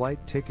switch her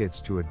flight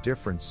tickets to a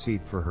different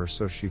seat for her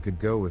so she could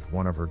go with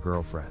one of her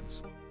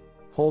girlfriends.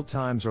 Hold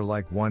times are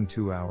like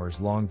 1-2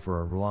 hours long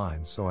for a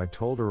line, so I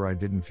told her I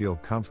didn't feel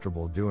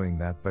comfortable doing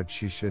that, but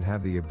she should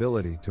have the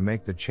ability to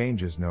make the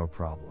changes no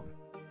problem.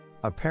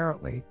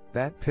 Apparently,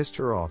 that pissed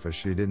her off as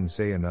she didn't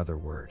say another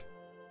word.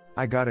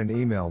 I got an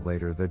email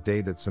later that day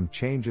that some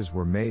changes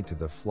were made to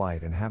the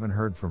flight and haven't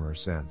heard from her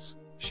since.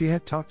 She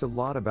had talked a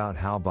lot about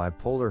how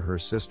bipolar her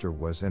sister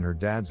was and her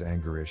dad's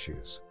anger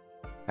issues.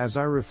 As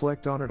I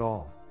reflect on it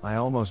all, I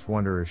almost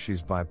wonder if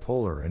she's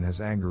bipolar and has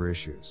anger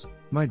issues.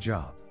 My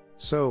job.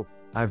 So,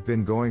 I've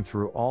been going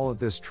through all of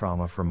this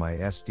trauma from my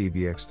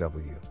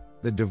SDBXW,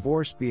 the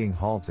divorce being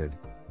halted,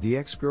 the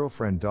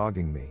ex-girlfriend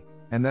dogging me,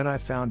 and then I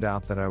found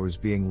out that I was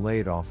being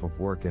laid off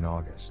of work in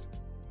August.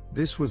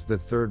 This was the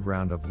 3rd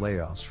round of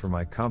layoffs for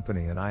my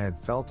company, and I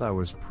had felt I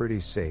was pretty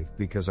safe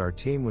because our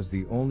team was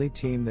the only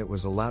team that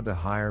was allowed to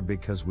hire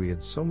because we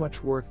had so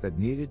much work that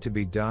needed to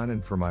be done,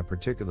 and for my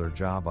particular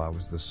job I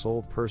was the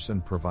sole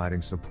person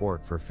providing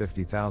support for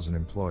 50,000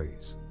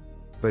 employees.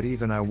 But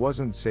even I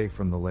wasn't safe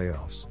from the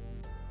layoffs.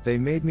 They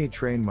made me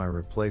train my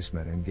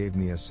replacement and gave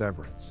me a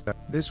severance.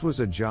 This was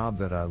a job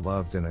that I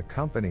loved and a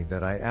company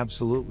that I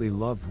absolutely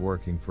loved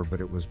working for, but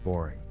it was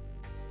boring.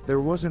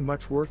 There wasn't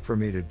much work for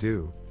me to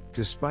do,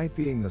 despite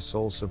being the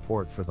sole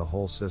support for the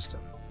whole system.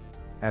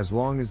 As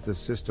long as the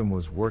system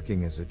was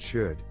working as it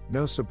should,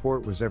 no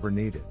support was ever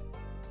needed.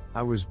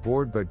 I was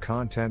bored but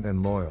content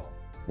and loyal.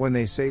 When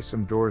they say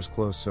some doors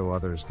close so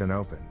others can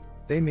open,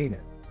 they mean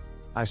it.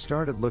 I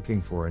started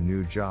looking for a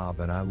new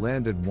job and I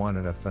landed one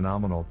at a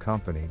phenomenal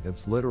company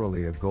that's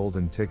literally a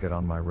golden ticket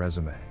on my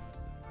resume.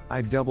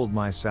 I doubled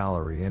my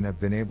salary and have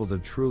been able to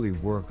truly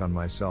work on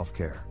my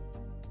self-care.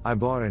 I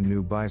bought a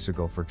new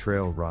bicycle for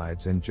trail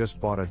rides and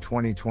just bought a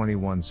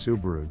 2021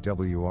 Subaru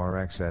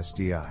WRX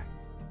STI.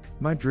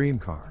 My dream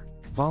car.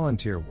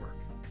 Volunteer work.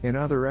 In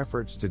other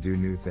efforts to do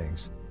new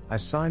things, I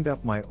signed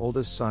up my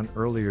oldest son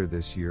earlier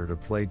this year to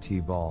play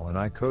t-ball and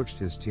I coached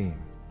his team.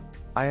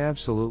 I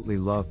absolutely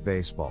love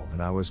baseball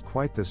and I was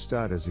quite the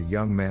stud as a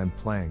young man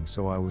playing,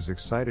 so I was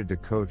excited to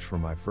coach for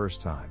my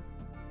first time.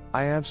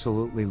 I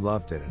absolutely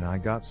loved it and I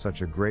got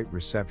such a great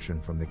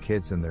reception from the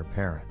kids and their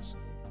parents.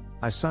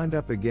 I signed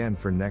up again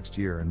for next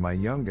year and my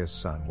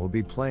youngest son will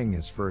be playing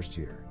his first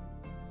year.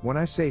 When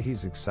I say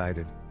he's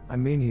excited, I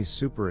mean he's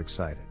super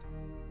excited.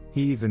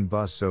 He even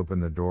busts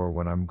open the door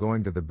when I'm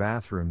going to the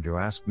bathroom to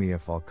ask me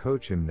if I'll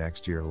coach him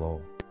next year,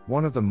 lol.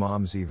 One of the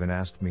moms even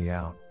asked me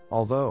out,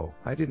 although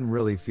I didn't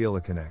really feel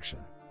a connection.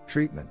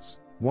 Treatments.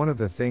 One of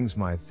the things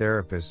my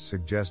therapist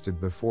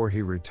suggested before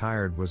he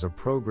retired was a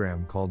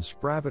program called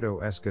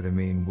Spravato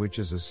esketamine, which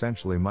is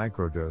essentially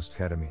microdosed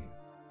ketamine.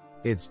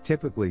 It's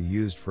typically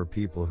used for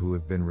people who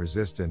have been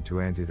resistant to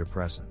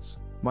antidepressants.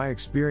 My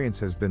experience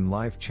has been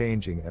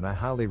life-changing and I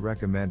highly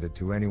recommend it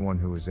to anyone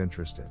who is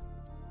interested.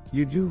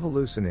 You do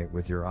hallucinate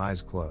with your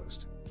eyes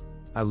closed.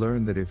 I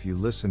learned that if you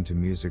listen to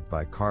music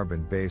by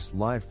carbon-based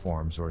life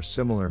forms or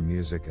similar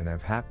music and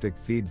have haptic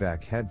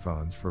feedback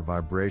headphones for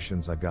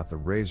vibrations, I got the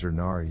Razer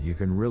Nari, you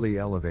can really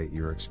elevate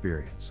your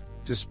experience.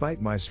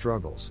 Despite my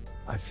struggles,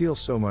 I feel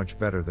so much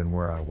better than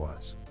where I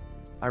was.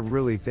 I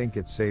really think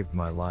it saved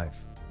my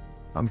life.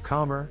 I'm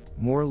calmer,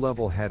 more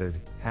level-headed,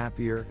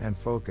 happier, and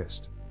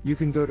focused. You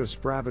can go to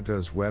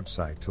Spravato's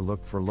website to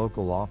look for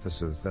local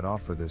offices that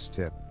offer this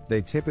tip.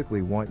 They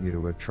typically want you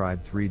to have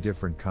tried 3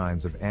 different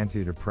kinds of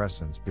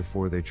antidepressants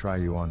before they try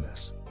you on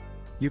this.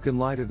 You can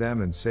lie to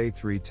them and say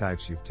 3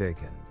 types you've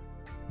taken.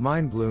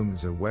 Mindbloom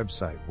is a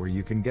website where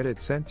you can get it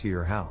sent to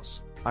your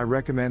house. I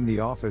recommend the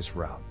office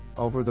route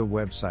over the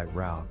website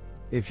route,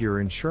 if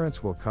your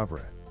insurance will cover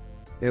it.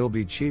 It'll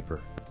be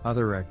cheaper.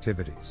 Other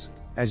activities.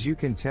 As you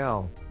can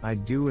tell, I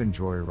do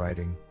enjoy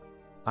writing.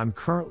 I'm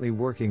currently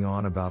working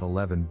on about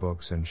 11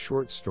 books and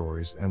short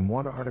stories and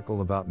 1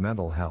 article about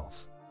mental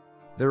health.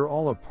 They're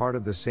all a part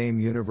of the same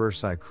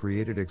universe I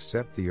created,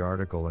 except the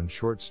article and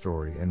short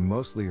story and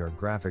mostly are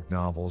graphic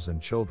novels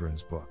and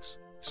children's books.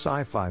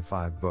 Sci-fi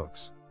 5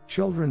 books,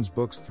 children's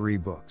books 3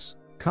 books,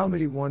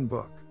 comedy 1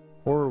 book,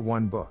 horror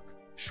 1 book,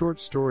 short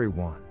story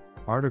 1,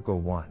 article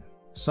 1,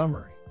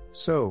 summary.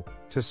 So,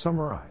 to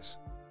summarize,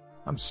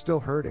 I'm still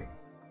hurting.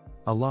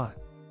 A lot.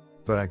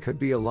 But I could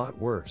be a lot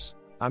worse.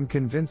 I'm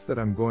convinced that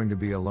I'm going to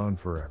be alone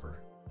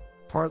forever.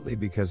 Partly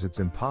because it's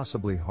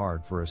impossibly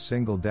hard for a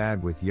single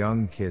dad with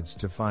young kids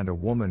to find a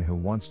woman who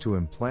wants to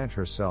implant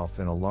herself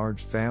in a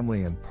large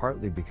family, and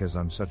partly because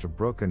I'm such a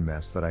broken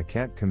mess that I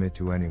can't commit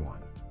to anyone.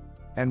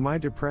 And my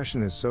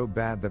depression is so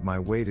bad that my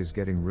weight is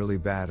getting really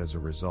bad as a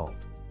result.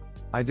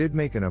 I did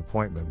make an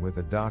appointment with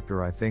a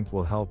doctor I think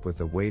will help with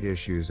the weight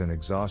issues and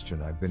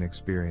exhaustion I've been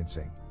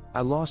experiencing.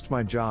 I lost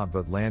my job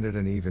but landed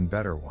an even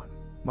better one.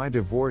 My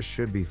divorce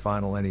should be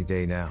final any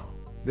day now.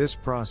 This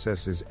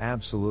process is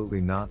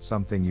absolutely not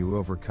something you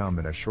overcome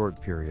in a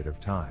short period of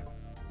time.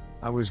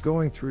 I was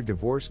going through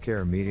divorce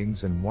care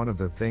meetings and one of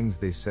the things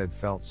they said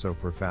felt so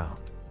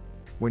profound.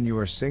 When you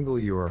are single,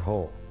 you are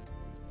whole.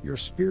 Your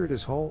spirit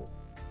is whole.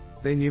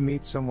 Then you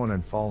meet someone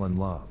and fall in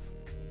love.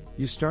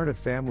 You start a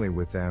family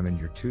with them and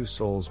your 2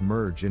 souls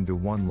merge into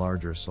one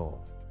larger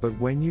soul. But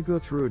when you go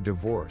through a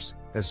divorce,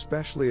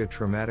 especially a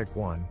traumatic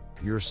one,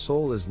 your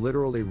soul is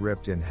literally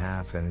ripped in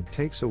half and it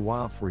takes a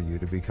while for you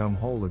to become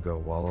whole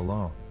again while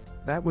alone.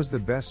 That was the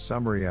best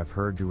summary I've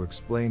heard to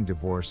explain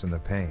divorce and the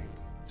pain.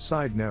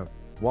 Side note,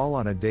 while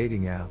on a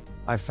dating app,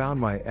 I found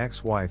my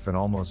ex-wife and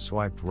almost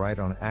swiped right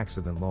on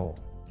accident lol.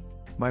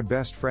 My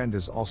best friend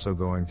is also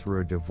going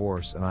through a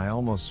divorce and I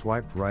almost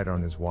swiped right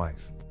on his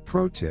wife.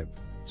 Pro tip,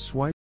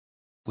 swipe.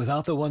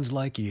 Without the ones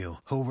like you,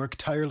 who work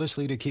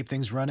tirelessly to keep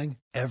things running,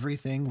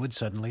 everything would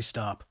suddenly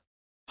stop.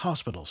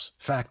 Hospitals,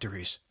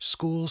 factories,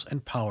 schools,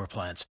 and power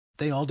plants,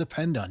 they all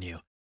depend on you.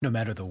 No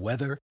matter the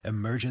weather,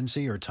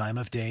 emergency, or time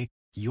of day,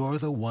 you're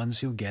the ones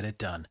who get it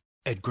done.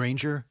 At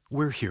Grainger,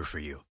 we're here for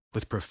you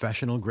with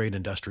professional-grade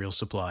industrial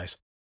supplies.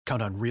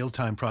 Count on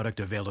real-time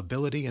product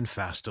availability and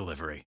fast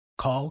delivery.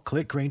 Call,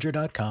 click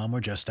Grainger.com,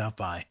 or just stop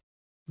by.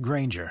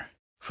 Grainger,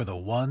 for the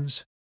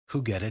ones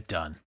who get it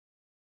done.